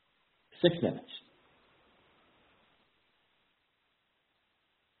 6 minutes.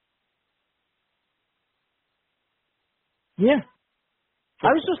 Yeah. I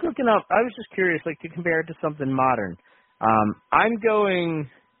was just curious, like, to compare it to something modern. I'm going,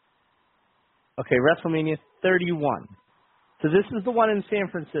 WrestleMania 31. So this is the one in San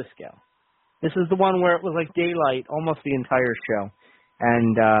Francisco. This is the one where it was like daylight almost the entire show.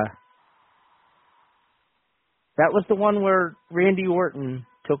 And that was the one where Randy Orton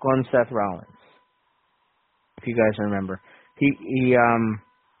took on Seth Rollins. If you guys remember.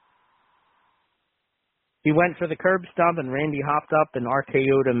 He went for the curb stomp, and Randy hopped up and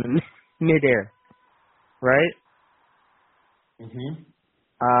RKO'd him in midair. Right? Mm-hmm.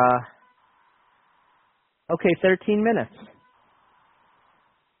 13 minutes.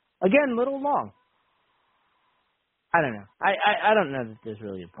 Again, a little long. I don't know. I don't know that there's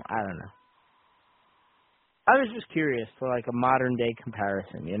really a point. I don't know. I was just curious for like a modern day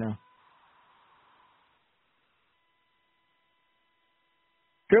comparison,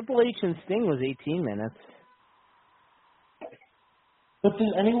 Triple H and Sting was 18 minutes. But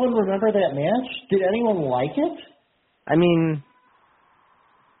does anyone remember that match? Did anyone like it? I mean,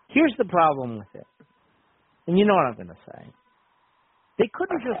 here's the problem with it. And you know what I'm going to say. They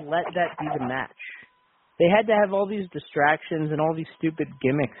couldn't just let that be the match. They had to have all these distractions and all these stupid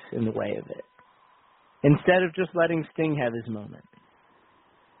gimmicks in the way of it, instead of just letting Sting have his moment.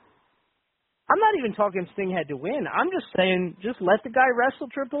 I'm not even talking Sting had to win. I'm just saying just let the guy wrestle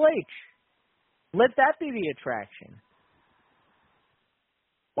Triple H. Let that be the attraction.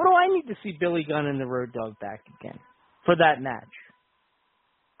 What do I need to see Billy Gunn and the Road Dogg back again for that match?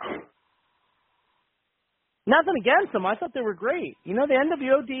 Nothing against them. I thought they were great. You know, the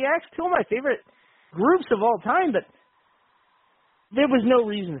NWO DX, two of my favorite groups of all time, but there was no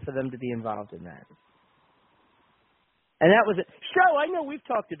reason for them to be involved in that. And that was it. Stro, I know we've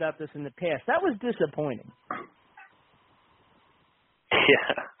talked about this in the past. That was disappointing.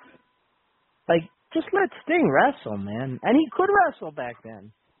 Yeah. Like, just let Sting wrestle, man. And he could wrestle back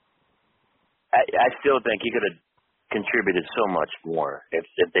then. I still think he could have contributed so much more if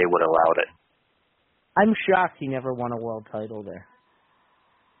they would have allowed it. I'm shocked he never won a world title there.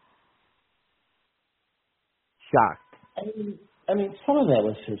 Shocked. I mean, some of that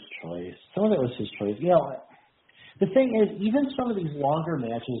was his choice. You know, the thing is, even some of these longer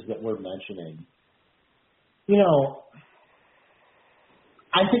matches that we're mentioning, you know,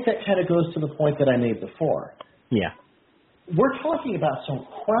 I think that kind of goes to the point that I made before. Yeah. We're talking about some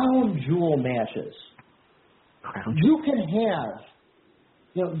crown jewel matches. You can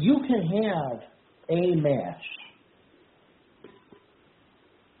have a match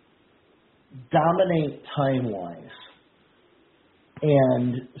dominate time-wise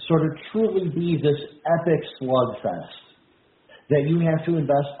and sort of truly be this epic slugfest that you have to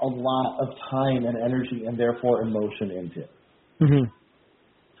invest a lot of time and energy and therefore emotion into. Mm-hmm.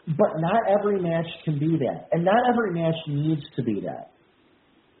 But not every match can be that. And not every match needs to be that.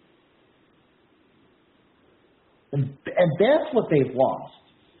 And that's what they've lost.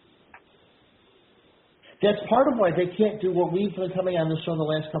 That's part of why they can't do what we've been coming on the show the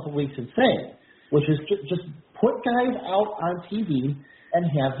last couple of weeks and saying, which is just put guys out on TV and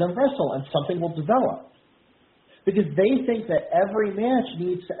have them wrestle, and something will develop. Because they think that every match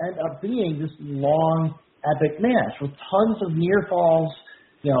needs to end up being this long, epic match with tons of near falls,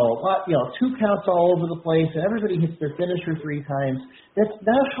 you know, 2 counts all over the place, and everybody hits their finisher 3 times. That's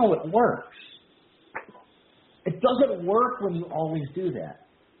not how it works. It doesn't work when you always do that.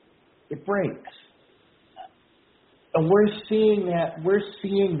 It breaks. And we're seeing that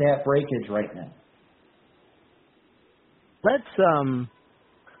breakage right now. Let's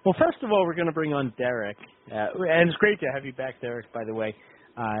well, first of all, we're going to bring on Derek, and it's great to have you back, Derek. By the way,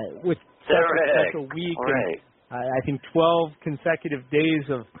 with such a special week, right. And I think 12 consecutive days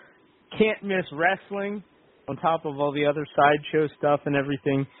of can't miss wrestling, on top of all the other sideshow stuff and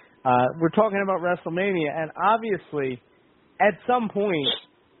everything. We're talking about WrestleMania, and obviously, at some point,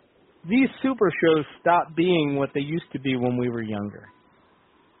 these super shows stop being what they used to be when we were younger.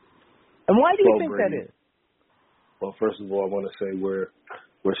 And why do you think that is? Well, first of all, I want to say we're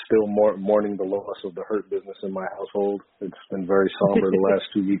still mourning the loss of the Hurt Business in my household. It's been very somber the last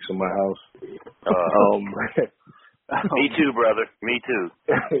 2 weeks in my house. Me too, brother. Me too.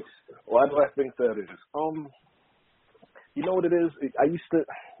 Why do I think that is? You know what it is? I used to,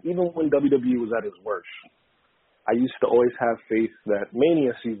 even when WWE was at its worst, I used to always have faith that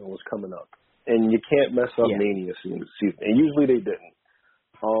Mania season was coming up. And you can't mess up Mania season. And usually they didn't.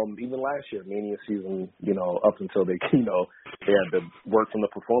 Even last year, Mania season, up until they had to work from the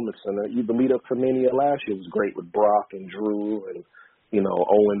Performance Center. The lead up to Mania last year was great with Brock and Drew and,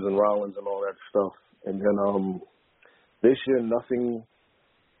 Owens and Rollins and all that stuff. And then this year, nothing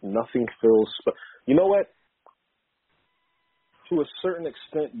feels. You know what? To a certain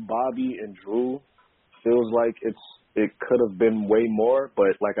extent, Bobby and Drew feels like it could have been way more.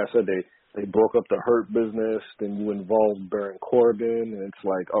 But like I said, they broke up the Hurt Business, then you involved Baron Corbin, and it's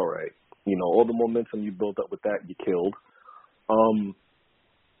like, all right, all the momentum you built up with that, you killed.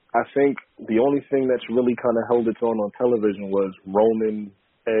 I think the only thing that's really kind of held its own on television was Roman,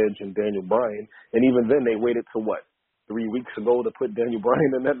 Edge, and Daniel Bryan, and even then they waited to 3 weeks ago to put Daniel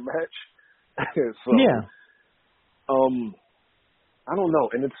Bryan in that match. So, yeah. I don't know,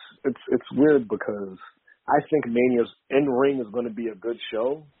 and it's weird because I think Mania's in-ring is going to be a good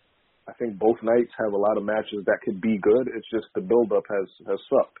show. I think both nights have a lot of matches that could be good. It's just the build-up has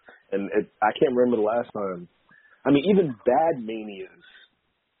sucked. And I can't remember the last time. I mean, even bad Manias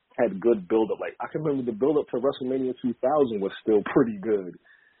had good build-up. Like, I can remember the build-up to WrestleMania 2000 was still pretty good.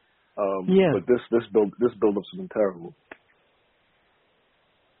 But this build-up's been terrible.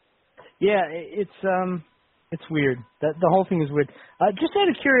 Yeah, it's weird. The whole thing is weird. Just out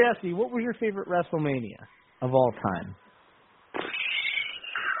of curiosity, what was your favorite WrestleMania of all time?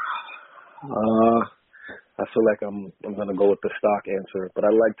 I feel like I'm gonna go with the stock answer, but I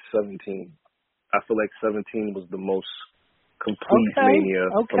liked 17. I feel like 17 was the most complete Mania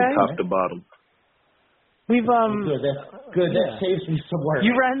from top to bottom. We've Good. That saves me some work.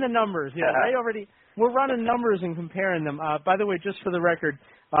 You ran the numbers, yeah. We're running numbers and comparing them. By the way, just for the record,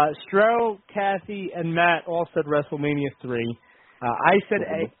 Stro, Kathy, and Matt all said WrestleMania 3. I said,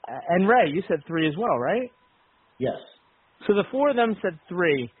 and Ray, you said 3 as well, right? Yes. So the 4 of them said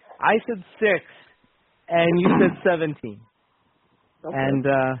 3. I said 6, and you said 17. Okay.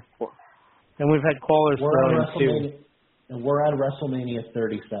 And we've had callers throw in 2. And we're on WrestleMania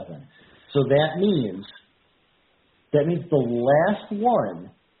 37. So that means the last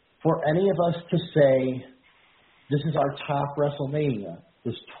one for any of us to say this is our top WrestleMania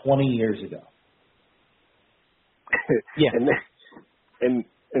was 20 years ago. Yeah. And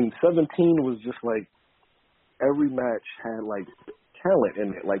 17 was just like every match had like talent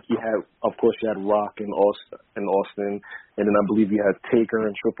in it. Like you had Rock and Austin, and then I believe you had Taker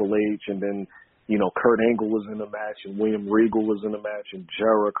and Triple H, and then Kurt Angle was in the match, and William Regal was in the match, and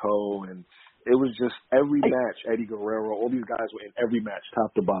Jericho, and it was just every match. Eddie Guerrero, all these guys were in every match,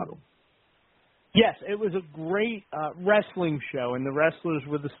 top to bottom. Yes, it was a great wrestling show, and the wrestlers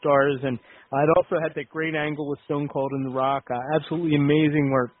were the stars. And it also had that great angle with Stone Cold and The Rock. Absolutely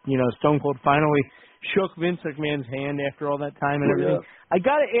amazing where, Stone Cold finally shook Vince McMahon's hand after all that time and everything. Yeah. I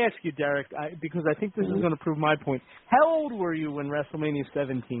got to ask you, Derek, because I think this is going to prove my point. How old were you when WrestleMania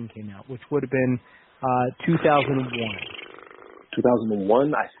 17 came out, which would have been 2001?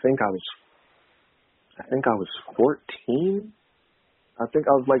 2001, I think I was 14. I think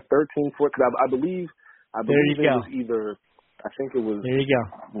I was like 13, 14. I believe it was either. I think it was. There you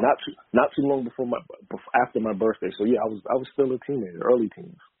go. Not too long after my birthday. So yeah, I was still a teenager, early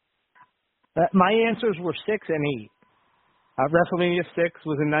teens. My answers were 6 and 8. WrestleMania 6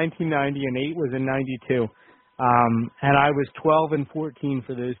 was in 1990 and 8 was in 92. And I was 12 and 14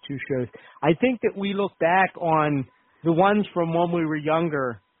 for those 2 shows. I think that we look back on the ones from when we were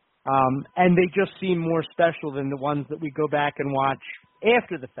younger, and they just seem more special than the ones that we go back and watch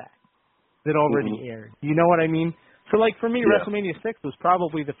after the fact that already aired. You know what I mean? So, like, for me, WrestleMania 6 was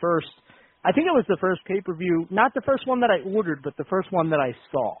probably the first, I think it was the first pay-per-view, not the first one that I ordered, but the first one that I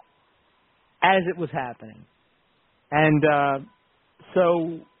saw as it was happening. And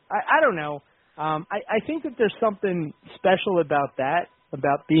so, I don't know. I think that there's something special about that,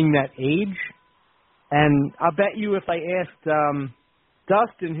 about being that age. And I'll bet you if I asked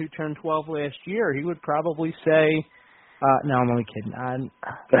Dustin, who turned 12 last year, he would probably say, no, I'm only kidding. You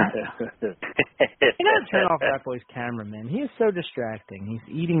gotta turn off that boy's camera, man. He is so distracting.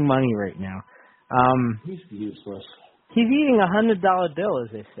 He's eating money right now. He's useless. He's eating $100 bill,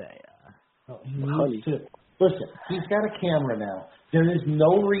 as they say. He needs to. Listen, he's got a camera now. There is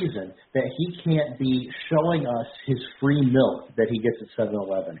no reason that he can't be showing us his free milk that he gets at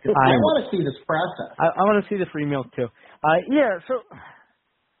 7-Eleven. Because I want to see this process. I want to see the free milk, too. Yeah, so...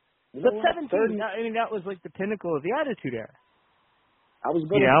 But 17, I mean, that was like the pinnacle of the Attitude Era. I was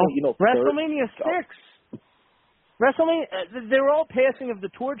going to say, WrestleMania 6. WrestleMania, they were all passing of the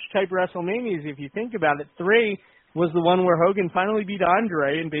torch type WrestleManias, if you think about it. 3 was the one where Hogan finally beat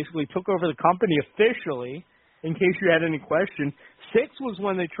Andre and basically took over the company officially, in case you had any question. 6 was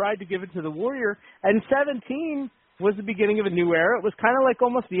when they tried to give it to the Warrior, and 17 was the beginning of a new era. It was kind of like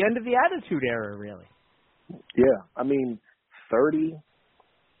almost the end of the Attitude Era, really. Yeah, I mean, 30...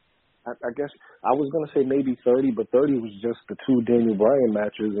 I guess I was going to say maybe 30, but 30 was just the 2 Daniel Bryan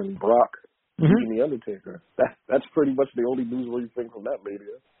matches and Brock beating The Undertaker. That's pretty much the only newsworthy thing from that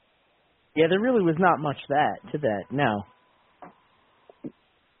Mania. Yeah, there really was not much to that, no.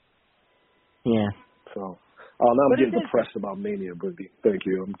 Yeah. So, now I'm getting depressed about Mania, Brindy. Thank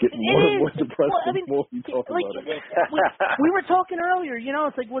you. I'm getting more and more depressed the more you talk about it. we were talking earlier,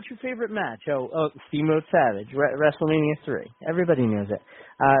 it's like, what's your favorite match? Steamboat Savage, WrestleMania 3. Everybody knows it.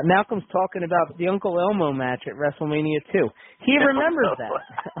 Malcolm's talking about the Uncle Elmo match at WrestleMania 2. He remembers that.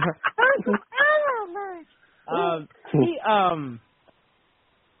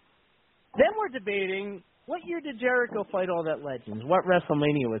 Then we're debating, what year did Jericho fight all that legends? What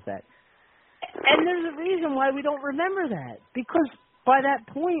WrestleMania was that? And there's a reason why we don't remember that. Because by that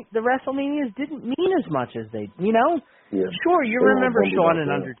point, the WrestleManias didn't mean as much as they, Yeah. Sure, you remember Shawn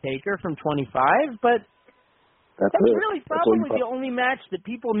and Undertaker from 25, but that's really probably the only match that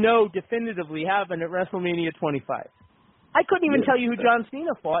people know definitively happened at WrestleMania 25. I couldn't even tell you who John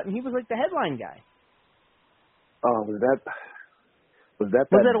Cena fought, and he was like the headline guy. Was that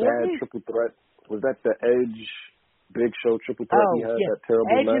bad triple threat? Was that the Edge Big Show triple threat he had, that terrible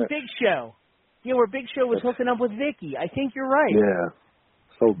Edge match? and Big Show. Yeah, where Big Show was hooking up with Vicky. I think you're right. Yeah.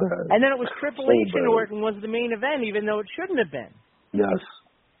 So bad. And then it was Triple So H and bad. Orton was the main event, even though it shouldn't have been. Yes.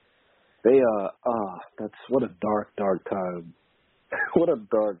 They that's what a dark time. What a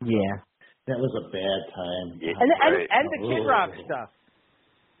dark time. Yeah. That was a bad time. Yeah, And the Kid Rock stuff.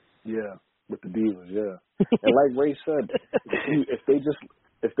 Yeah, with the Divas, yeah. And like Ray said, if they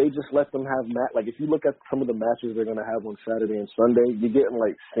just let them have like if you look at some of the matches they're gonna have on Saturday and Sunday, you're getting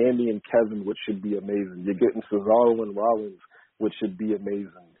like Sandy and Kevin, which should be amazing. You're getting Cesaro and Rollins, which should be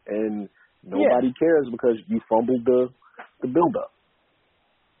amazing. And nobody cares because you fumbled the build up.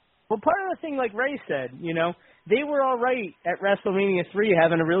 Well, part of the thing, like Ray said, they were all right at WrestleMania 3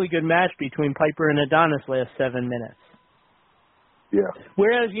 having a really good match between Piper and Adonis last 7 minutes. Yeah.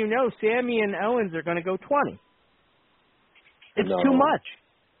 Whereas, Sammy and Owens are going to go 20. It's too much.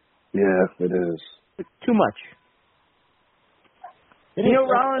 Yeah, it is. It's too much.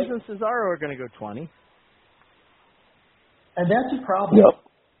 Rollins and Cesaro are going to go 20. And that's a problem. Yep.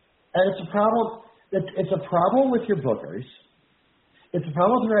 And it's a problem. It's a problem with your bookers. It's a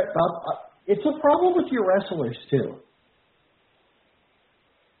problem with your wrestlers too.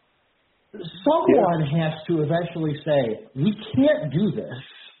 Someone has to eventually say, "We can't do this."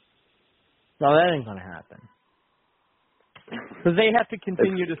 No, that ain't going to happen. Because they have to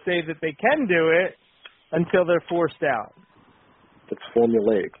continue to say that they can do it until they're forced out. It's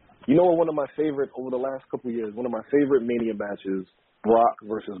formulaic. You know what? One of my favorite over the last couple of years, one of my favorite Mania matches, Brock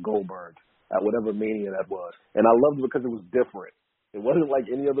versus Goldberg at whatever Mania that was, and I loved it because it was different. It wasn't like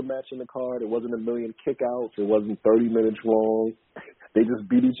any other match in the card. It wasn't a million kickouts. It wasn't 30 minutes long. They just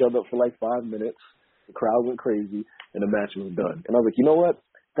beat each other up for like 5 minutes. The crowd went crazy, and the match was done. And I was like, you know what?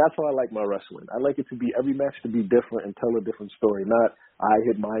 That's how I like my wrestling. I like it to be every match to be different and tell a different story. Not I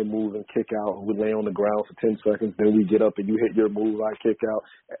hit my move and kick out, and we lay on the ground for 10 seconds, then we get up and you hit your move, I kick out.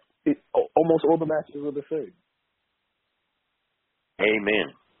 Almost all the matches are the same.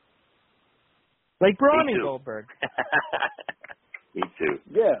 Amen. Like Braun and Goldberg. Me too.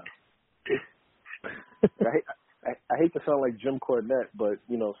 Yeah. I hate to sound like Jim Cornette, but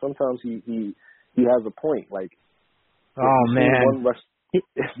sometimes he has a point. Like,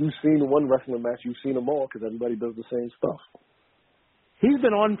 if you've seen one wrestling match, you've seen them all because everybody does the same stuff. He's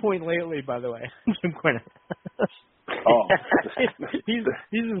been on point lately, by the way, Jim Cornette. he's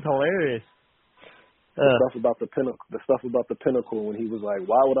just hilarious. The stuff about the pinnacle when he was like,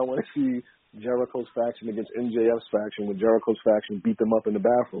 why would I want to see Jericho's faction against MJF's faction when Jericho's faction beat them up in the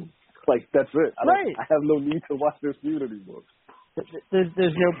bathroom? Like, that's it. I have no need to watch this feud anymore. There's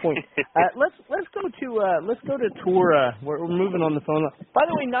no point. Let's go to Tora. We're moving on the phone. By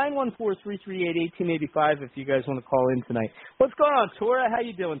the way, 914-338-1885 if you guys want to call in tonight. What's going on, Tora? How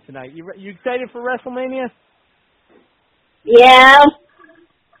you doing tonight? You excited for WrestleMania? Yeah.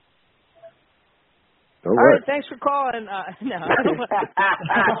 All right, thanks for calling.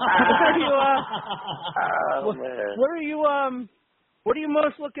 What are you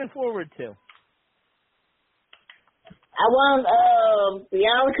most looking forward to? I want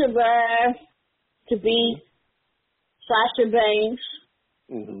Bianca Belair to beat Sasha Banks.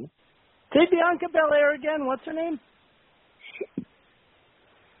 Mm-hmm. Say Bianca Belair again. What's her name?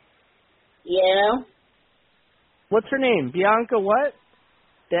 Yeah. What's her name? Bianca what?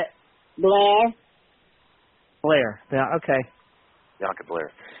 Blair. Blair. Yeah, okay. Bianca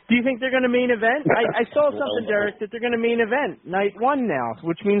Blair. Do you think they're going to main event? I saw something, Derek, that they're going to main event night 1 now,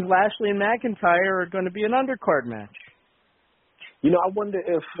 which means Lashley and McIntyre are going to be an undercard match. I wonder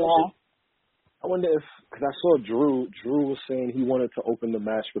if because I saw Drew was saying he wanted to open the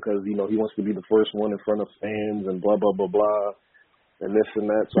match because he wants to be the first one in front of fans and blah blah blah blah and this and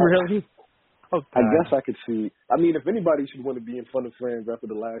that. So really? I guess I could see. I mean, if anybody should want to be in front of fans after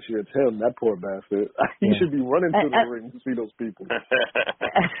the last year, it's him. That poor bastard. He should be running to the ring to see those people.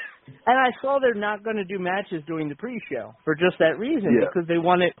 And I saw they're not going to do matches during the pre-show for just that reason, because they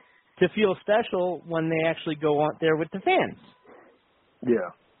want it to feel special when they actually go out there with the fans. Yeah.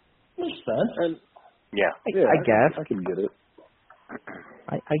 Makes sense. And I guess. I can get it.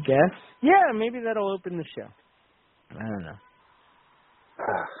 I guess. Yeah, maybe that'll open the show. I don't know.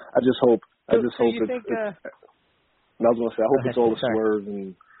 I just hope. I was going to say, I hope it's all a swerve,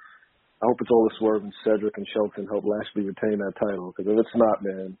 and I hope it's all a swerve, and Cedric and Shelton help Lashley retain that title. Because if it's not,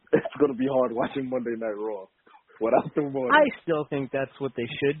 man, it's going to be hard watching Monday Night Raw without them on. I still think that's what they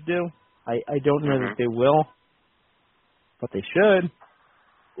should do. I don't know that they will, but they should.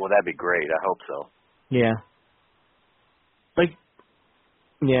 Well, that'd be great. I hope so. Yeah.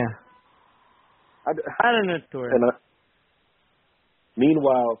 I don't know, Tori.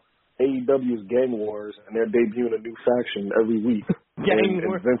 Meanwhile, AEW's Gang Wars, and they're debuting a new faction every week. Gang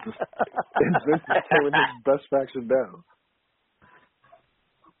Wars. And Vince is tearing his best faction down.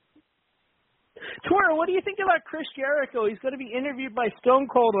 Tora, what do you think about Chris Jericho? He's going to be interviewed by Stone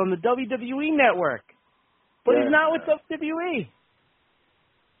Cold on the WWE Network, but he's not with WWE.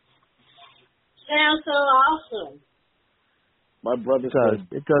 Sounds so awesome. My brother said,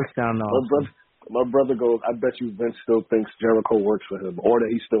 it does sound awesome. My brother goes, I bet you Vince still thinks Jericho works for him, or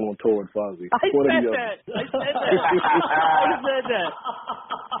that he's still on tour with Fozzy. I said that.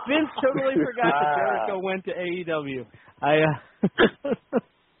 Vince totally forgot that Jericho went to AEW. I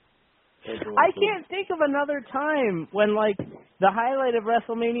can't think of another time when, like, the highlight of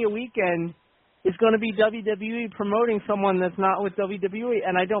WrestleMania weekend is going to be WWE promoting someone that's not with WWE.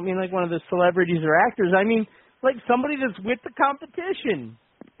 And I don't mean, like, one of the celebrities or actors. I mean, like, somebody that's with the competition.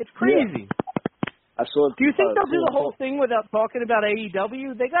 It's crazy. Yeah. I saw, do you think they'll do the whole thing without talking about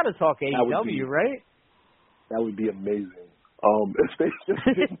AEW? They got to talk AEW, right? That would be amazing. If they just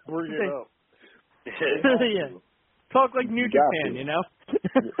didn't bring it up. Yeah. Talk like New Japan, you know?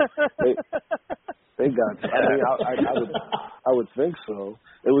 They got to. I mean, I would think so.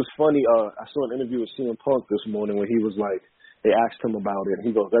 It was funny. I saw an interview with CM Punk this morning where he was like, they asked him about it, and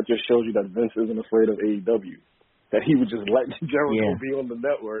he goes, that just shows you that Vince isn't afraid of AEW. That he would just let Jericho be on the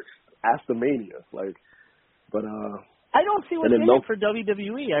network after Mania. Like, but I don't see what's in it for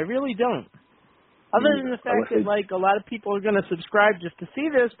WWE. I really don't. Other than the fact that, like, a lot of people are going to subscribe just to see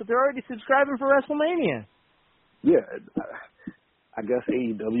this, but they're already subscribing for WrestleMania. Yeah, I guess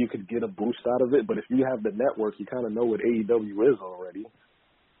AEW could get a boost out of it, but if you have the network, you kind of know what AEW is already.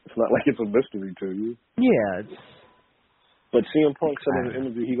 It's not like it's a mystery to you. Yeah. But CM Punk said in an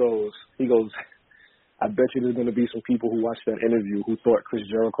interview, he goes, I bet you there's going to be some people who watched that interview who thought Chris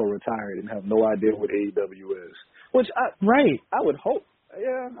Jericho retired and have no idea what AEW is. Which, I would hope.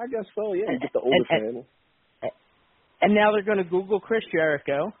 Yeah, I guess so. Yeah, you get the older fan. And now they're going to Google Chris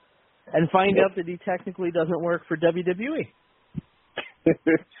Jericho and find out that he technically doesn't work for WWE.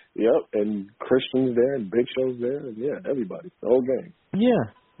 Yep, and Christian's there, and Big Show's there, and everybody, the whole gang. Yeah,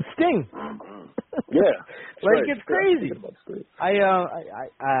 Sting. Yeah, like it's crazy.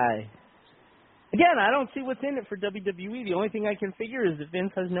 Again, I don't see what's in it for WWE. The only thing I can figure is that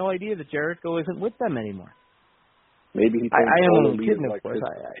Vince has no idea that Jericho isn't with them anymore. Maybe he thinks All Elite is like this.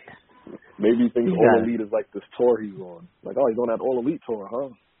 Maybe he thinks All Elite is like this tour he's on. Like, oh, he's on that All Elite tour, huh?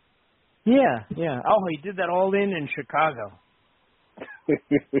 Yeah. Oh, he did that All In Chicago. I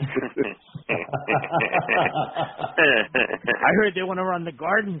heard they want to run the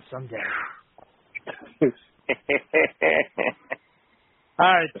Garden someday.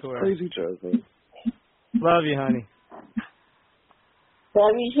 All right, Tor. Crazy choice, man. Love you, honey.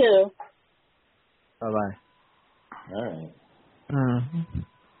 Love you too. Bye-bye. All right.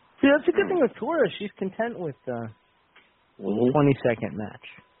 See, that's a good thing with Tora. She's content with 20-second match.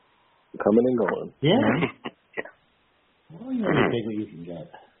 Coming and going. Yeah. Well, you know how big you can get.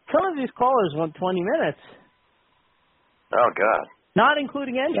 Some of these callers want 20 minutes. Oh, God. Not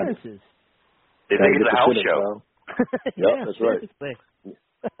including entrances. They think it's a house show. Yeah, that's right.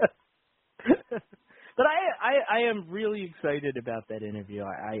 But I am really excited about that interview.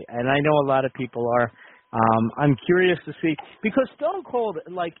 And I know a lot of people are. I'm curious to see, because Stone Cold,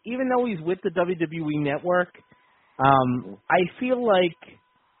 like, even though he's with the WWE Network, I feel like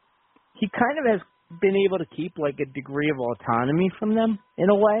he kind of has been able to keep, like, a degree of autonomy from them in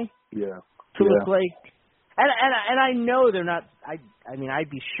a way. Yeah. So it's like, and I know they're not. I mean, I'd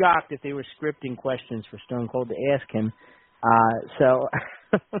be shocked if they were scripting questions for Stone Cold to ask him. So,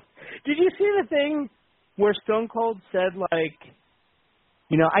 did you see the thing where Stone Cold said, like,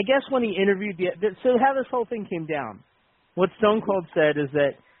 you know, I guess when he interviewed so how this whole thing came down, what Stone Cold said is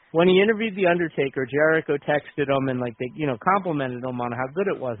that when he interviewed The Undertaker, Jericho texted him and, like, they, you know, complimented him on how good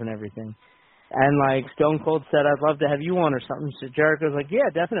it was and everything. And, like, Stone Cold said, I'd love to have you on or something. So Jericho's like, yeah,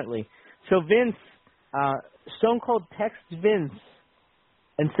 definitely. So Stone Cold texts Vince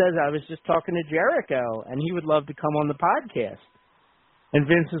and says, I was just talking to Jericho, and he would love to come on the podcast. And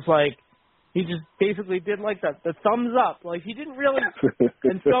Vince is like, he just basically did, like, the thumbs up. Like, he didn't really.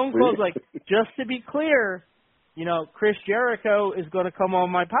 And Stone Cold's like, just to be clear, you know, Chris Jericho is going to come on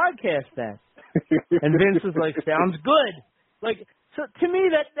my podcast then. And Vince is like, sounds good. Like, so to me,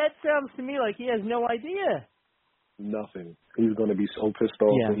 that sounds to me like he has no idea. Nothing. He's going to be so pissed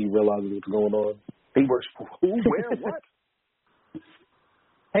off when he realizes what's going on. He works for who, where, what?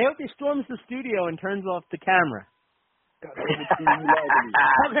 I hope he storms the studio and turns off the camera. Get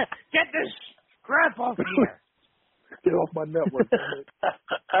this crap off here. Get off my network.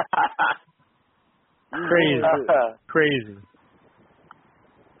 Crazy. Crazy.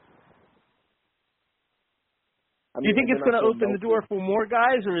 Do you think it's going to open the door for more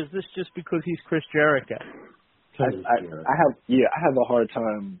guys, or is this just because he's Chris Jericho? I have a hard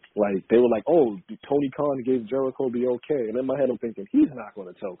time. Like they were like, oh, Tony Khan gave Jericho the okay, and in my head I'm thinking he's not going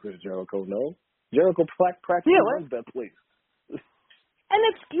to tell Chris Jericho no. Jericho practically runs that place.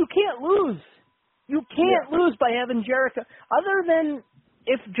 And you can't lose. You can't lose by having Jericho. Other than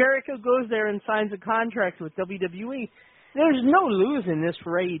if Jericho goes there and signs a contract with WWE, there's no losing this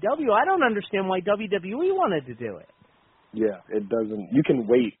for AEW. I don't understand why WWE wanted to do it. Yeah, it doesn't. You can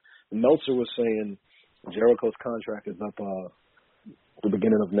wait. Meltzer was saying Jericho's contract is up the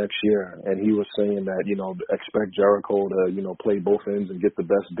beginning of next year, and he was saying that, expect Jericho to, play both ends and get the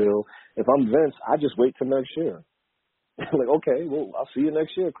best deal. If I'm Vince, I just wait till next year. Like, okay, well, I'll see you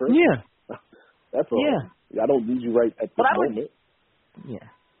next year, Chris. Yeah. That's all. Yeah. I don't need you right at this moment. Yeah.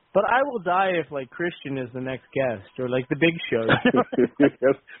 But I will die if, like, Christian is the next guest, or, like, the Big Show. How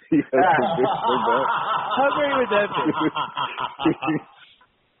great would that be?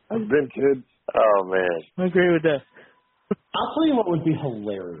 I've been, kid. Oh, man. I agree with that. I'll tell you what would be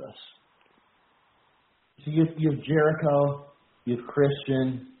hilarious. So you have Jericho, you have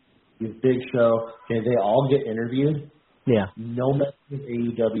Christian, you have Big Show. Okay, they all get interviewed. Yeah. No mention of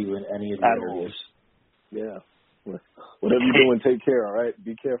AEW in any of the interviews. Yeah. Whatever you're doing, take care, all right?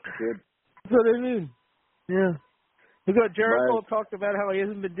 Be careful, kid. That's what I mean. Yeah. Look, Jericho talked about how he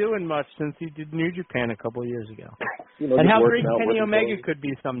hasn't been doing much since he did New Japan a couple of years ago. And how great Kenny Omega could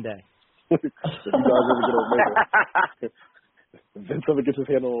be someday. If you guys ever get Omega, if Vince ever gets his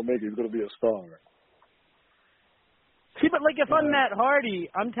hand on Omega, he's going to be a star. See, but like if I'm Matt Hardy,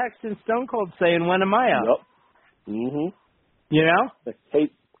 I'm texting Stone Cold saying, when am I up? Yep. Mm-hmm. You know?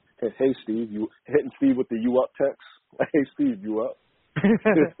 Hey, Steve, you hitting Steve with the you up text? Hey, Steve, you up?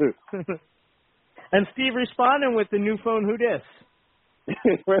 And Steve responding with the new phone, who dis?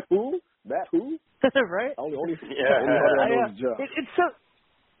 Who? That who? Right?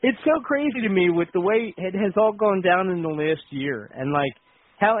 It's so crazy to me with the way it has all gone down in the last year, and like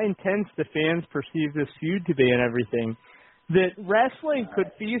how intense the fans perceive this feud to be and everything, that wrestling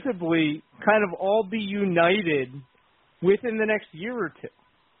could feasibly kind of all be united within the next year or two.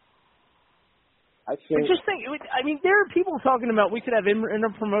 There are people talking about we could have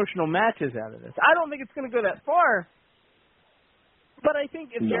interpromotional matches out of this. I don't think it's going to go that far. But I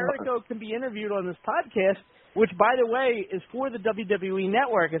think if Jericho can be interviewed on this podcast, which, by the way, is for the WWE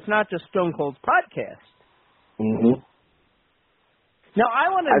Network, it's not just Stone Cold's podcast. Mm-hmm. Now, I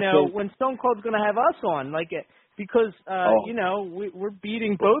want to know when Stone Cold's going to have us on, because, we're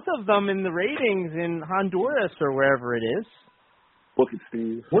beating both of them in the ratings in Honduras or wherever it is. Look at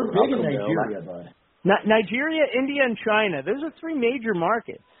Steve. We're big in Nigeria, bud. Nigeria, India, and China. Those are three major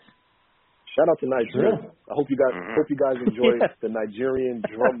markets. Shout out to Nigeria. I hope you guys enjoyed the Nigerian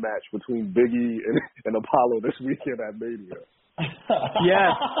drum match between Biggie and Apollo this weekend at Mania.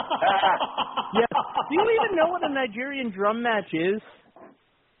 Yes. Yeah. Do you even know what a Nigerian drum match is?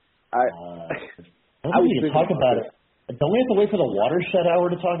 I don't need to talk about it. Don't we have to wait for the Watershed Hour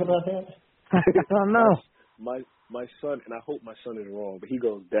to talk about that? I don't know. My son, and I hope my son is wrong, but he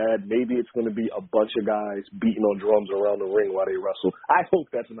goes, Dad, maybe it's going to be a bunch of guys beating on drums around the ring while they wrestle. I hope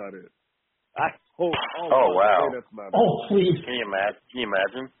that's not it. I hope. Oh wow. That's not it. Oh, please. Can you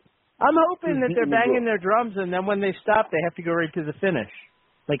imagine? I'm hoping that they're banging their drums, and then when they stop, they have to go right to the finish,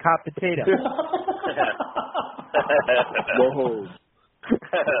 like hot potato. Whoa.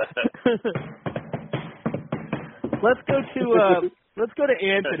 Let's go to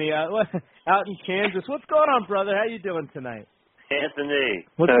Anthony out in Kansas. What's going on, brother? How you doing tonight? Anthony.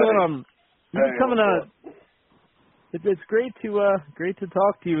 What's going on? You're coming on. It's great to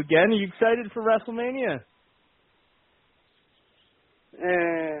talk to you again. Are you excited for WrestleMania?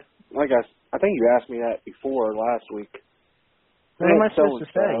 I think you asked me that before last week. What am I supposed to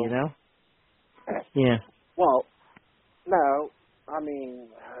say? You know? Yeah. Well, no. I mean,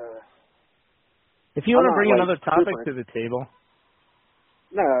 if you want to bring another topic to the table.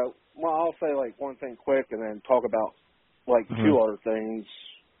 No. Well, I'll say one thing quick, and then talk about two other things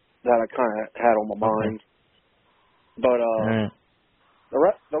that I kind of had on my mind. But the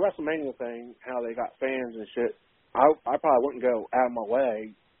WrestleMania thing, how they got fans and shit, I probably wouldn't go out of my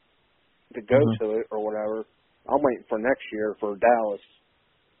way to go to it or whatever. I'm waiting for next year for Dallas.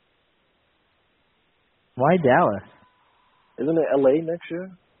 Why Dallas? Isn't it LA next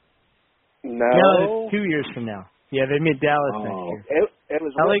year? No, it's 2 years from now. Yeah, they made Dallas next year. It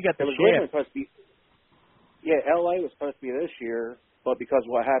was LA got the shaft. Supposed to be. Yeah, LA was supposed to be this year, but because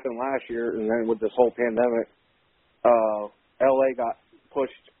of what happened last year, and then with this whole pandemic, LA got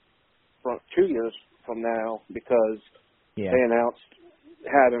pushed from 2 years from now because they announced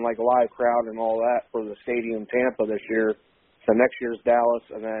having a live crowd and all that for the stadium in Tampa this year. So next year's Dallas,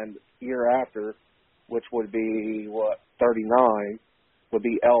 and then year after which would be 39, would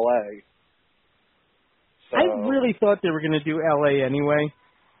be LA. So, I really thought they were going to do LA anyway,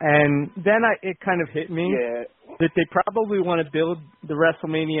 and then it kind of hit me that they probably want to build the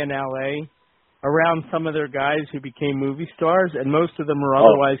WrestleMania in LA around some of their guys who became movie stars, and most of them are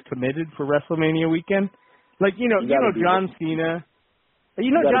otherwise committed for WrestleMania weekend. Like John Cena.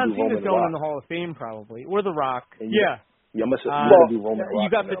 John Cena's going in the Hall of Fame probably, or The Rock. Yeah, you gotta do Roman Rock. You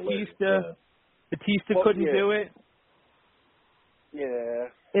got Batista. Batista couldn't do it. Yeah.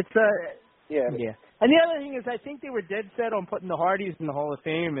 It's Yeah. And the other thing is, I think they were dead set on putting the Hardys in the Hall of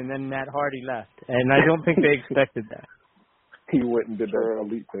Fame, and then Matt Hardy left, and I don't think they expected that. He went and did the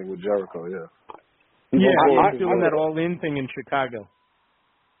elite thing with Jericho. Yeah. He was doing that all-in thing in Chicago.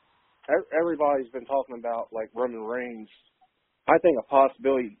 Everybody's been talking about like Roman Reigns. I think a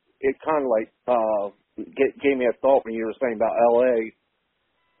possibility. It kind of like gave me a thought when you were saying about LA.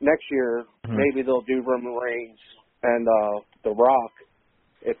 Next year, maybe they'll do Roman Reigns and The Rock,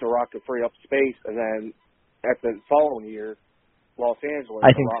 if The Rock could free up space, and then at the following year, Los Angeles,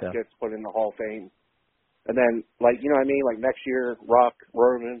 The Rock gets put in the Hall of Fame. And then, like, you know what I mean? Like next year, Rock,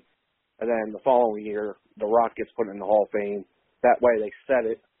 Roman, and then the following year, The Rock gets put in the Hall of Fame. That way, they set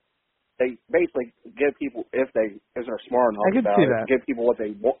it. They basically give people, if they're smart enough about it, give people what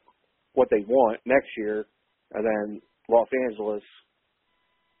they want next year, and then Los Angeles.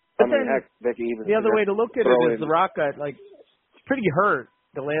 But the other way to look at it is The Rock got pretty hurt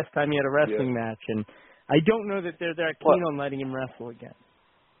the last time he had a wrestling match, and I don't know that they're that keen on letting him wrestle again.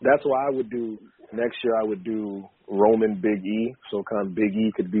 That's why I would do next year. I would do Roman, Big E, so kind of Big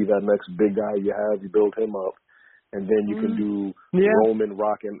E could be that next big guy you have. You build him up, and then you can do Roman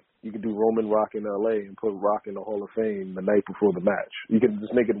Rock and you can do Roman Rock in LA and put Rock in the Hall of Fame the night before the match. You can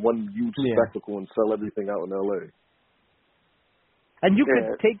just make it one huge spectacle and sell everything out in LA. And you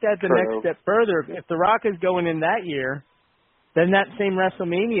could take that the next step further. If The Rock is going in that year, then that same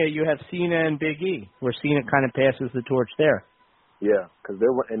WrestleMania you have Cena and Big E, where Cena kind of passes the torch there. Yeah, because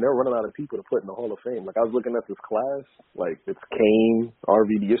they're running out of people to put in the Hall of Fame. Like I was looking at this class, like it's Kane,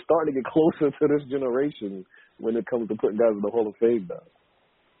 RVD. You're starting to get closer to this generation when it comes to putting guys in the Hall of Fame now.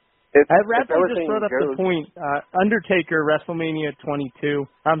 Raptor just brought up the point. Undertaker, WrestleMania 2022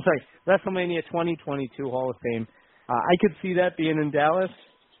 Hall of Fame. I could see that being in Dallas.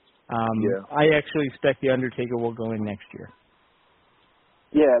 I actually expect the Undertaker will go in next year.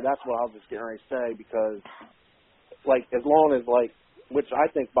 Yeah, that's what I was just getting ready to say, because as long as which I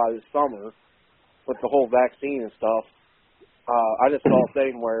think by this summer, with the whole vaccine and stuff, I just saw a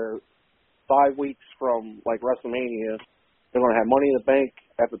thing where 5 weeks from WrestleMania, they're going to have Money in the Bank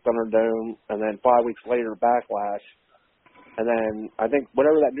at the Thunderdome, and then 5 weeks later, Backlash, and then I think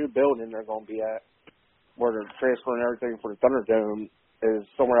whatever that new building they're going to be at, where they're transferring everything for the Thunderdome, is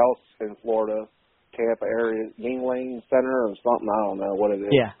somewhere else in Florida, Tampa area, Yingling Center or something. I don't know what it is.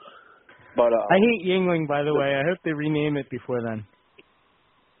 Yeah. But I hate Yingling, by the way. I hope they rename it before then.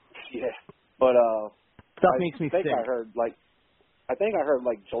 Yeah. But stuff makes me sick. I think I heard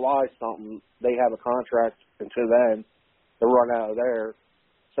July something. They have a contract until then to run out of there.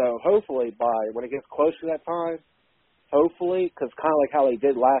 So hopefully when it gets close to that time, hopefully, because kind of like how they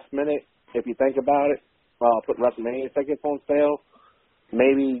did last minute, if you think about it, put WrestleMania tickets on sale,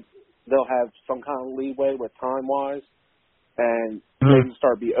 maybe they'll have some kind of leeway with time-wise, and maybe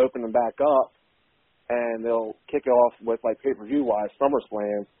start opening back up, and they'll kick it off with pay-per-view-wise,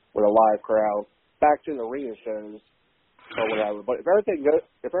 SummerSlam with a live crowd, back to the arena shows or whatever. But if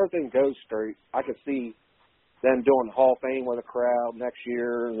everything goes straight, I could see them doing the Hall of Fame with a crowd next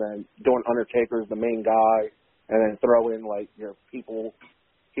year, and then doing Undertaker as the main guy, and then throw in your people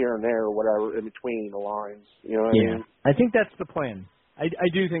here and there or whatever in between the lines. You know what I mean? I think that's the plan. I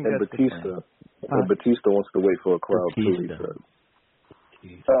do think that's Batista, the plan. And Batista wants to wait for a crowd too, he said.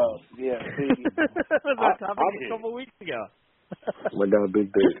 Yeah. See, that was a topic a couple weeks ago. My guy,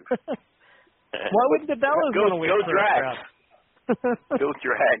 Big Dave. Why wouldn't the Bellas want to wait for a crowd? Go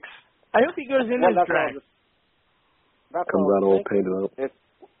Drax. I hope he goes in as Drax. Comes out all painted up.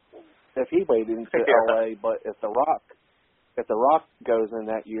 If he waited into LA, but if The Rock goes in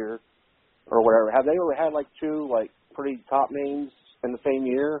that year or whatever, have they ever had two pretty top names in the same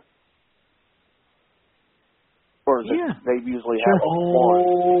year? Or is it they usually have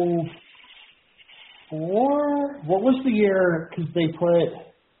one? What was the year? Because they put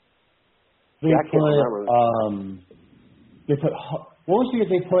what was the year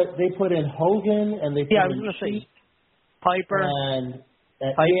they put in Hogan, and they put I was going to say Piper and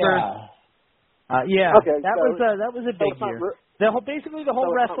Piper. Okay, that was a big year. Basically the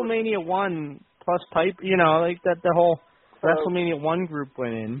whole WrestleMania 1 plus Piper, the whole WrestleMania 1 group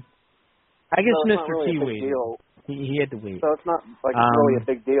went in. I guess so it's Mr. not really T a big waited. deal. He had to wait. So it's not like it's really a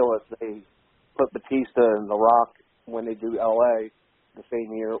big deal if they put Batista and The Rock when they do LA the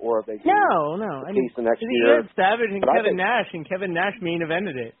same year, or if they do No. Batista next You year. had Savage and But Kevin Nash, and Kevin Nash main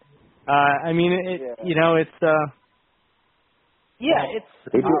evented it. I mean, you know, it's To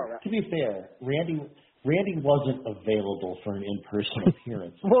be fair, Randy wasn't available for an in-person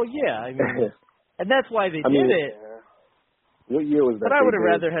appearance. Well, yeah, I mean, and that's why they did it. What year was that? But I would have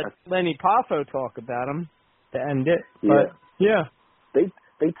rather had Lenny Poffo talk about him to end it. But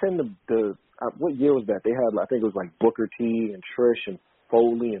they tend to what year was that? They had, I think it was like Booker T and Trish and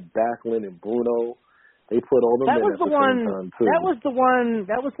Foley and Backlund and Bruno. They put all them in at the same time too. That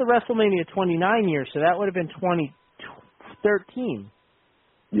was the WrestleMania 29 year, so that would have been 2013.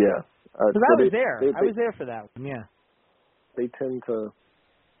 Yeah. I was there. I was there for that one. Yeah. They tend to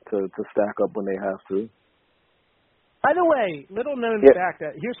stack up when they have to. By the way, little known fact.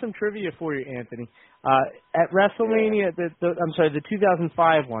 Here's some trivia for you, Anthony. At WrestleMania, the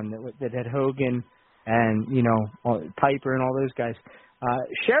 2005 one that had Hogan and Piper and all those guys.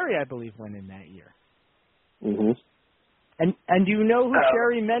 Sherry, I believe, went in that year. Mhm. And do you know who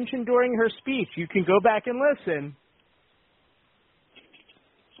Sherry mentioned during her speech? You can go back and listen.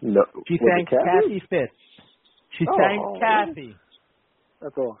 No. She thanked Kathy Fitz. She thanked Kathy.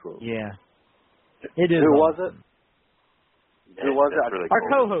 That's awesome. Yeah. It is. Who was awesome. it? Who was it? Really Our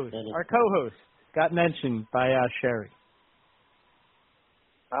cool. co-host got mentioned by Sherry.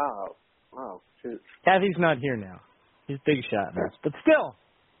 Oh, shoot. Kathy's not here now. He's big shot now, but still.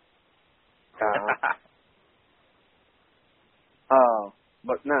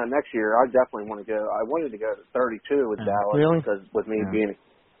 But no, next year I definitely want to go. I wanted to go to 32 with Dallas because with me being,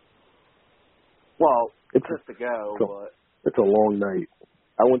 it's just to go. But it's a long night.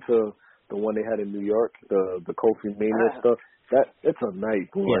 I went to the one they had in New York, the Kofi Mania stuff. It's a night,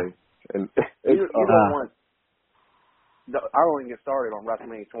 boy. Yeah. And you don't want. I only get started on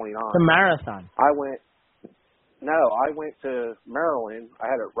WrestleMania 29. The marathon. I went to Maryland. I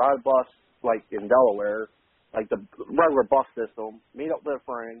had a ride bus like in Delaware, like the regular bus system. Meet up with a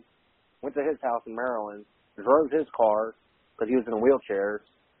friend. Went to his house in Maryland. Drove his car because he was in a wheelchair.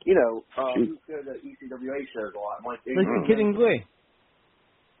 He was good at ECWA shows a lot. Like the Kid and Glee.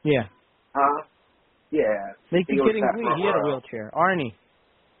 Yeah. Huh? Yeah. Like the Kid and Glee. He had a wheelchair. Arnie.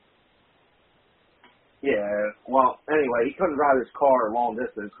 Yeah. Well, anyway, he couldn't drive his car long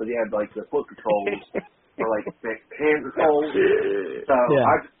distance because he had like the foot controls or like the hand controls. So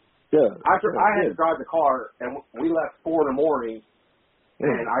I had to drive the car, and we left 4 in the morning,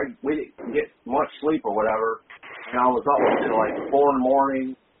 and we didn't get much sleep or whatever. And I was up until like 4 in the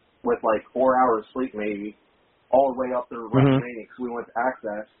morning with like 4 hours sleep maybe, all the way up to WrestleMania because we went to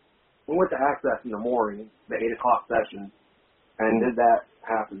Access. We went to Access in the morning, the 8 o'clock session, and did that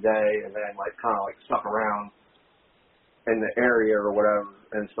half a day, and then like kind of like stuck around in the area or whatever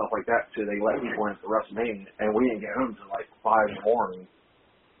and stuff like that till they let people into WrestleMania, and we didn't get home until like 5 in the morning.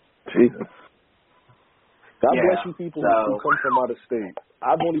 Jesus. God bless you people who come from out of state.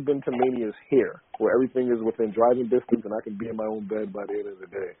 I've only been to Manias here, where everything is within driving distance and I can be in my own bed by the end of the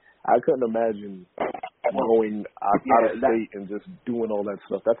day. I couldn't imagine going out of state and just doing all that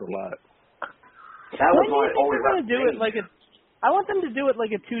stuff. That's a lot. That was my only I want them to do it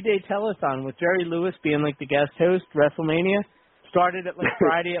like a 2-day telethon with Jerry Lewis being like the guest host, WrestleMania. Started at like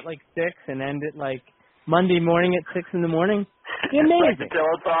Friday at like 6 and end at like Monday morning at 6 in the morning. Be amazing. Like the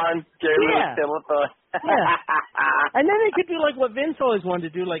telethon, Jerry Lewis telethon. Yeah. And then they could do like what Vince always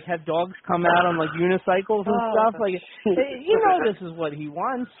wanted to do, like have dogs come out on like unicycles and stuff. Like, this is what he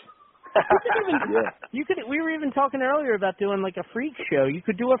wants. We were even talking earlier about doing like a freak show. You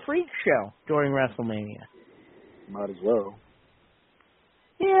could do a freak show during WrestleMania. Might as well.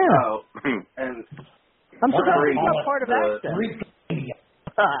 Yeah. And I'm surprised it's not part of Access.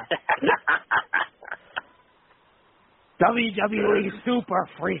 WWE Super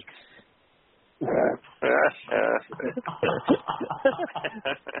Freaks.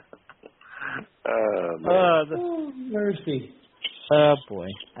 Mercy. Oh boy.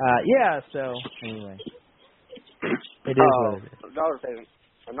 So anyway, it is what it is.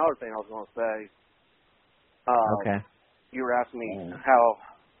 Another thing I was going to say. Okay. You were asking me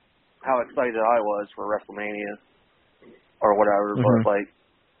how excited I was for WrestleMania or whatever, but like,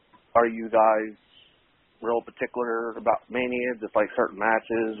 are you guys real particular about Mania, just like certain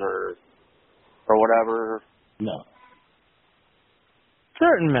matches or whatever? No.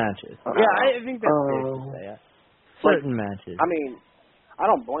 Certain matches. I think that's fair to say. Certain matches. I mean, I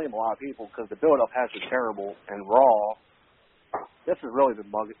don't blame a lot of people because the build-up has been terrible, and Raw, this has really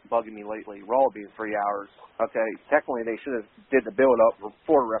been bugging me lately. Raw being 3 hours. Okay, technically they should have did the build-up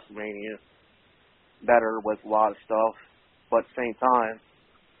before WrestleMania better with a lot of stuff, but at the same time,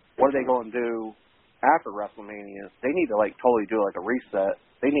 what are they going to do after WrestleMania? They need to like totally do like a reset.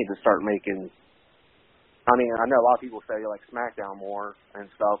 They need to start making. I mean, I know a lot of people say like SmackDown more and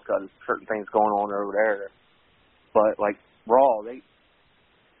stuff because certain things going on over there, but like Raw, of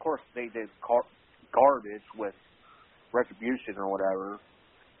course they did garbage with Retribution or whatever.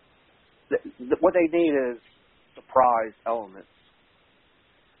 What they need is surprise elements.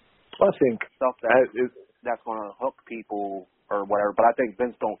 I think stuff that's going to hook people or whatever. But I think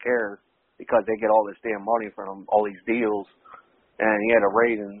Vince don't care because they get all this damn money from all these deals, and the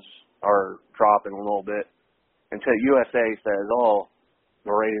ratings are dropping a little bit. Until USA says, "Oh,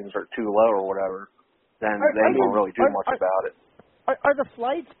 the ratings are too low" or whatever, then they won't really do much about it. Are the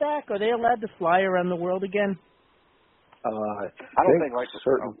flights back? Are they allowed to fly around the world again? I don't think like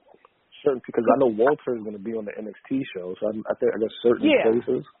certain because I know Walter is going to be on the NXT show, so I guess certain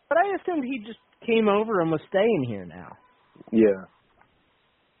places. But I assumed he just came over and was staying here now. Yeah.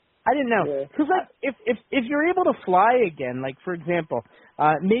 I didn't know because like if you're able to fly again, like for example,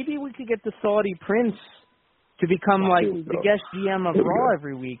 maybe we could get the Saudi Prince to become like the guest GM of Raw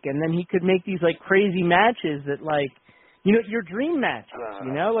every week, and then he could make these like crazy matches that like your dream matches.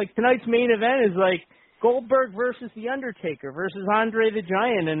 Like tonight's main event is like Goldberg versus The Undertaker versus Andre the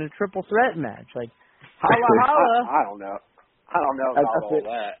Giant in a triple threat match. Like holla holla. I don't know about all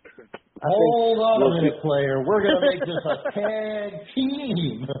that. Hold on a minute, player. We're going to make this a tag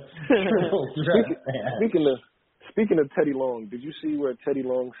team. Speaking of Teddy Long, did you see where Teddy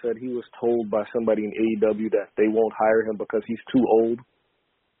Long said he was told by somebody in AEW that they won't hire him because he's too old?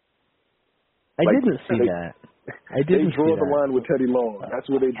 I didn't see that. They draw the line with Teddy Long. That's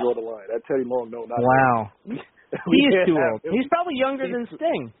where they draw the line. That Teddy Long, no, not wow. He is too old. He's probably younger than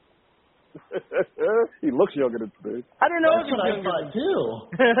Sting. He looks younger than Sting. I don't know. That's what I thought too.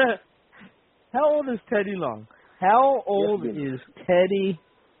 How old is Teddy Long? How old is Teddy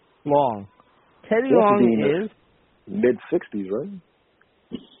Long? Teddy Long is mid-60s, right?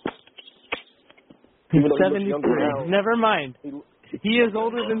 He's 73. Never mind. He is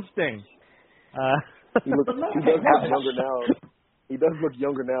older than Sting. He does look younger now. He does look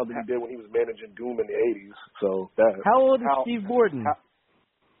younger now than he did when he was managing Doom in the 80s. So that. How old is Steve Borden?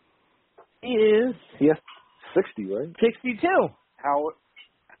 He has 60, right? 62. How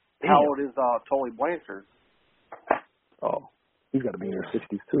old is Tully Blanchard? Oh, he's got to be in his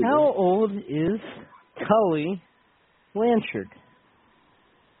 60s too. How old is Tully Blanchard?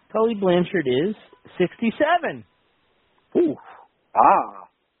 Tully Blanchard is 67. Ooh.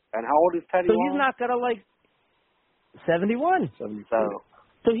 And how old is Teddy So Long? he's not going to 71. 77.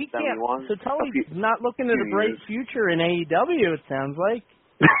 So he can't. 71? So Tully's not looking at a bright future in AEW, it sounds like.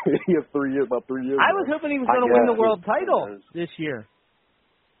 He has about 3 years. I was hoping he was going to win the world title this year.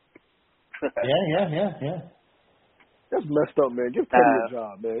 Yeah. That's messed up, man. Give Teddy a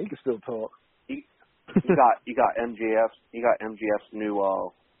job, man. He can still talk. You got MJF. You got MJF's new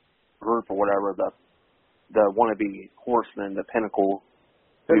group or whatever. The wannabe horsemen, the Pinnacle.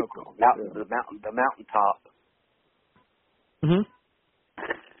 The mountaintop. Mhm.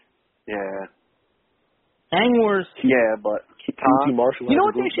 Yeah. Gang Wars. Yeah, but Marshall. You know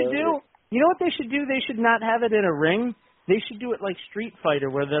what they should do? You know what they should do? They should not have it in a ring. They should do it like Street Fighter,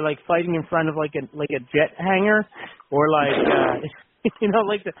 where they're like fighting in front of like a jet hangar, or like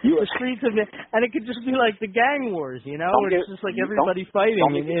like the streets of it, and it could just be like the Gang Wars, where it's just like everybody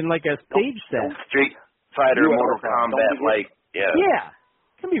fighting in like a stage set. Street Fighter, Mortal Kombat, yeah.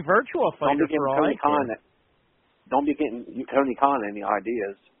 It can be virtual fighter for all I care. Don't be getting Tony Khan any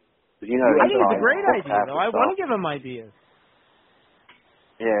ideas. I think it's a great idea, though. I want to give him ideas.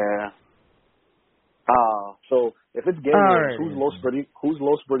 Yeah. So if it's Game Wars, who's low spread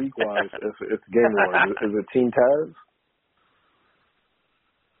equalize? if it's Game Wars, is it Team Taz?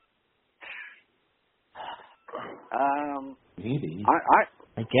 Maybe.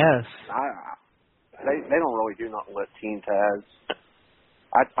 I guess. They don't really do nothing with Team Taz.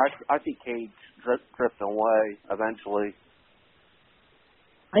 I see Cage drifting away eventually.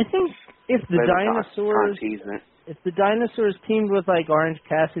 I think if the dinosaurs teamed with like Orange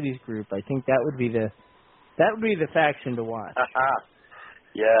Cassidy's group, I think that would be the faction to watch.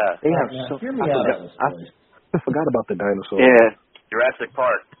 Yeah. I forgot about the dinosaurs. Yeah. Jurassic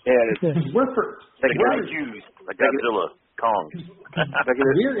Park. Yeah. The Kaijus, the Godzilla, Kong.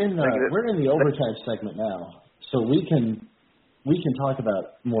 We're in the overtime segment now, so we can talk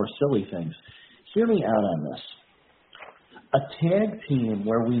about more silly things. Hear me out on this. A tag team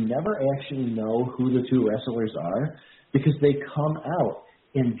where we never actually know who the two wrestlers are because they come out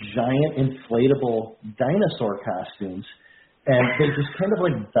in giant inflatable dinosaur costumes and they just kind of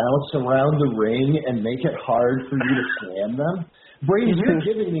like bounce around the ring and make it hard for you to slam them. Brady, you're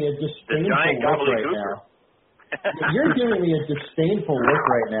giving me a disdainful look right now. You're giving me a disdainful look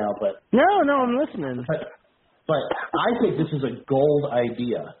right now, but no, I'm listening. But I think this is a gold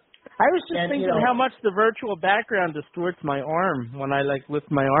idea. I was just thinking how much the virtual background distorts my arm when I like lift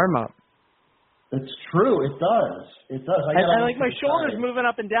my arm up. It's true. It does. It does. I like my shoulders moving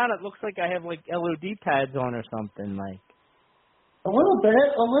up and down. It looks like I have like LED pads on or something. Like a little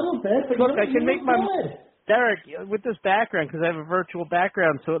bit. But look, I can make my Derek with this background because I have a virtual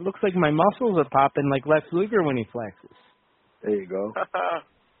background, so it looks like my muscles are popping like Lex Luger when he flexes. There you go.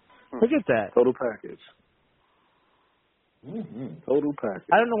 Look at that. Total package. Mm-hmm. Total package.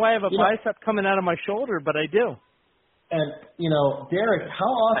 I don't know why I have a bicep coming out of my shoulder, but I do. And, Derek,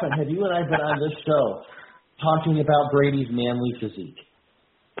 how often have you and I been on this show talking about Brady's manly physique?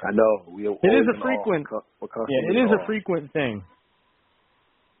 I know. It is a frequent. It is a frequent thing.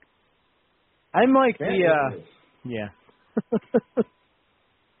 I'm like yeah.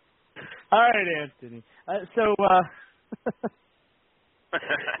 All right, Anthony. So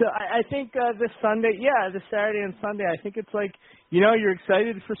I think this Sunday, this Saturday and Sunday, I think it's like, you're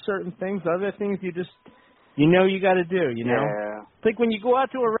excited for certain things. Other things you just, you got to do, Yeah. It's like when you go out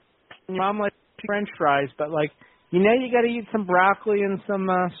to a restaurant and your mom likes French fries, but like, you got to eat some broccoli and some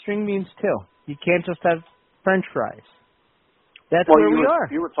string beans too. You can't just have French fries. That's where we are.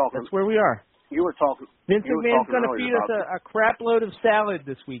 You were talking. That's where we are. You were talking. Vince McMahon's going to feed us a crap load of salad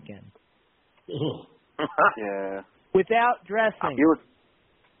this weekend. Yeah. Without dressing.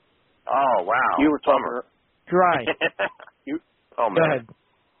 Oh, wow. You were talking. Dry. Oh, man. Go ahead.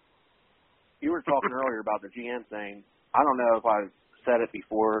 You were talking earlier about the GM thing. I don't know if I've said it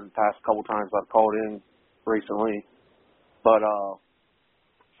before the past couple times I've called in recently, but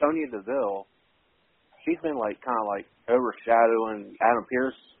Sonya Deville, she's been kind of overshadowing Adam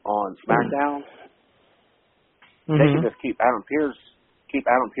Pearce on SmackDown. Mm-hmm. They can just keep Adam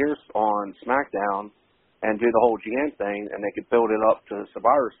Pearce on SmackDown and do the whole GM thing, and they could build it up to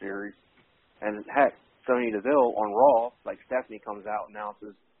Survivor Series. And heck, Sonya Deville on Raw, like Stephanie comes out and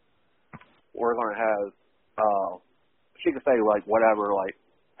announces, we're going to have, she could say whatever,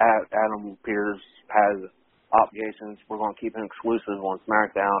 Adam Pearce has obligations, we're going to keep him exclusive on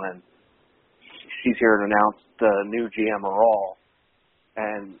SmackDown, and she's here to announce the new GM of Raw.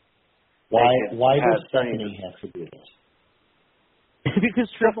 And why does Stephanie have to do this? Because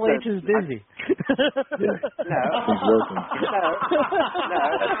Triple H is busy. Yeah. No. He's working. No.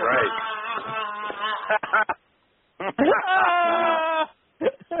 That's right.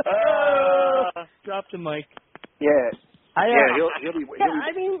 Drop the mic. Yeah.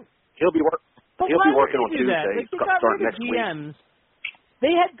 He'll be working on Tuesday. Like, they got starting rid of next GMs. week.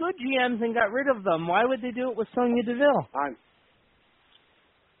 They had good GMs and got rid of them. Why would they do it with Sonya Deville?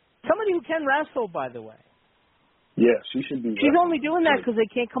 Somebody who can wrestle, by the way. Yeah, she should be. She's only doing that because they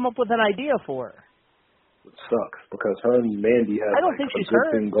can't come up with an idea for her. It sucks because her and Mandy have I don't think a she's good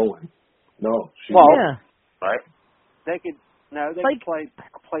hurt. thing going. No, she's Right? They could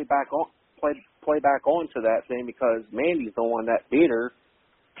play back onto that thing because Mandy's the one that beat her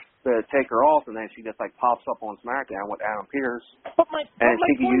to take her off, and then she just pops up on SmackDown with Adam Pearce. But my she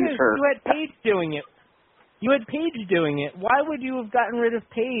could point use is, her. you had Paige doing it. Why would you have gotten rid of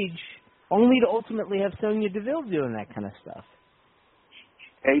Paige only to ultimately have Sonya Deville doing that kind of stuff?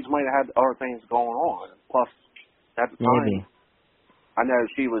 Paige might have had other things going on. Plus, at the time, I know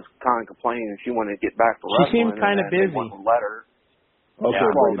she was kind of complaining and she wanted to get back to wrestling. She seemed kind of busy. Let her. Okay,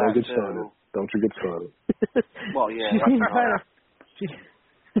 Yeah, Brady, don't get started. Don't you get started. Well, yeah. She seemed kind of...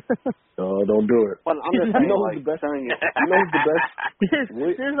 No, don't do it. Well, I'm just saying, the best. You know who's the best?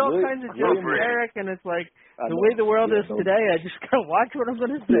 There's all kinds of jokes, Eric, and it's like, the way the world is today, I just gotta watch what I'm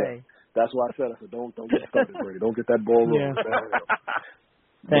going to say. Yeah. That's why I said, don't get started, Brady. Don't get that ball rolling.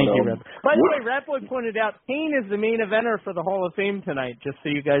 Thank you, Rap. By the way, Ratboy pointed out Kane is the main eventer for the Hall of Fame tonight, just so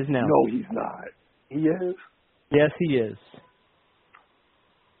you guys know. No, he's not. He is? Yes, he is.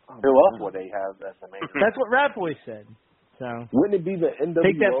 Who else would they have as the main eventer? That's what Ratboy said. So wouldn't it be the NWO?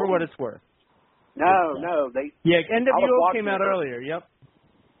 Take that for what it's worth. No, NWO came out earlier. Yep.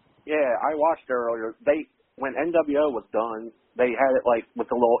 Yeah, I watched it earlier. When NWO was done, they had it with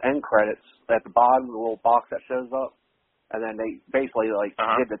the little end credits at the bottom, the little box that shows up, and then they basically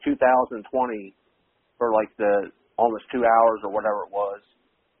did the 2020 for the almost 2 hours or whatever it was,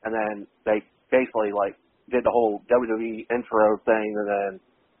 and then they basically did the whole WWE intro thing, and then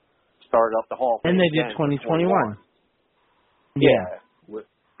started up the Hall of Fame. And they did 2021. Yeah. Wish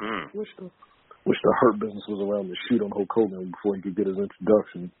the Hurt Business was around to shoot on Hulk Hogan before he could get his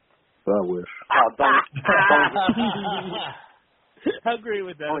introduction. I wish. How great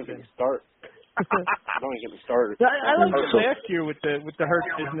would that Don't have get been? me started. Don't get me started. I liked it last year with the Hurt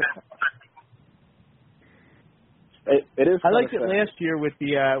Business. It is. I liked it last year with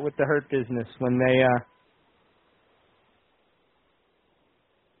the Hurt Business when they.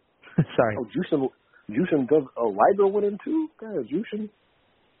 Sorry. Oh, Jushin does. Liger went in too. God, Jushin.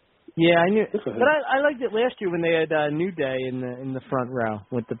 Yeah, I knew, but I liked it last year when they had New Day in the front row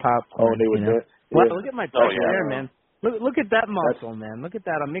with the popcorn. Oh, they were there. Wow, Yeah. look at my pressure there, man. Look at that muscle, man. Look at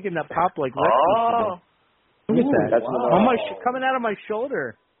that. I'm making that pop like Lexi. Look at that. That's On my coming out of my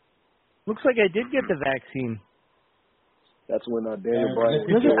shoulder. Looks like I did get the vaccine. That's when Daniel Bryan.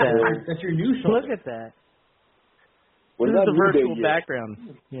 Look at that. That's your new shoulder. Look at that. Was This that is the New Day virtual year? background.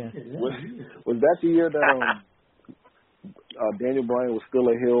 Yeah. Was that the year that Daniel Bryan was still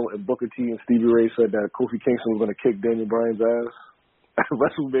a heel and Booker T and Stevie Ray said that Kofi Kingston was going to kick Daniel Bryan's ass at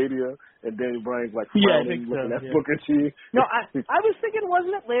WrestleMania, and Daniel Bryan's like frowning, looking at Booker T. No, I was thinking,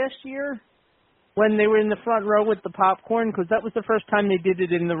 wasn't it last year when they were in the front row with the popcorn? Because that was the first time they did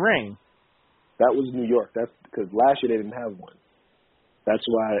it in the ring. That was New York. That's because last year they didn't have one. That's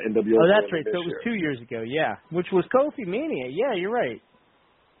why NWO. Oh, that's right. So it was 2 years ago, yeah. Which was Kofi Mania. Yeah, you're right.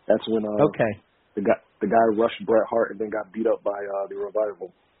 That's when okay. the guy rushed Bret Hart and then got beat up by the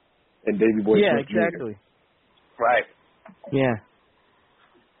Revival and Davey Boy Yeah, Smith Jr. exactly. Right. Yeah.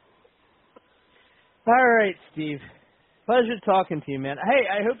 All right, Steve. Pleasure talking to you, man. Hey,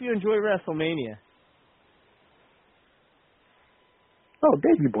 I hope you enjoy WrestleMania. Oh,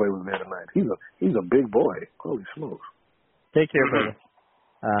 Davey Boy was there tonight. He's a big boy. Holy smokes. Take care, brother.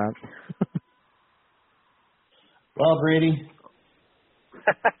 Well, Brady.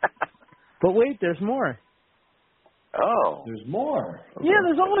 But wait, there's more. Oh. There's more. Okay. Yeah,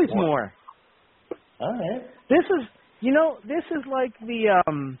 there's always more. All right. This is like the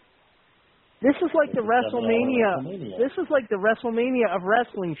WrestleMania. This is like the WrestleMania of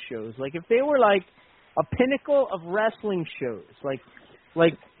wrestling shows. Like if they were like a pinnacle of wrestling shows, like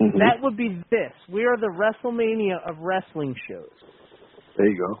that would be this. We are the WrestleMania of wrestling shows. There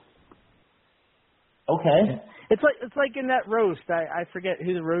you go. Okay. It's like in that roast. I forget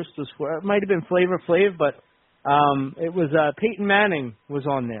who the roast was for. It might have been Flavor Flav, but it was Peyton Manning was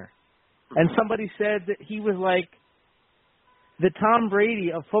on there, and somebody said that he was like the Tom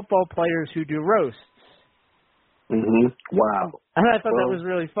Brady of football players who do roasts. Mhm. Wow. And I thought that was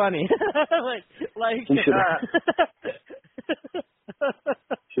really funny.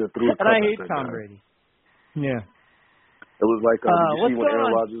 And I hate Tom Brady. Yeah. It was like you see when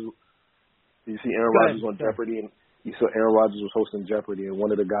Aaron Rodgers. You see Aaron Rodgers on Jeopardy, and you saw Aaron Rodgers was hosting Jeopardy, and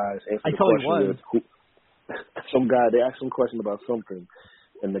one of the guys answered the question with some guy. They asked him a question about something,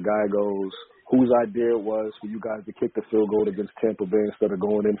 and the guy goes, "Whose idea it was for you guys to kick the field goal against Tampa Bay instead of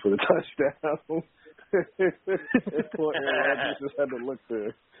going in for the touchdown?" And poor Aaron Rodgers just had to look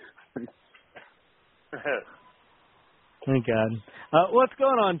there. Thank God. What's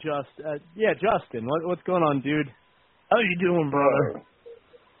going on, Justin? What's going on, dude? How you doing, brother?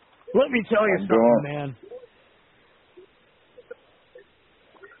 Let me tell you something, man.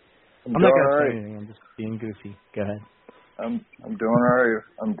 I'm not going to say anything. I'm just being goofy. Go ahead. I'm doing all right.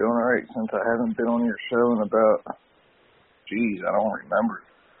 I'm doing all right since I haven't been on your show in about, I don't remember,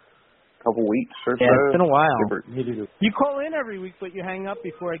 a couple weeks or so. Yeah, it's been a while. You call in every week, but you hang up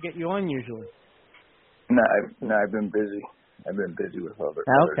before I get you on usually. No, I've been busy. I've been busy with other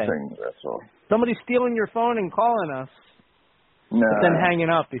things, that's all. Somebody's stealing your phone and calling us. No. But then hanging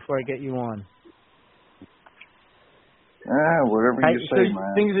up before I get you on. Whatever you say,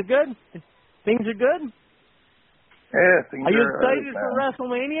 man. Things are good? Things are good? Yeah, things are you all right, excited for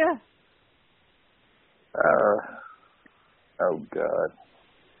WrestleMania? Oh, God.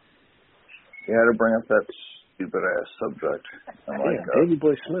 You had to bring up that stupid-ass subject. I'm like, Davey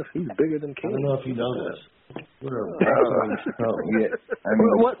Boy Smith, he's bigger than King. I don't know if you know this.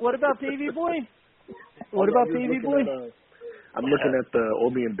 What about Davey Boy? What about Davey Boy? I'm looking at the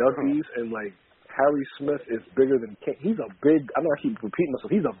Obi and Duckies, and like Harry Smith is bigger than Kane. He's a big. I know I keep repeating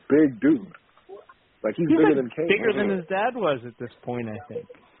myself. He's a big dude. Like he's bigger than Kane. Bigger than his dad was at this point, I think.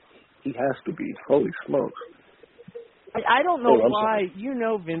 He has to be. Holy smokes! I don't know why. You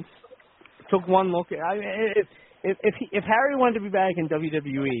know, Vince took one look at. If Harry wanted to be back in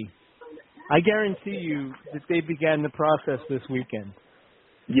WWE, I guarantee you that they began the process this weekend.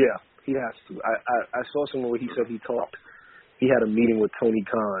 Yeah, he has to. I saw somewhere where he said he talked. He had a meeting with Tony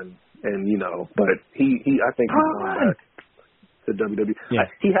Khan, and but I think he's going back to WWE. Yeah.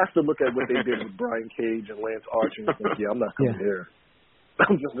 He has to look at what they did with Brian Cage and Lance Archer and think, I'm not coming here.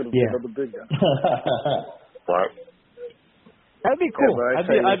 I'm just going to be another big guy. That'd be cool.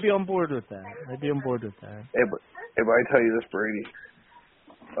 Yeah, I'd be on board with that. Yeah, but if I tell you this, Brady,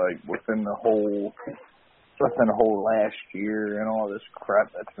 like within the whole last year and all this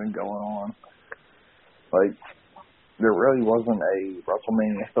crap that's been going on, like there really wasn't a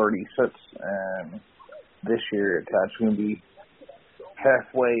WrestleMania 36, and this year it's actually going to be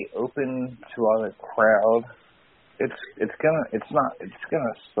halfway open to all the crowd. It's gonna suck.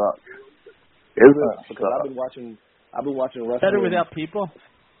 Because I've been watching wrestling. Better without people?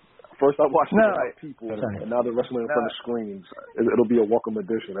 First I watched it without people, and now they're wrestling in front of screens. It'll be a welcome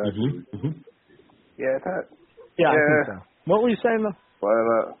addition, actually. Mm-hmm. Yeah, I think so. What were you saying, though?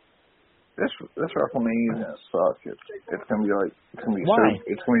 But this WrestleMania is gonna suck. It's gonna be Why?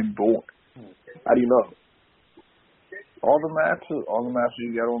 It's gonna be boring. How do you know? All the matches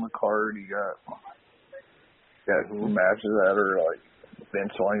you got on the card, you got matches that are like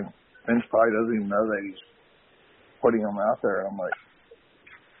Vince probably doesn't even know that he's putting them out there. I'm like,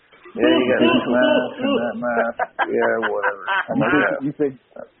 yeah, you got this match and that match. Yeah, whatever. I'm like,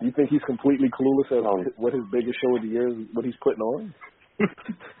 you think he's completely clueless as what his biggest show of the year is, what he's putting on?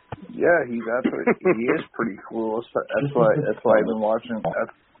 Yeah, he is pretty clueless. That's why I've been watching.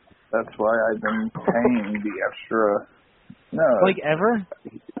 That's why I've been paying the extra. No, like ever?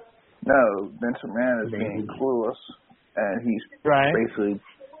 No, Vince McMahon is being clueless, and he's basically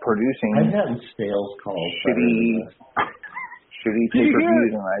producing I've gotten sales calls. Shitty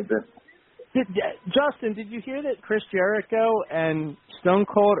pay-per-views, and I've been. Justin, did you hear that Chris Jericho and Stone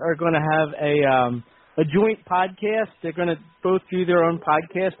Cold are going to have a joint podcast? They're going to both do their own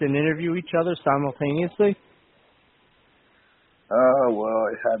podcast and interview each other simultaneously. Well,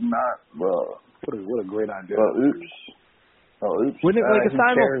 I have not. Well, what a great idea. Well, oops. Wouldn't it like a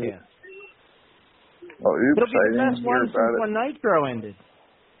simulcast? Oh, oops. It'll be the best one since when Nitro ended.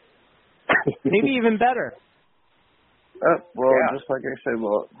 Maybe even better. Just like I said,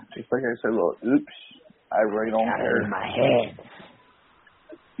 oops. I really don't care. In my head.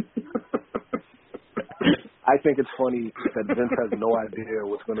 I think it's funny that Vince has no idea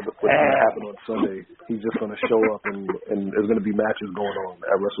what's going to happen on Sunday. He's just going to show up and there's going to be matches going on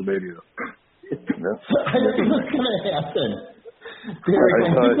at WrestleMania. I think what's going to happen, Derek,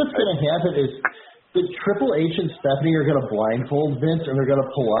 I think what's going to happen is that Triple H and Stephanie are going to blindfold Vince, and they're going to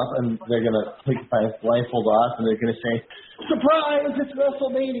pull up, and they're going to take the blindfold off, and they're going to say, "Surprise! It's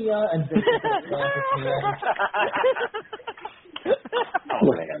WrestleMania!" And Vince is going to clap his hands. Oh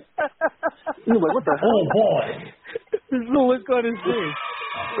man! You're like, what the hell? Oh boy! There's no look on his face.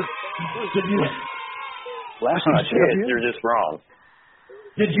 You're just wrong.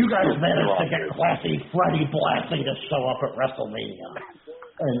 Did you guys manage to get classy Freddie Blassie to show up at WrestleMania?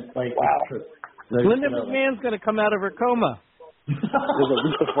 And like, wow. Linda McMahon's going to come out of her coma. There's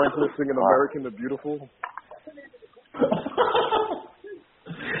Aretha Franklin singing "American the Beautiful."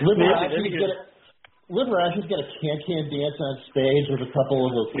 Liv Rasher's got a can dance on stage with a couple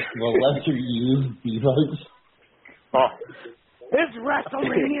of the lesser used divas. Oh. It's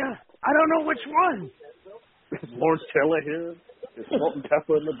WrestleMania. I don't know which one. Is Lawrence Taylor here? Is Salt and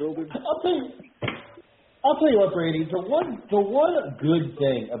Pepper in the building? I'll tell you what, Brady. The one good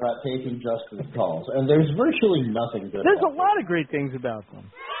thing about taking Justin's calls, and there's virtually nothing good. There's a lot of great things about them.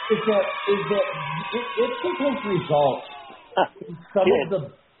 Is that it sometimes results in some of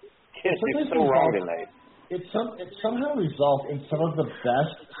the. It's so wrong tonight. It somehow results in some of the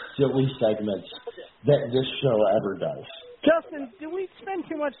best silly segments that this show ever does. Justin, do we spend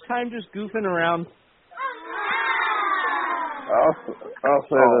too much time just goofing around? I'll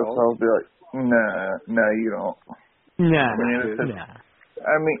say this. I'll be like, nah, you don't. Nah.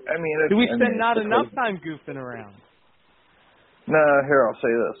 I mean, do we spend not enough time goofing around? No, here I'll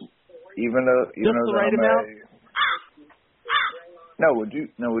say this. Even though the right amount. No, would you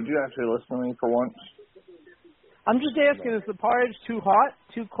actually listen to me for once? I'm just asking: is the porridge too hot,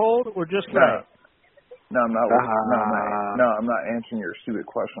 too cold, or just right? No, I'm not. No, I'm not answering your stupid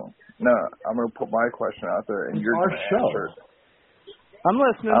question. No, I'm going to put my question out there, and you're going to answer it. I'm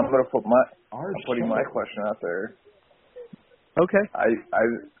listening. I'm going to put putting my question out there. Okay. I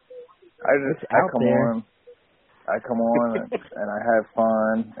come on and I have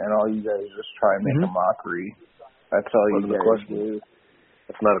fun, and all you guys just try and make a mockery. That's all you guys do.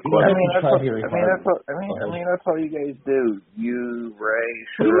 That's not a question. I mean, that's all you guys do. You, Ray,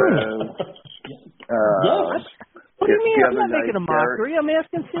 Shiro. What do you mean? I'm not making a mockery. I'm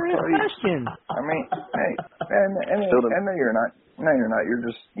asking serious questions. I mean, hey, And no, you're not. No, you're not. You're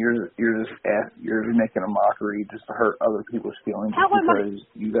just making a mockery just to hurt other people's feelings. How am I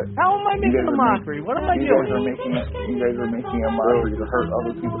making a mockery? What am I doing? You guys are making a mockery to hurt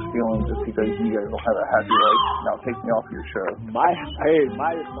other people's feelings just because you guys don't have a happy life. Now take me off your show. My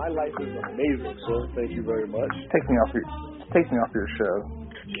life is amazing, sir. Thank you very much. Take me off your show.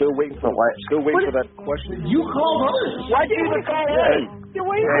 Still waiting for that question. You called us. Why'd you even call in? You're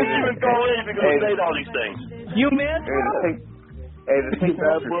waiting for you even call in if you're going to say all these things? You mad? Just take me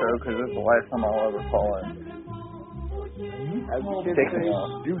off your show because this is the last time I'll ever call in. Take me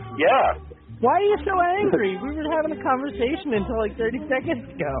off. Yeah. Why are you so angry? We were having a conversation until like 30 seconds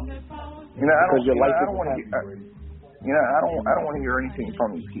ago. You know, I don't want to hear anything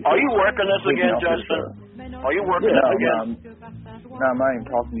from these people. Are you working this again, Justin? Are you working this again? No, I'm not even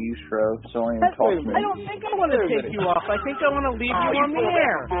talking to you, Stro. So I ain't even talking to me. I don't think I want to take you off. I think I want to leave you on the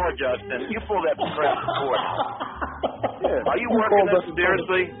air. Before, Justin. You pulled that crap before. Are you working this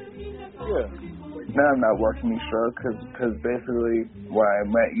seriously? Yeah. No, I'm not working these shows because basically when I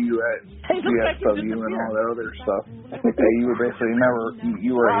met you at GSW and all that other stuff, you were basically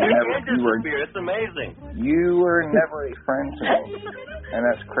It's amazing. You were never a friend to me, and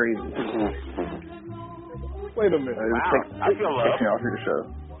that's crazy. Wait a minute. I feel love. Take me off your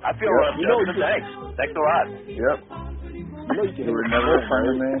show. I feel love. Thanks. Thanks a lot. Yep. You were never a friend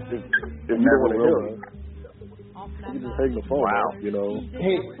of me. You never will be. You just hang the phone out, you know.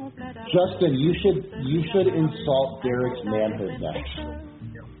 Hey, Justin, you should insult Derek's manhood next.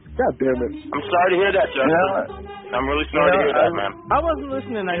 God damn it. I'm sorry to hear that, Justin. I'm really sorry to hear that, man. I wasn't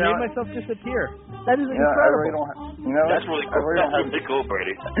listening. I made myself disappear. That is incredible. That's really cool. That's really cool,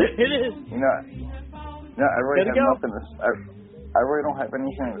 Brady. It is. I really have nothing to say. I really don't have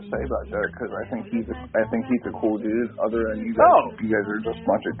anything to say about Derek because I think he's a cool dude. Other than you guys, you guys are just a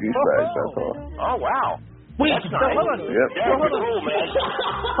bunch of douchebags. That's all. Oh wow. Wait, that's nice. hold on. Yep. Yeah, you're cool, man.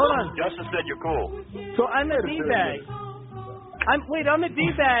 Hold on. Justin said you're cool. So I'm a D-bag. I'm a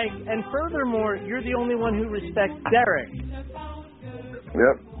D-bag, and furthermore, you're the only one who respects Derek.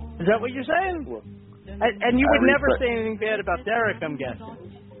 Yep. Is that what you're saying? And you would never say anything bad about Derek, I'm guessing.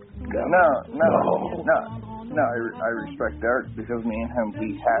 No, I respect Derek because me and him,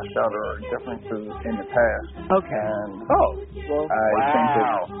 we hashed out our differences in the past. Okay. And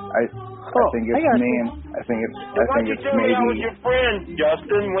I think it's maybe. I was your friend,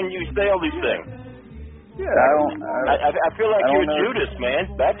 Justin, when you say all these things. Yeah. I feel like you're Judas, man.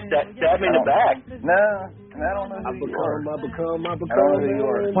 Stab me in the back. No, I don't know who you are. I don't know who you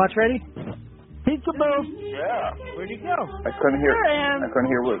are. Watch, ready? Pizza move. Yeah. Where'd he go? I couldn't hear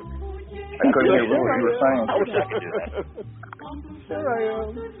what you were saying. I wish I could do that. Here I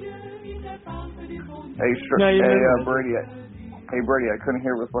am. Brady. Hey, Brady, I couldn't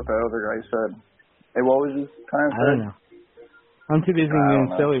hear what the other guy said. Hey, what was he trying to say? I don't know. I'm too busy being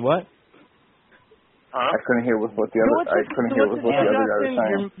silly. What? I couldn't hear what the other guy was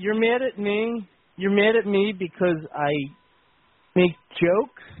saying. You're mad at me. You're mad at me because I make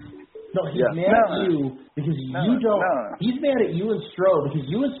jokes. No, he's mad at you because you don't. He's mad at you and Stro because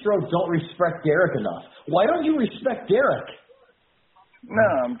you and Stro don't respect Derek enough. Why don't you respect Derek? No,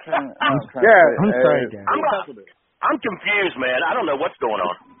 I'm trying. I'm sorry, Derek. I'm confused, man. I don't know what's going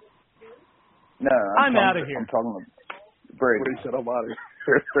on. No, I'm out of here. I'm talking to Brady. Brady said I'm out of here.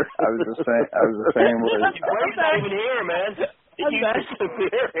 I was just saying. Brady's not even here, man. I'm back.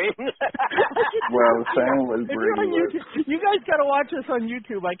 What I was saying was Brady. You guys got to watch this on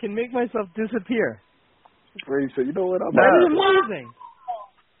YouTube. I can make myself disappear. Brady said, "You know what? I'm That is amazing.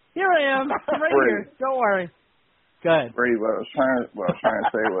 Here I am. I'm right here. Don't worry." Go ahead. Brady, what I was trying to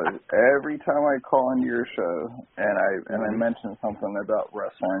say was every time I call into your show and I mention something about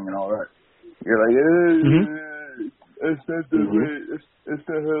wrestling and all that, you're like, it's not the way, it's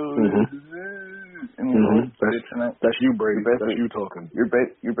the hell. That's you, Brady. That's you talking. You're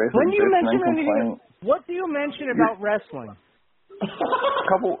basically when you mention anything, what do you mention about wrestling?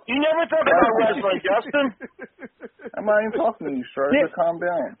 You never talk about wrestling, Justin. I'm not even talking to you, Stro. So calm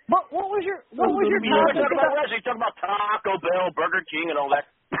down. What was your You never talk about wrestling. You talk about Taco Bell, Burger King, and all that.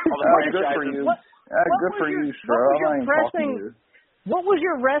 Good for you. Good for you, Stro. I'm not even talking to you. What was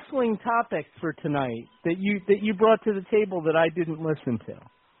your wrestling topic for tonight that you brought to the table that I didn't listen to?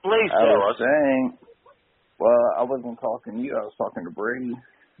 Please tell us. Well, I wasn't talking to you. I was talking to Brady.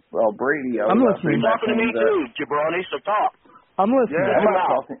 Well, Brady, I'm listening. You're talking to me too, jabroni. So talk. I'm listening. Yeah,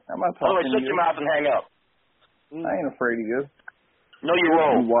 I'm not talking to you. Shut your mouth and hang up. I ain't afraid of you. No, you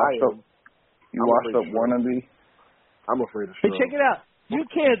won't. You washed up wannabe. I'm afraid of Hey, check it out. You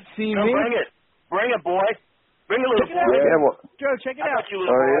can't see me. Bring it. Bring it, boy. Bring a little boy. Yeah, Joe, check it out. You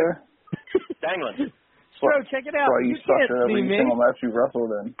little boy. Dangling. Stro, check it out. That's why you suck can't at every see me. single match you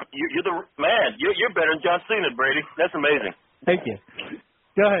wrestled in. You're the man. You're better than John Cena, Brady. That's amazing. Thank you.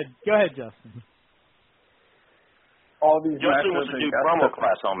 Go ahead, Justin. All these Justin matches wants to do promo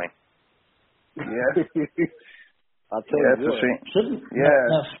class on me. Yeah. I'll tell Yeah, you it's a what. shame.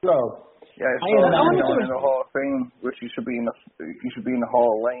 Yeah. Stro. Yeah, it's going in the Hall of Fame, which you should be in the Hall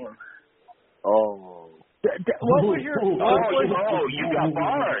of Lame. Oh. What was your? You got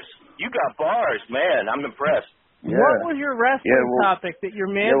bars. You got bars, man. I'm impressed. Yeah. What was your wrestling topic that you're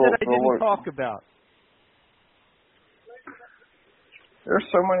mad that I didn't talk about? There's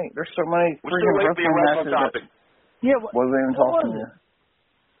so many We're freaking still waiting for your wrestling wrestling matches. topic. Yeah. Wasn't even talking to you.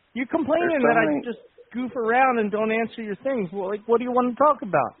 You complaining that I just goof around and don't answer your things. Well, like, what do you want to talk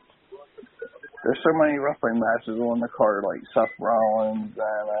about? There's so many wrestling matches on the card, like Seth Rollins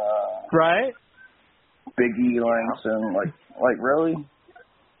and right, Big E Langston. Like really,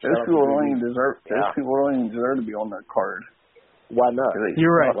 those people don't even deserve. Those people don't even deserve to be on that card. Why not?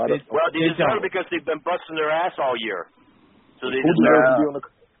 You're right. Well, they deserve it because they've been busting their ass all year. So they Who deserve deserves to be on the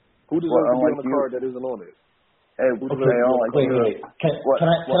Who deserves to be on the card that isn't on it? Hey, Wait. Can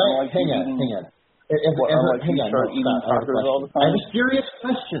I hang on. Hang on, no, stop. I have a serious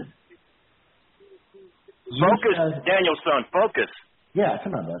question. Focus, Daniel, son, focus. Yeah,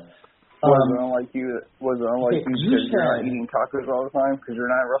 come on, bud. Was it unlike you because you're not eating tacos all the time because you're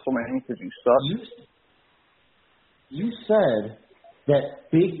not at WrestleMania because you suck? You said that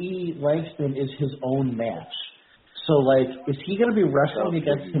Big E Langston is his own match. So, like, is he going to be wrestling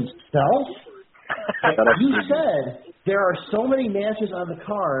against himself? You said there are so many matches on the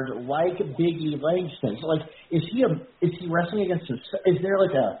card like Big E Langston. So, like, is he wrestling against himself? Is there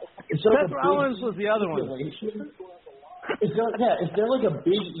like a Seth Rollins was the other one. Is there like a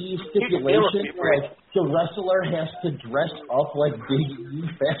Big E stipulation where like the wrestler has to dress up like Big E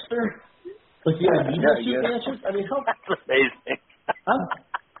faster? Like the Adidas matches? I mean, that's amazing.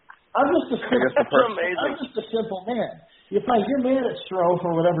 I'm just a simple man. If you're mad at Stro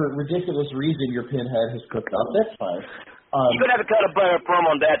for whatever ridiculous reason your pinhead has cooked up, that's fine. You're gonna have to cut a better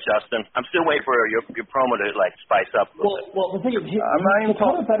promo on that, Justin. I'm still waiting for your promo to like spice up a little bit. Well, the thing is, I'm not even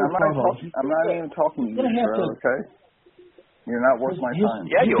talking to you, Stro, okay? You're not worth my time.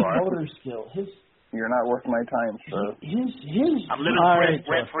 Yeah, you are. You're not worth my time, Stro. I'm living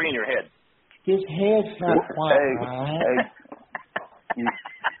rent free in your head. His head's not quite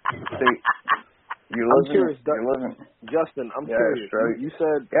I'm curious, Justin. I'm curious. Stro. You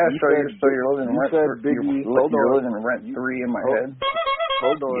said you're living Big E. You're living rent free in my head.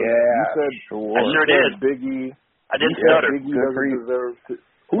 Hold on. Yeah, you said sure. I sure did. Big E. I didn't stutter. Big E doesn't deserve to.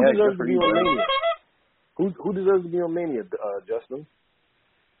 Who deserves to be on Mania? Who deserves to be on Mania, Justin?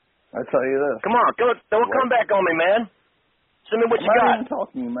 I tell you this. Come on, don't come back on me, man. Send me what you got. I'm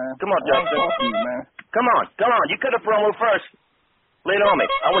talking to you, man. Come on, Justin. Man. Come on. You cut a promo first. Lay it on me.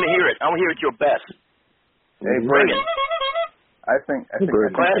 I want to hear it. I want to hear it your best. Hey, bring it. I think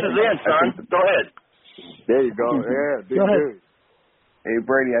class is in, son. Go ahead. There you go. Yeah, big news. Hey,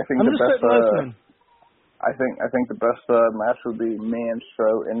 Brady, I think I'm the best. I think the best match would be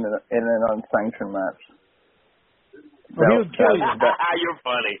Stro in an unsanctioned match. He would kill you. You're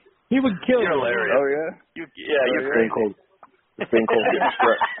funny. He would kill You're you. hilarious. Oh yeah. You're crazy.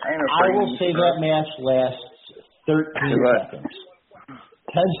 I will say that match lasts 13 seconds.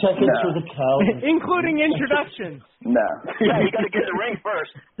 10 seconds for the count. Including introductions. No. Yeah, you got to get in the ring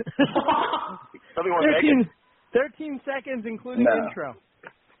first. 13 seconds, including intro.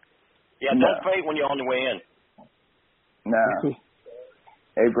 Yeah, don't faint when you're on the way in. No.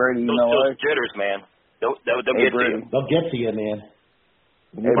 Hey, Brady, you know those what? jitters, man. They'll get to you. They'll get to you, man.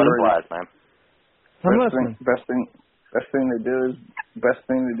 Hey, butterflies, man. Best thing to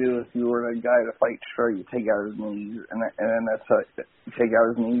do is if you were the guy to fight Stro, you take out his knees, and then that's how you take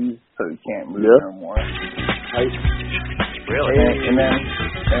out his knees so he can't move no more. Really? And then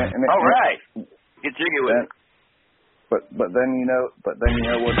all right. Get jiggy with it. But then you know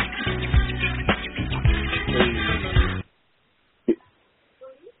what?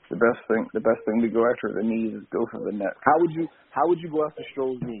 The best thing to go after the knees is go for the neck. How would you go after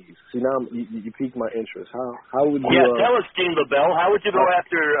Stro's knees? See, now you piqued my interest. How would you? Yeah, tell us, Gene LaBelle. How would you go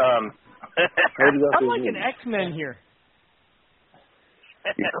after? I'm like an X-Men here.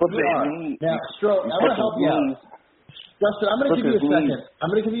 Now, Stro, I'm gonna help you out. Justin, I'm gonna give you a second.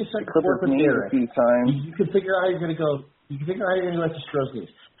 I'm gonna give you a second to work with Derek. You can figure out how you're gonna go. You can figure out how you're gonna go after Stro's knees.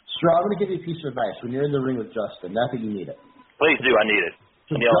 Stro, I'm gonna give you a piece of advice when you're in the ring with Justin. Not that you need it. Please do. I need it.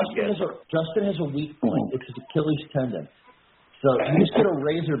 So Justin has a weak point. It's his Achilles tendon. So you just get a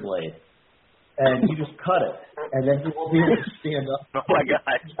razor blade, and you just cut it, and then he won't be able to stand up. Oh my God!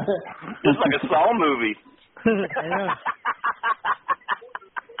 It's like a Saw movie. I know.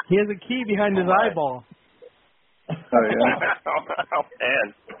 He has a key behind his eyeball. Oh yeah. Oh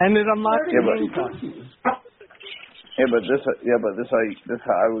man. And it unlocks the handcuff. This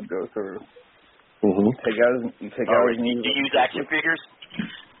how I would go through. Mm-hmm. You take out his Do you use action figures?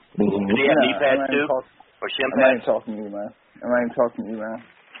 Mm-hmm. Do you have knee pads too? Or shin I'm not pads? even talking to you, man.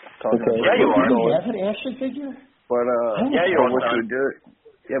 Okay. Yeah, you are. Do you have an action figure? But yeah, you are. What you would do?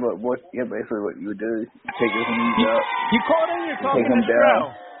 Basically what you would do is take his knees up. You called in. You're talking take him to down.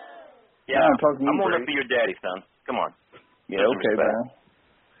 Stro. Yeah, I'm talking to you. I'm on up for your daddy, son. Come on. Yeah, okay, man.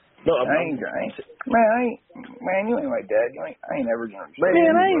 No, man, you ain't my dad. I ain't ever gonna.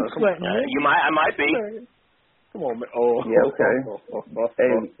 Man, I ain't sweating. I might be. Come on, man. Oh, yeah, okay.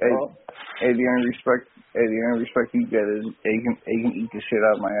 Hey, the only respect you get is he can eat the shit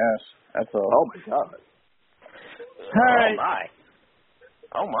out of my ass. That's all. Oh my God. All right.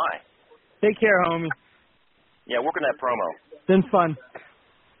 Oh my. Take care, homie. Yeah, work on that promo. Been fun.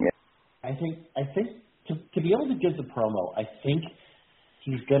 Yeah. I think to be able to give the promo, I think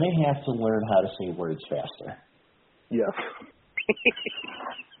he's going to have to learn how to say words faster. Yes.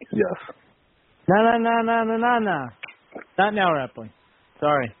 Yes. No. Not now, Rapley.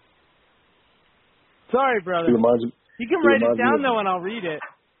 Sorry, brother. You can write it down, though, and I'll read it.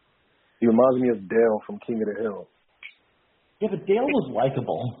 He reminds me of Dale from King of the Hill. Yeah, but Dale was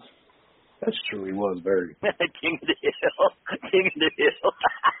likable. That's true. He was very. King of the Hill.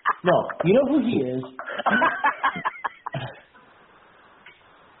 No, you know who he is?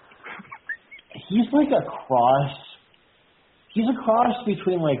 He's like a cross. He's a cross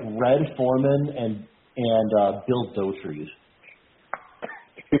between like Red Foreman and Bill Dotrieve.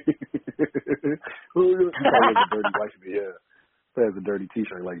 Who has a dirty wife? Yeah, who has a dirty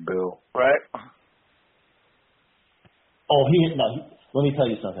T-shirt like Bill? Right. Oh, let me tell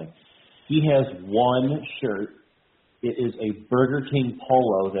you something. He has one shirt. It is a Burger King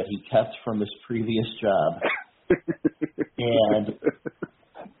polo that he kept from his previous job, and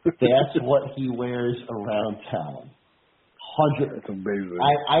that's what he wears around town. That's amazing.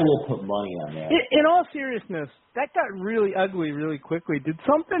 I will put money on that. In all seriousness, that got really ugly really quickly. Did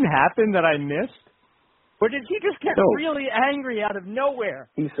something happen that I missed? Or did he just get really angry out of nowhere?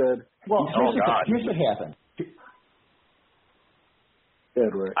 He said, well, here's what happened.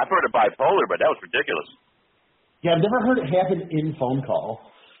 Edward. I've heard of bipolar, but that was ridiculous. Yeah, I've never heard it happen in phone call.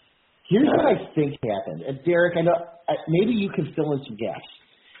 Here's what I think happened. And Derek, I know maybe you can fill in some gaps.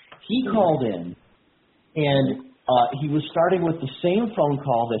 He called in, and he was starting with the same phone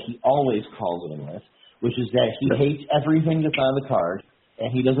call that he always calls in with, which is that he hates everything that's on the card,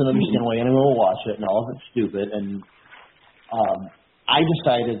 and he doesn't understand why anyone will watch it, and all of it's stupid. And I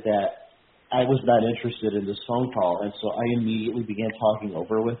decided that I was not interested in this phone call, and so I immediately began talking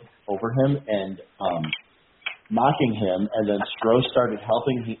over him and mocking him, and then Stro started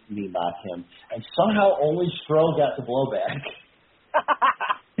helping me mock him, and somehow only Stro got the blowback.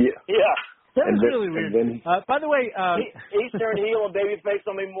 Yeah. That was really weird. By the way, he's turned heel and babyface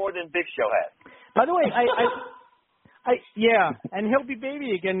on me more than Big Show has. By the way, I and he'll be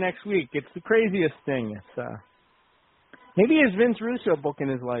baby again next week. It's the craziest thing. It's maybe it's Vince Russo book in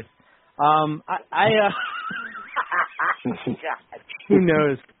his life. Who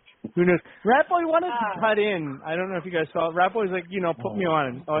knows? Ratboy wanted to cut in. I don't know if you guys saw it. Ratboy's like, put me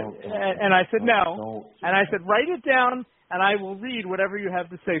on. And I said no. And I said, write it down, and I will read whatever you have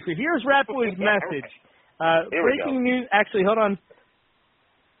to say. So here's Ratboy's message. Breaking news. Actually, hold on.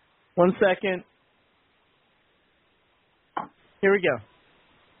 1 second. Here we go.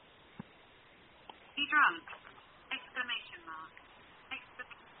 Be drunk! Exclamation mark.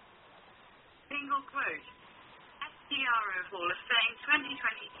 Single quote. SDRO Hall of Fame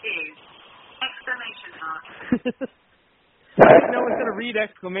 2022! Exclamation mark. No one's going to read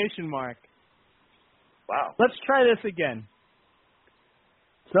exclamation mark. Wow. Let's try this again.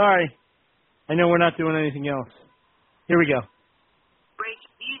 Sorry. I know we're not doing anything else. Here we go.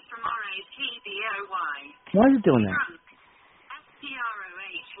 Breaking news from RATBOY. Why is it doing that?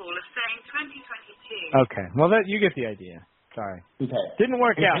 SDROH Hall of Fame 2022. Okay. Well, you get the idea. Sorry. Okay. Didn't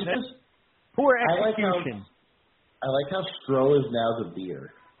work out. Poor execution. I like how Stro is now the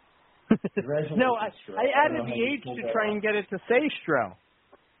beer. No, I added the H to try and get it to say Stro.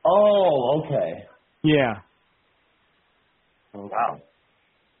 Oh, okay. Yeah. Okay. Wow.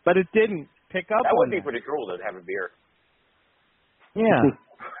 But it didn't pick up that on would be pretty cool to have a beer. Yeah.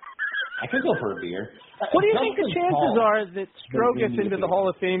 I could go for a beer. What do you think the chances are that Stro gets into the Hall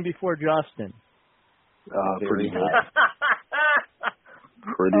of Fame before Justin? Pretty good.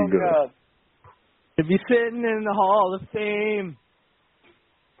 Pretty good. God. To be sitting in the Hall of Fame.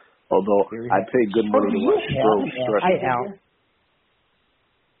 Although I'd pay good money to watch Stro.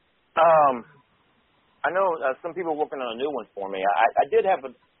 I know some people are working on a new one for me. I did have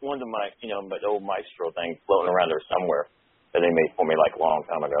one of my, my old Maestro thing floating around there somewhere that they made for me like a long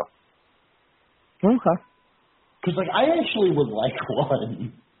time ago. Okay. Because I actually would like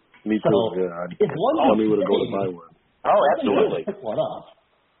one. Me too. So, yeah, if one tell me where to go to buy one. Oh, absolutely. Pick one up.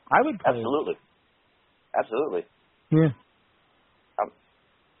 I would play Absolutely. Yeah.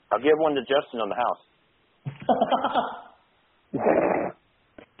 I'll give one to Justin on the house.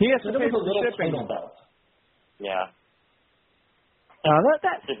 He has to pay for the shipping. Yeah.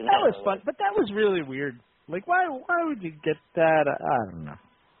 That was fun, but that was really weird. Like, why would you get that? I don't know.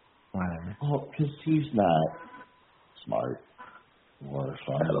 Whatever. Oh, because he's not smart or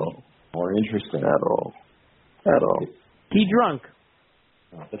fun or interesting at all. He drunk.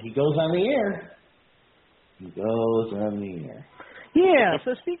 But he goes on the air. Yeah,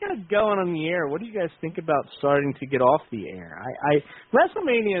 so speaking of going on the air, what do you guys think about starting to get off the air?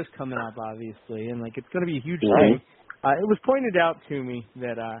 WrestleMania is coming up, obviously, and it's going to be a huge thing. It was pointed out to me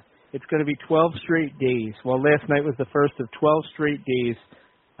that it's going to be 12 straight days. Well, last night was the first of 12 straight days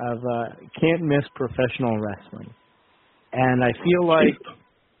of can't miss professional wrestling, and I feel like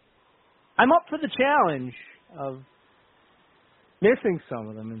I'm up for the challenge of missing some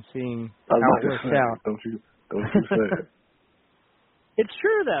of them and seeing how it works out. Don't you say it. It's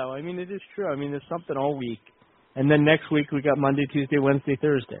true, though. I mean, it is true. I mean, there's something all week. And then next week we got Monday, Tuesday, Wednesday,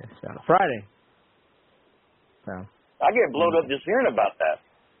 Thursday. So Friday. So I get blowed up just hearing about that.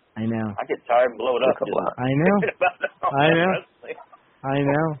 I know. I get tired and blowed up. I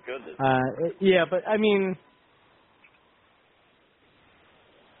know. Yeah, but I mean,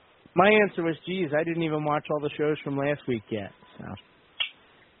 my answer was, geez, I didn't even watch all the shows from last week yet. So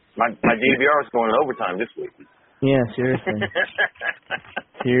my DVR is going overtime this week. Yeah, seriously.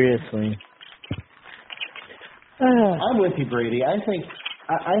 Seriously. I'm with you, Brady. I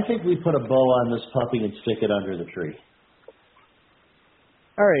think we put a bow on this puppy and stick it under the tree.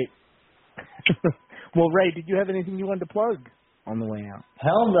 All right. Well, Ray, did you have anything you wanted to plug on the way out?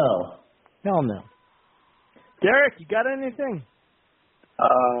 Hell no. Hell no. Derek, you got anything?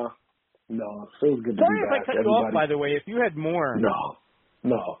 No. Feels good to be back. Sorry if I cut you off, by the way. If you had more. No.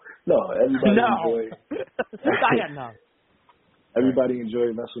 Everybody enjoy. No. Everybody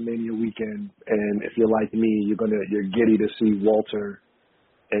enjoy WrestleMania weekend, and if you're like me, you're giddy to see Walter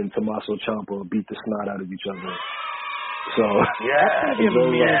and Tommaso Ciampa beat the snot out of each other. So that's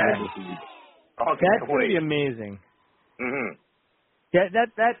gonna be amazing. That's gonna be amazing. Mhm. Yeah,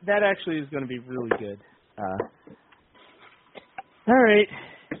 that actually is going to be really good. All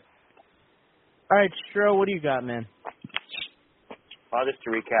right, Stro, what do you got, man? Just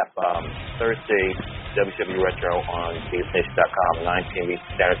to recap, Thursday, WCW Retro on VSNation.com, 9 p.m.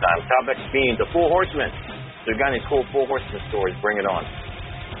 Eastern Standard Time. Topic being the Four Horsemen. So we've got any cool Four Horsemen stories, bring it on.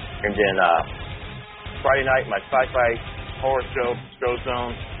 And then Friday night, my sci-fi horror show, Stro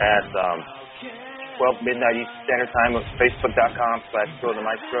Zone, at 12 midnight Eastern Standard Time on Facebook.com/Stro the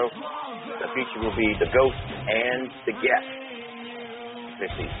Maestro. The feature will be The Ghost and The Guest.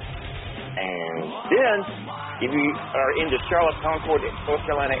 50. And then, if you are in the Charlotte, Concord, North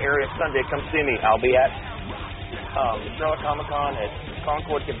Carolina area Sunday, come see me. I'll be at the Charlotte Comic-Con at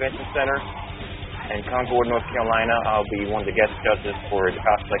Concord Convention Center in Concord, North Carolina. I'll be one of the guest judges for the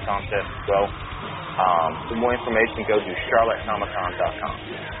cosplay contest as well. For more information, go to charlottecomiccon.com.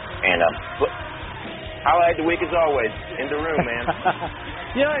 And highlight the week as always. In the room, man.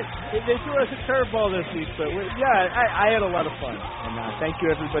 They threw us a curveball this week, but I had a lot of fun. And thank you,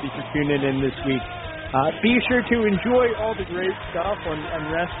 everybody, for tuning in this week. Be sure to enjoy all the great stuff on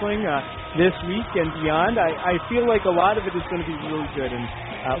wrestling this week and beyond. I feel like a lot of it is going to be really good, and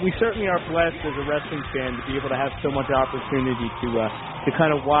we certainly are blessed as a wrestling fan to be able to have so much opportunity to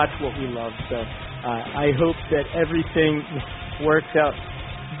kind of watch what we love. So I hope that everything works out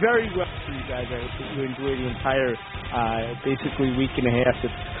very well for you guys. I hope that you enjoy the entire basically week and a half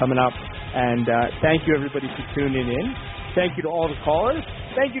that's coming up. And thank you, everybody, for tuning in. Thank you to all the callers.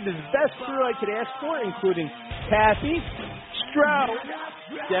 Thank you to the best crew I could ask for, including Kathy, Stroud,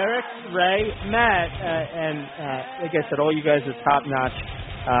 Derek, Ray, Matt, and like I said, all you guys are top-notch.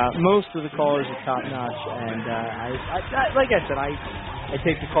 Most of the callers are top-notch. And like I said, I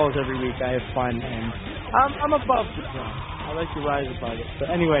take the calls every week. I have fun, and I'm above the drum. I like to rise above it. So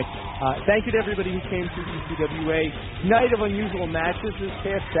anyway, thank you to everybody who came to ECWA Night of Unusual Matches this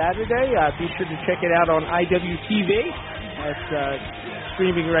past Saturday. Be sure to check it out on IWTV. It's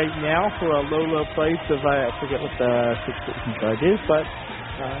streaming right now for a low price of, I forget what the subscription charge is, but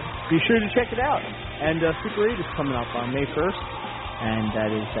be sure to check it out. And Super 8 is coming up on May 1st, and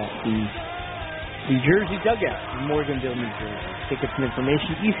that is at the New Jersey Dugout in Morganville, New Jersey. Tickets and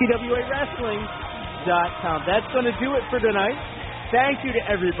information, ECWAWrestling.com. That's going to do it for tonight. Thank you to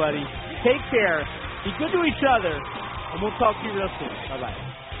everybody. Take care. Be good to each other, and we'll talk to you real soon. Bye-bye.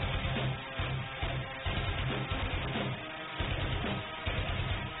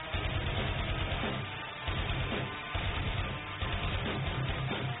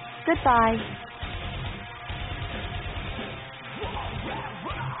 Goodbye.